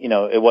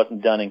 it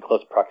wasn't done in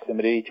close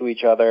proximity to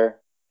each other.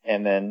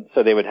 And then,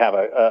 so they would have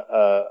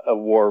a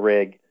war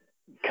rig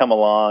come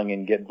along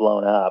and get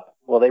blown up.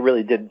 Well, they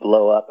really did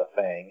blow up a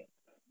thing.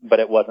 but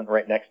it wasn't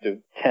right next to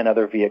 10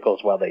 other vehicles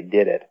while they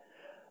did it.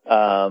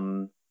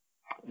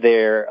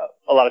 There,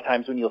 a lot of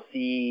times when you'll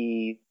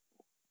see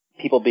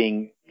people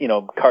being,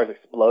 cars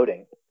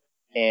exploding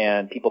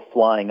and people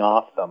flying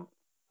off them,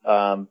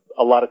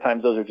 a lot of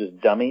times those are just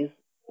dummies,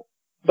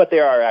 but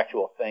there are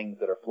actual things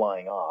that are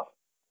flying off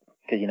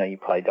because, you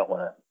probably don't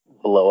want to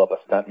blow up a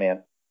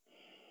stuntman.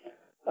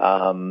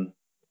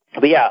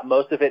 But yeah,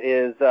 most of it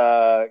is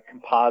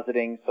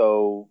compositing,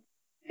 so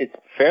it's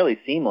fairly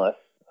seamless.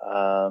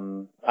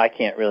 I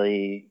can't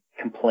really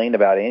complain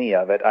about any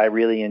of it. I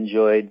really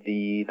enjoyed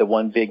the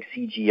one big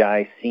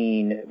CGI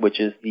scene, which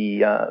is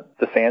the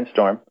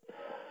sandstorm.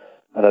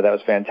 I thought that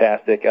was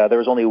fantastic. There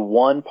was only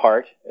one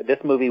part. This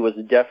movie was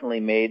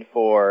definitely made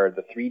for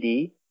the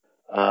 3D.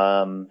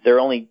 There are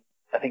only,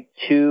 I think,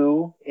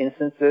 2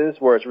 instances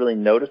where it's really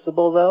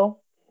noticeable, though.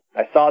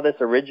 I saw this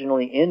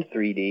originally in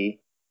 3D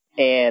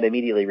and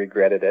immediately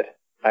regretted it.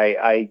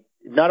 I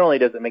not only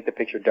does it make the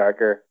picture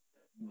darker,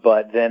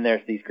 but then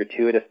there's these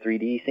gratuitous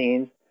 3D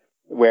scenes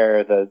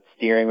where the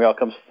steering wheel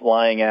comes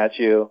flying at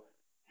you,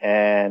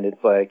 and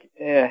it's like,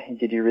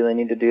 did you really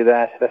need to do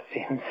that? That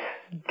seems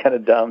kind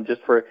of dumb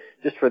just for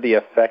the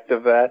effect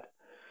of that.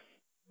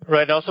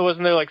 Right. And also,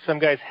 wasn't there like some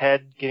guy's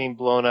head getting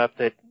blown up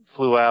that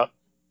flew out?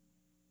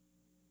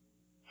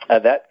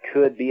 That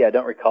could be. I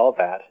don't recall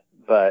that,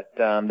 but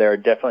there are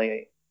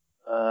definitely,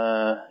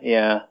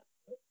 yeah.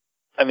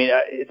 I mean,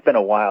 it's been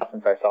a while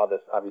since I saw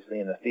this, obviously,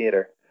 in the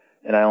theater.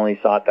 And I only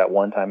saw it that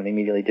one time and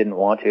immediately didn't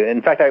want to.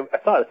 In fact, I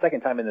saw it a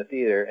second time in the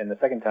theater, and the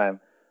second time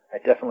I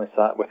definitely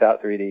saw it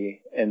without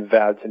 3D and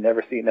vowed to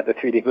never see another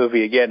 3D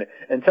movie again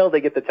until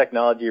they get the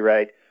technology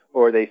right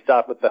or they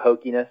stop with the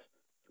hokiness.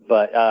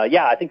 But,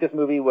 yeah, I think this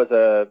movie was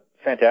a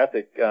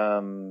fantastic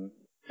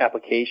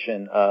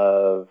application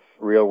of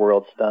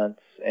real-world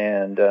stunts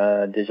and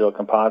digital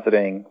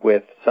compositing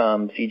with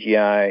some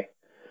CGI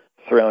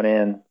thrown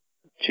in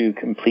to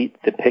complete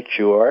the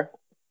picture.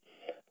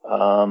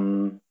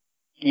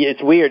 Yeah,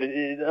 it's weird.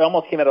 It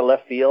almost came out of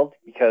left field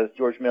because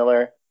George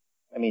Miller,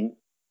 I mean,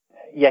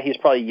 yeah, he was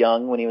probably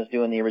young when he was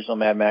doing the original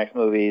Mad Max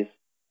movies.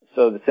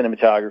 So the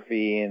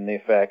cinematography and the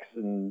effects,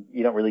 and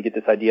you don't really get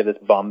this idea of this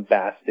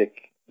bombastic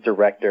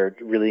director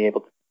really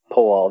able to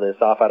pull all this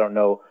off. I don't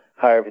know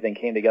how everything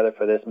came together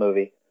for this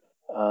movie.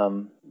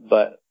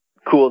 But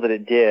cool that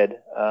it did.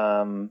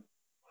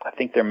 I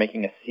think they're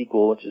making a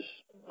sequel, which is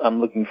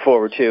I'm looking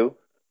forward to.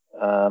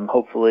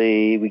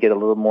 Hopefully we get a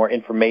little more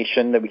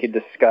information that we could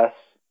discuss,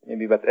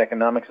 maybe about the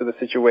economics of the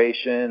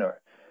situation, or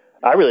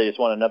I really just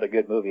want another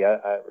good movie.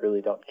 I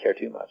really don't care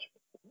too much.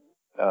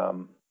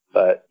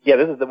 But yeah,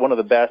 this is one of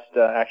the best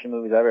action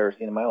movies I've ever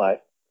seen in my life.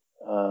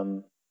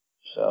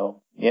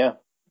 So yeah,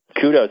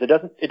 kudos.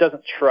 It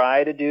doesn't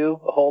try to do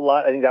a whole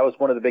lot. I think that was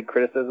one of the big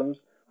criticisms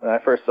when I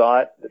first saw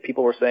it, that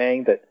people were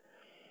saying that,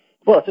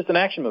 well, it's just an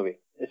action movie.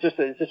 It's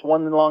just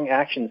one long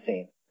action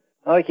scene.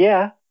 I'm like,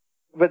 yeah,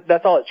 but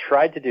that's all it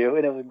tried to do,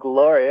 and it was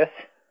glorious.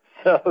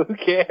 So who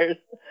cares?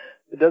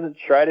 It doesn't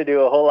try to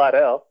do a whole lot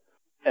else.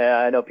 And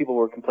I know people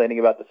were complaining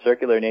about the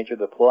circular nature of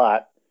the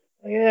plot.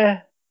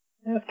 Yeah,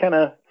 it's kind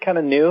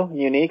of new,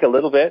 unique a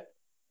little bit,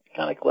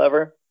 kind of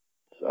clever.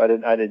 So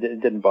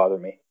it didn't bother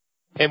me.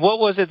 And what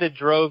was it that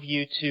drove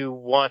you to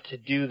want to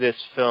do this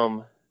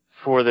film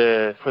for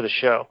the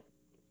show?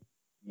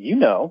 You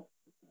know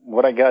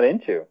what I got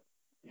into.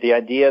 The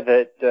idea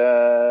that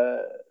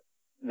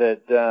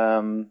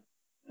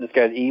this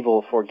guy's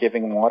evil for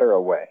giving water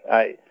away.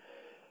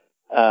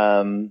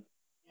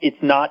 It's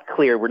not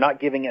clear. We're not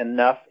giving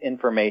enough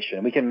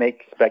information. We can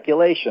make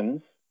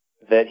speculations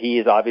that he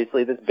is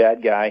obviously this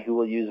bad guy who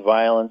will use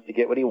violence to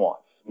get what he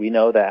wants. We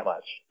know that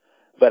much.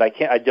 But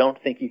I don't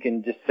think you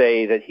can just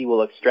say that he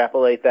will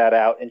extrapolate that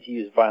out and to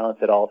use violence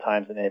at all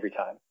times and every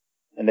time,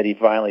 and that he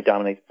violently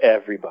dominates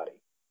everybody.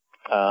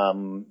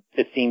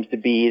 It seems to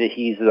be that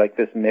he's like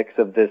this mix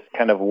of this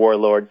kind of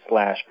warlord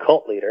 /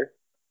 cult leader,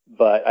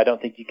 but I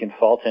don't think you can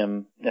fault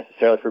him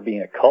necessarily for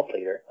being a cult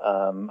leader.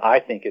 I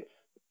think it's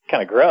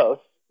kind of gross,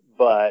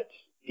 but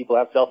people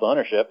have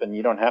self-ownership, and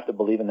you don't have to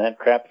believe in that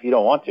crap if you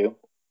don't want to.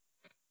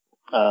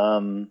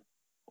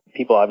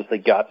 People obviously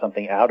got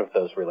something out of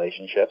those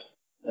relationships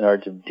in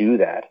order to do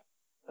that.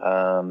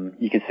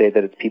 You could say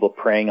that it's people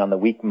preying on the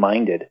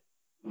weak-minded,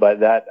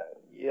 but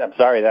I'm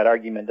sorry, that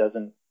argument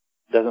doesn't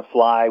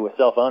fly with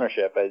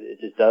self-ownership. It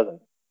just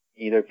doesn't.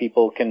 Either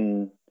people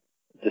can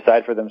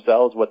decide for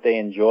themselves what they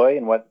enjoy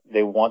and what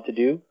they want to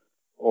do,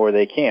 or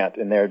they can't,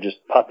 and they're just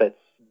puppets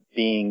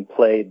being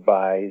played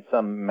by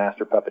some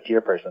master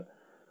puppeteer person.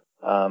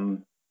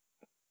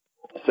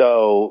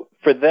 So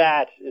for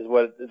that is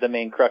what the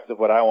main crux of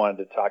what I wanted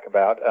to talk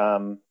about.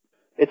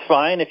 It's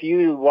fine if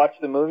you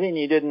watched the movie and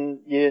you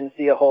didn't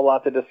see a whole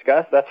lot to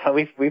discuss. That's how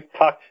we've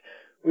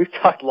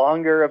talked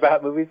longer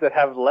about movies that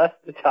have less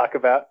to talk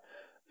about.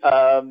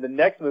 The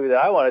next movie that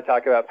I want to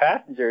talk about,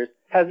 Passengers,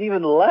 has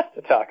even less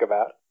to talk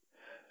about.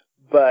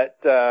 But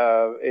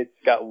it's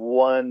got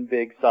one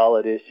big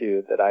solid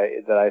issue that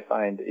I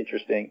find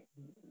interesting.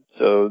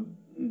 So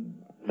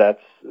that's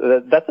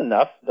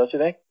enough, don't you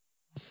think?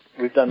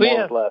 We've done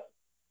more with less.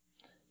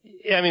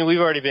 Yeah, I mean, we've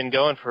already been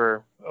going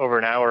for over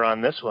an hour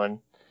on this one,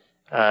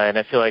 and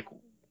I feel like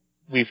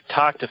we've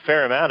talked a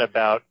fair amount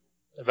about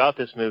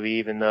this movie,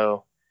 even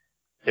though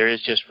there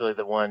is just really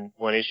the one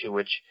issue,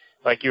 which,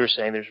 like you were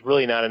saying, there's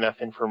really not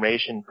enough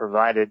information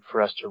provided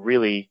for us to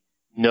really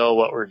know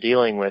what we're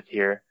dealing with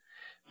here.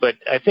 But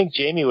I think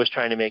Jamie was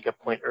trying to make a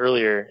point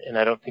earlier, and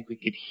I don't think we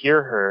could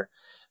hear her,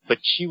 but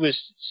she was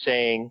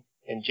saying,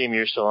 and Jamie,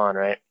 you're still on,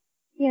 right?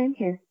 Yeah, I'm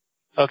here.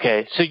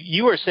 Okay, so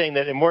you were saying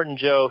that in Immortan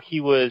Joe,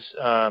 he was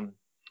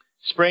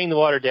spraying the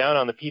water down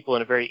on the people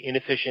in a very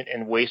inefficient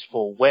and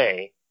wasteful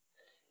way.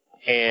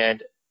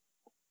 And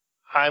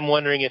I'm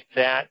wondering if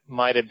that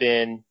might have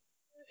been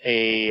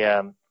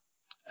a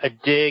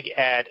dig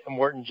at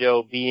Immortan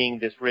Joe being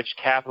this rich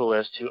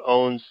capitalist who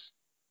owns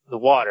the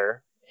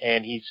water,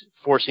 and he's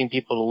forcing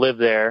people to live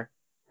there,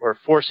 or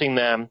forcing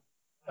them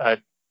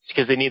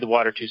because they need the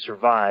water to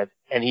survive,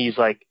 and he's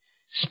like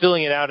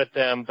spilling it out at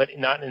them, but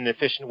not in an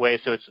efficient way.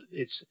 So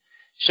it's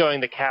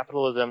showing that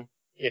capitalism,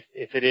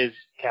 if it is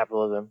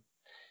capitalism,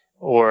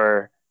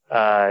 or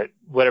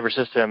whatever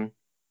system,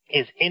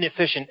 is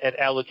inefficient at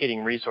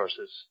allocating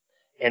resources.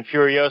 And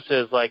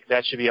Furiosa is like,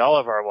 that should be all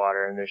of our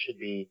water, and there should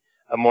be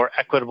a more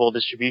equitable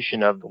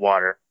distribution of the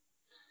water.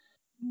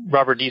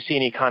 Robert, do you see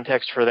any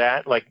context for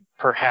that? Like,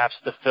 perhaps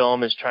the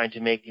film is trying to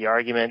make the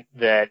argument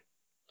that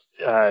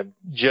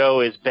Joe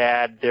is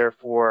bad,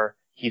 therefore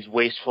he's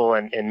wasteful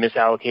and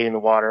misallocating the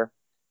water,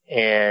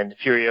 and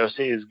Furiosa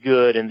is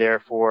good, and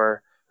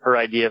therefore her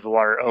idea of the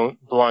water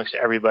belongs to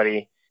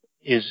everybody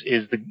is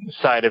the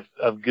side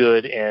of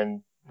good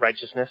and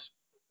righteousness?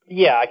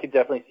 Yeah, I could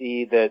definitely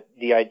see that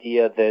the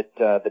idea that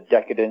the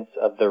decadence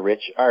of the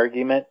rich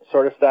argument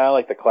sort of style,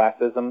 like the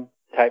classism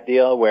type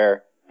deal,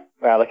 where,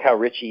 wow, look how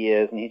rich he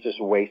is, and he's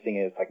just wasting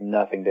it. It's like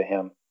nothing to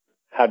him.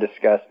 How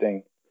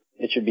disgusting.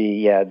 It should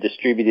be,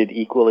 distributed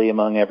equally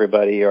among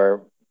everybody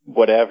or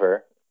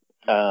whatever.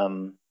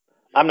 I'm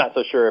not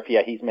so sure if,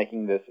 he's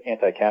making this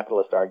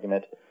anti-capitalist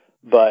argument,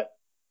 but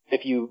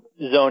if you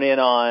zone in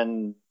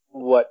on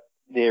what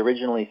they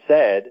originally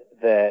said,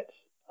 that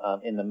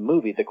in the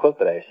movie, the quote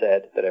that I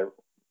said,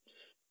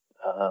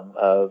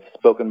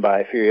 spoken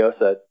by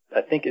Furiosa,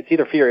 I think it's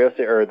either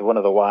Furiosa or one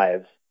of the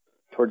wives,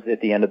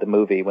 at the end of the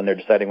movie when they're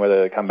deciding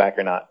whether to come back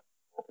or not,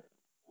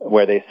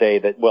 where they say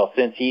that, well,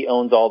 since he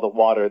owns all the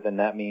water, then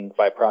that means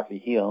by proxy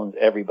he owns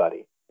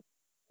everybody,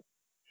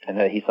 and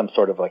that he's some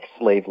sort of like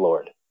slave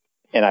lord.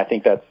 And I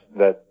think that's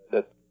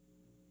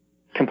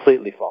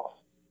completely false.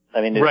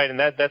 I mean, right, and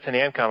that's an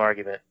AMCOM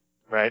argument,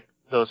 right?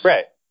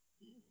 Right.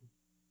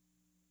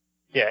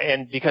 Yeah,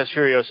 and because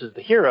Furiosa is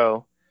the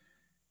hero,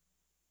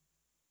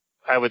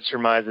 I would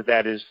surmise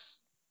that is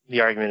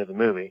the argument of the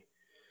movie.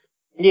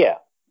 Yeah,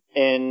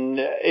 and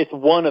it's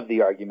one of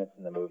the arguments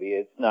in the movie.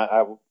 It's not.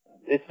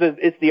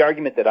 It's the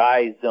argument that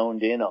I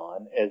zoned in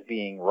on as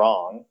being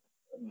wrong,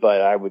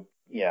 but I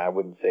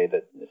wouldn't say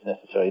that it's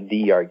necessarily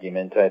the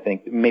argument. I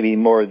think maybe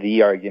more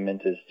the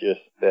argument is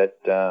just that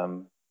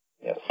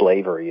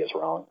slavery is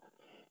wrong.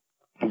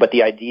 But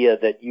the idea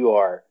that you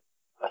are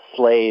a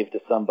slave to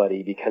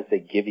somebody because they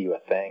give you a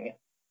thing.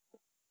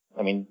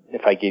 I mean,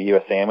 if I give you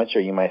a sandwich, are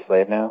you my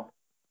slave now?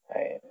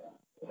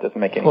 It doesn't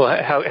make any sense.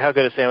 Well, how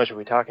good a sandwich are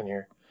we talking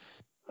here?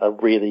 A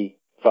really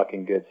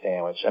fucking good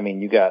sandwich. I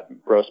mean, you got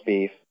roast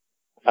beef.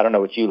 I don't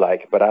know what you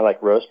like, but I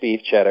like roast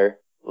beef, cheddar,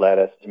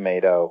 lettuce,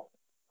 tomato,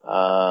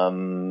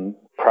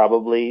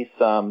 probably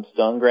some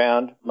stone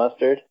ground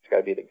mustard. It's got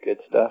to be the good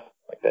stuff,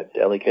 like that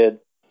deli kid.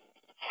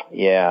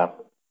 Yeah.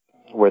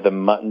 Where the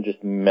mutton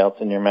just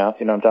melts in your mouth,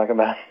 you know what I'm talking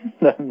about?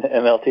 The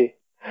MLT.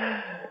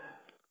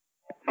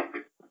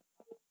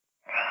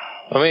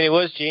 I mean, it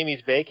was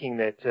Jamie's baking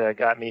that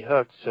got me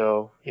hooked,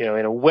 so,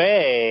 in a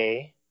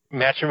way,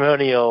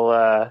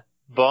 matrimonial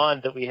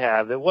bond that we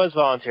have that was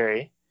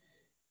voluntary.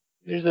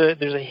 There's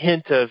a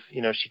hint of,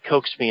 she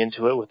coaxed me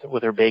into it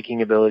with her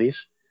baking abilities.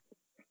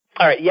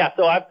 All right, yeah,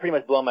 so I've pretty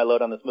much blown my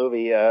load on this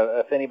movie.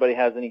 If anybody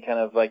has any kind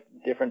of like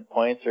different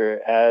points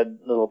or add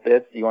little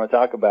bits you want to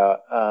talk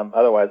about,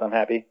 otherwise I'm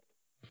happy.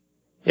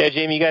 Yeah,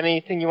 Jamie, you got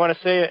anything you want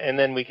to say? And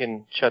then we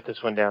can shut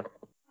this one down.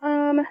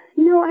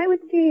 No, I would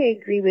say I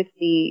agree with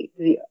the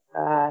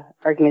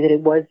argument that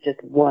it was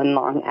just one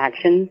long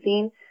action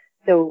scene.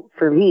 So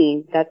for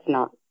me, that's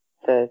not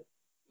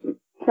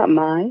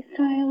my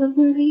style of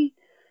movie.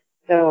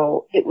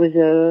 So it was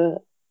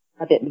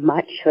a bit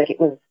much. Like it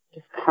was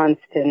just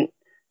constant.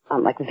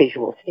 Like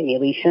visual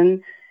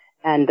stimulation,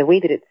 and the way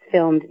that it's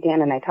filmed,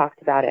 Dan and I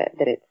talked about it,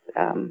 that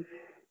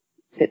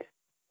it's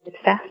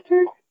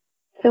faster,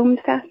 filmed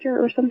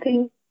faster or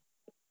something.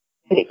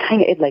 And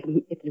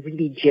it's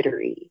really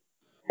jittery,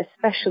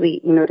 especially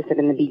you notice it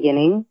in the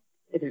beginning.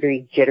 It's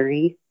very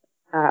jittery.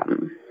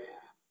 And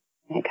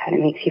it kind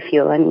of makes you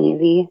feel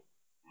uneasy.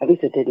 At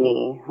least it did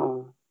me.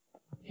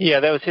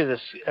 Yeah, that was his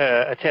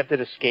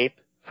attempted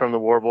escape from the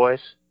War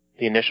Boys,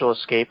 the initial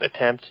escape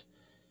attempt.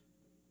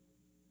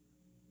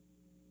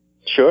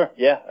 Sure,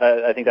 yeah.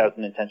 I think that was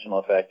an intentional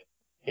effect.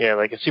 Yeah,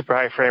 like a super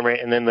high frame rate,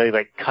 and then they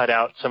cut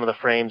out some of the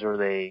frames where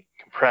they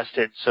compressed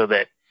it so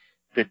that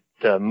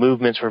the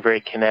movements were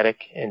very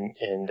kinetic and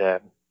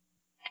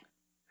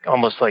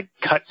almost like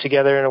cut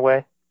together in a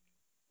way.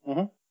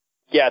 Mm-hmm.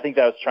 Yeah, I think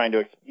that was trying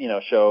to,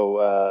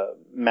 show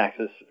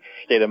Max's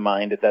state of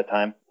mind at that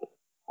time.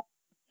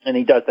 And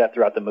he does that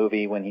throughout the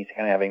movie when he's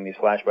kind of having these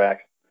flashbacks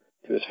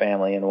to his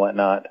family and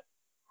whatnot.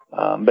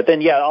 But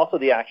then, yeah, also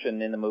the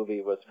action in the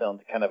movie was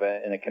filmed kind of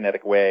in a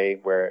kinetic way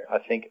where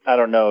I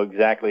don't know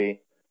exactly,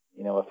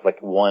 if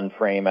like 1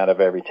 frame out of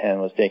every 10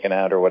 was taken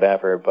out or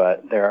whatever,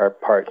 but there are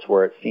parts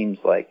where it seems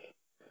like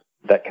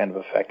that kind of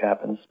effect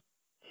happens.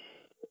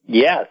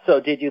 Yeah,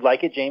 so did you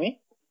like it, Jamie?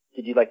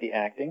 Did you like the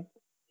acting?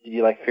 Did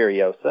you like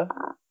Furiosa?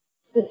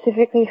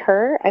 Specifically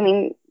her? I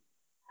mean,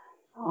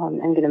 I'm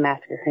going to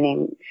massacre her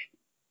name.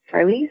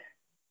 Charlize?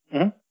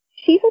 Mm-hmm.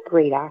 She's a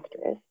great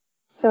actress.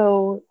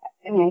 So,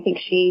 I mean, I think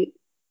she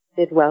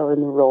did well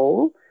in the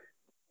role.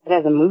 But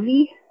as a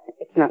movie,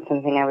 it's not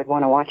something I would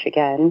want to watch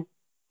again.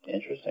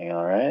 Interesting,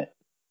 all right.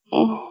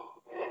 Eh.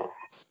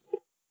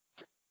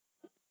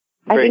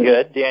 Very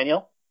good.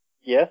 Daniel?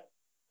 Yes?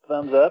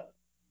 Thumbs up?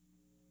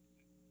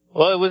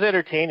 Well, it was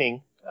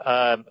entertaining.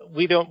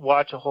 We don't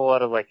watch a whole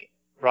lot of like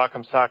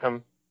Rock'em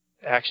Sock'em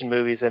action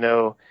movies. I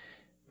know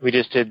we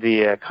just did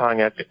the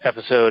Kong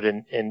episode,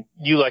 and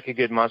you like a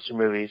good monster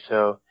movie,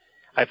 so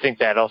I think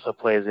that also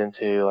plays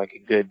into like a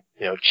good,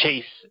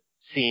 chase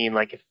scene.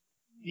 Like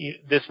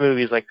this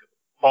movie is like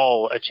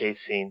all a chase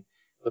scene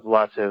with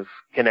lots of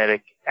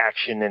kinetic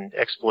action and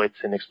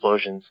exploits and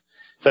explosions.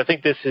 So I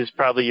think this is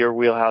probably your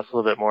wheelhouse a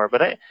little bit more.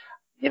 But I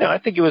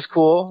think it was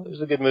cool. It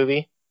was a good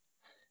movie.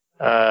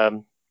 Yeah,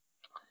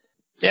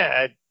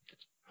 that's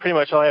pretty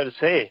much all I have to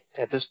say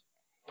at this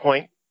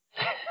point.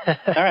 All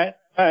right.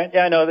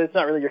 Yeah, I know that's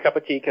not really your cup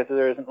of tea because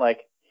there isn't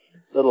like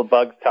little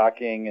bugs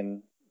talking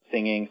and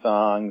singing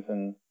songs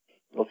and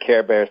little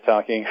Care Bears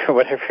talking or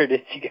whatever it is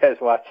you guys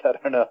watch. I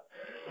don't know.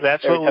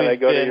 That's Every what time I we've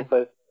go to been. your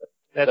place,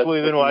 That's what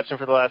we've been watching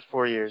for the last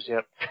 4 years.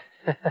 Yep.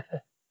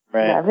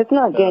 Right. Yeah, if it's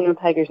not Daniel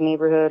Tiger's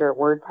Neighborhood or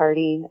Word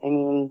Party, I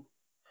mean.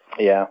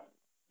 Yeah.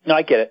 No,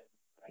 I get it.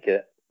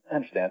 I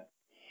understand.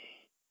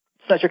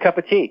 It's not your cup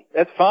of tea.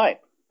 That's fine.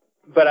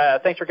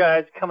 But thanks for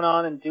guys coming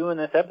on and doing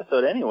this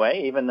episode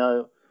anyway, even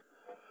though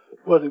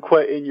it wasn't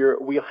quite in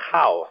your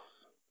wheelhouse.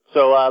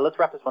 So let's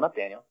wrap this one up,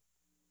 Daniel.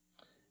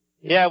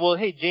 Yeah, well,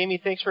 hey, Jamie,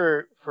 thanks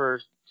for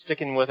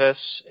sticking with us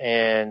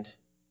and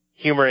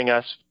humoring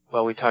us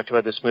while we talked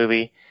about this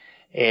movie.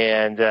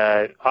 And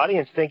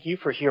audience, thank you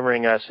for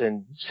humoring us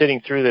and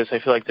sitting through this. I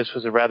feel like this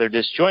was a rather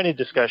disjointed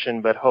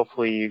discussion, but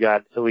hopefully you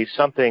got at least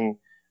something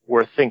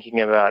worth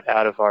thinking about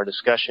out of our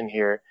discussion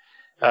here.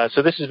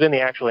 So this has been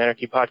the Actual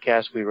Anarchy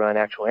podcast. We run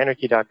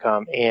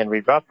actualanarchy.com and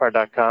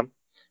readrothbard.com.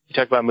 We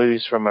talk about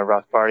movies from a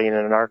Rothbardian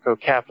and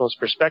anarcho-capitalist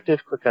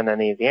perspective. Click on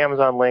any of the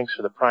Amazon links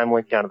or the Prime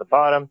link down at the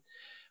bottom.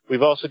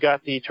 We've also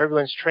got the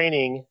Turbulence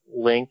Training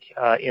link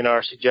in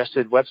our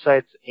suggested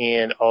websites,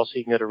 and also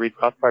you can go to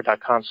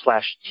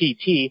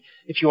readrothbard.com/TT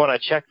if you want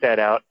to check that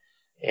out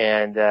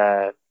and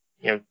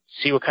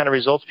see what kind of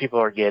results people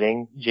are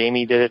getting.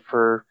 Jamie did it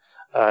for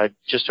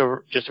just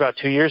about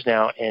 2 years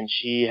now, and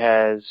she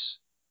has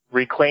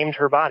reclaimed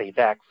her body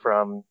back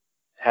from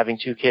having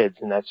 2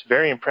 kids, and that's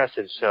very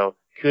impressive. So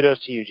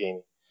kudos to you,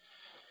 Jamie.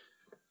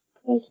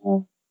 Thank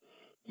you.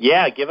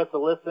 Yeah, give us a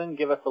listen,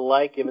 give us a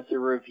like, give us a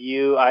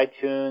review,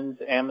 iTunes,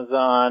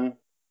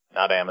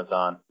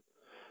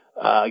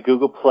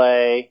 Google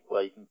Play.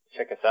 Well, you can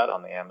check us out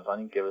on the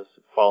Amazon. You can give us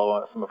follow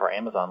on some of our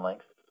Amazon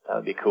links. That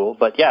would be cool.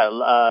 But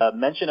yeah,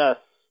 mention us,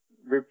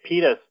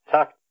 repeat us,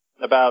 talk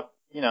about,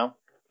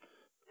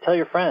 tell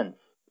your friends,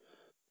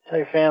 tell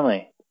your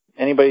family,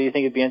 anybody you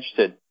think would be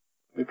interested.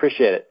 We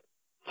appreciate it.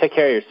 Take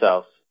care of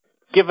yourselves.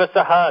 Give us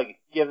a hug.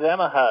 Give them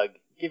a hug.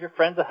 Give your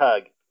friends a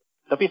hug.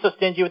 Don't be so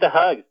stingy with the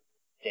hugs.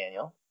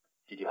 Daniel,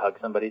 did you hug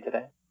somebody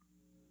today?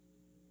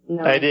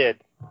 No. I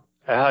did.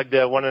 I hugged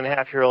a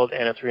 1.5-year-old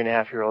and a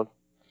 3.5-year-old.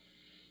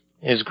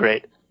 It was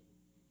great.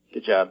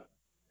 Good job.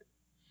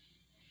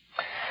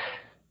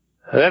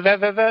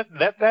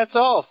 That's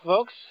all,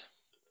 folks.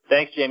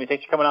 Thanks, Jamie.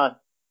 Thanks for coming on.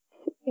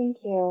 Thank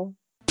you.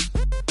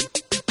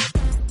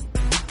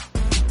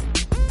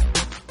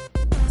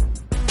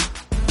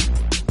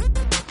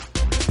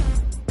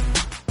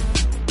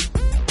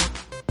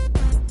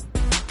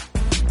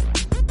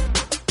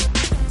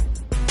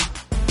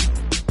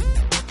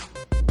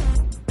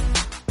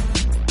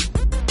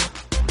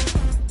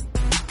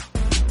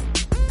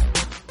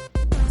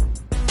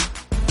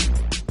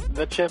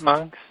 The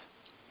Chipmunks.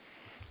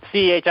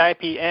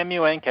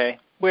 CHIPMUNK.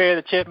 We're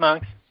the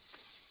Chipmunks.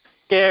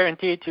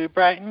 Guaranteed to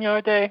brighten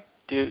your day.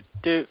 Do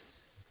do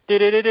do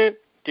do do do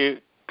do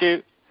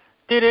do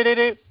do do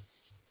do.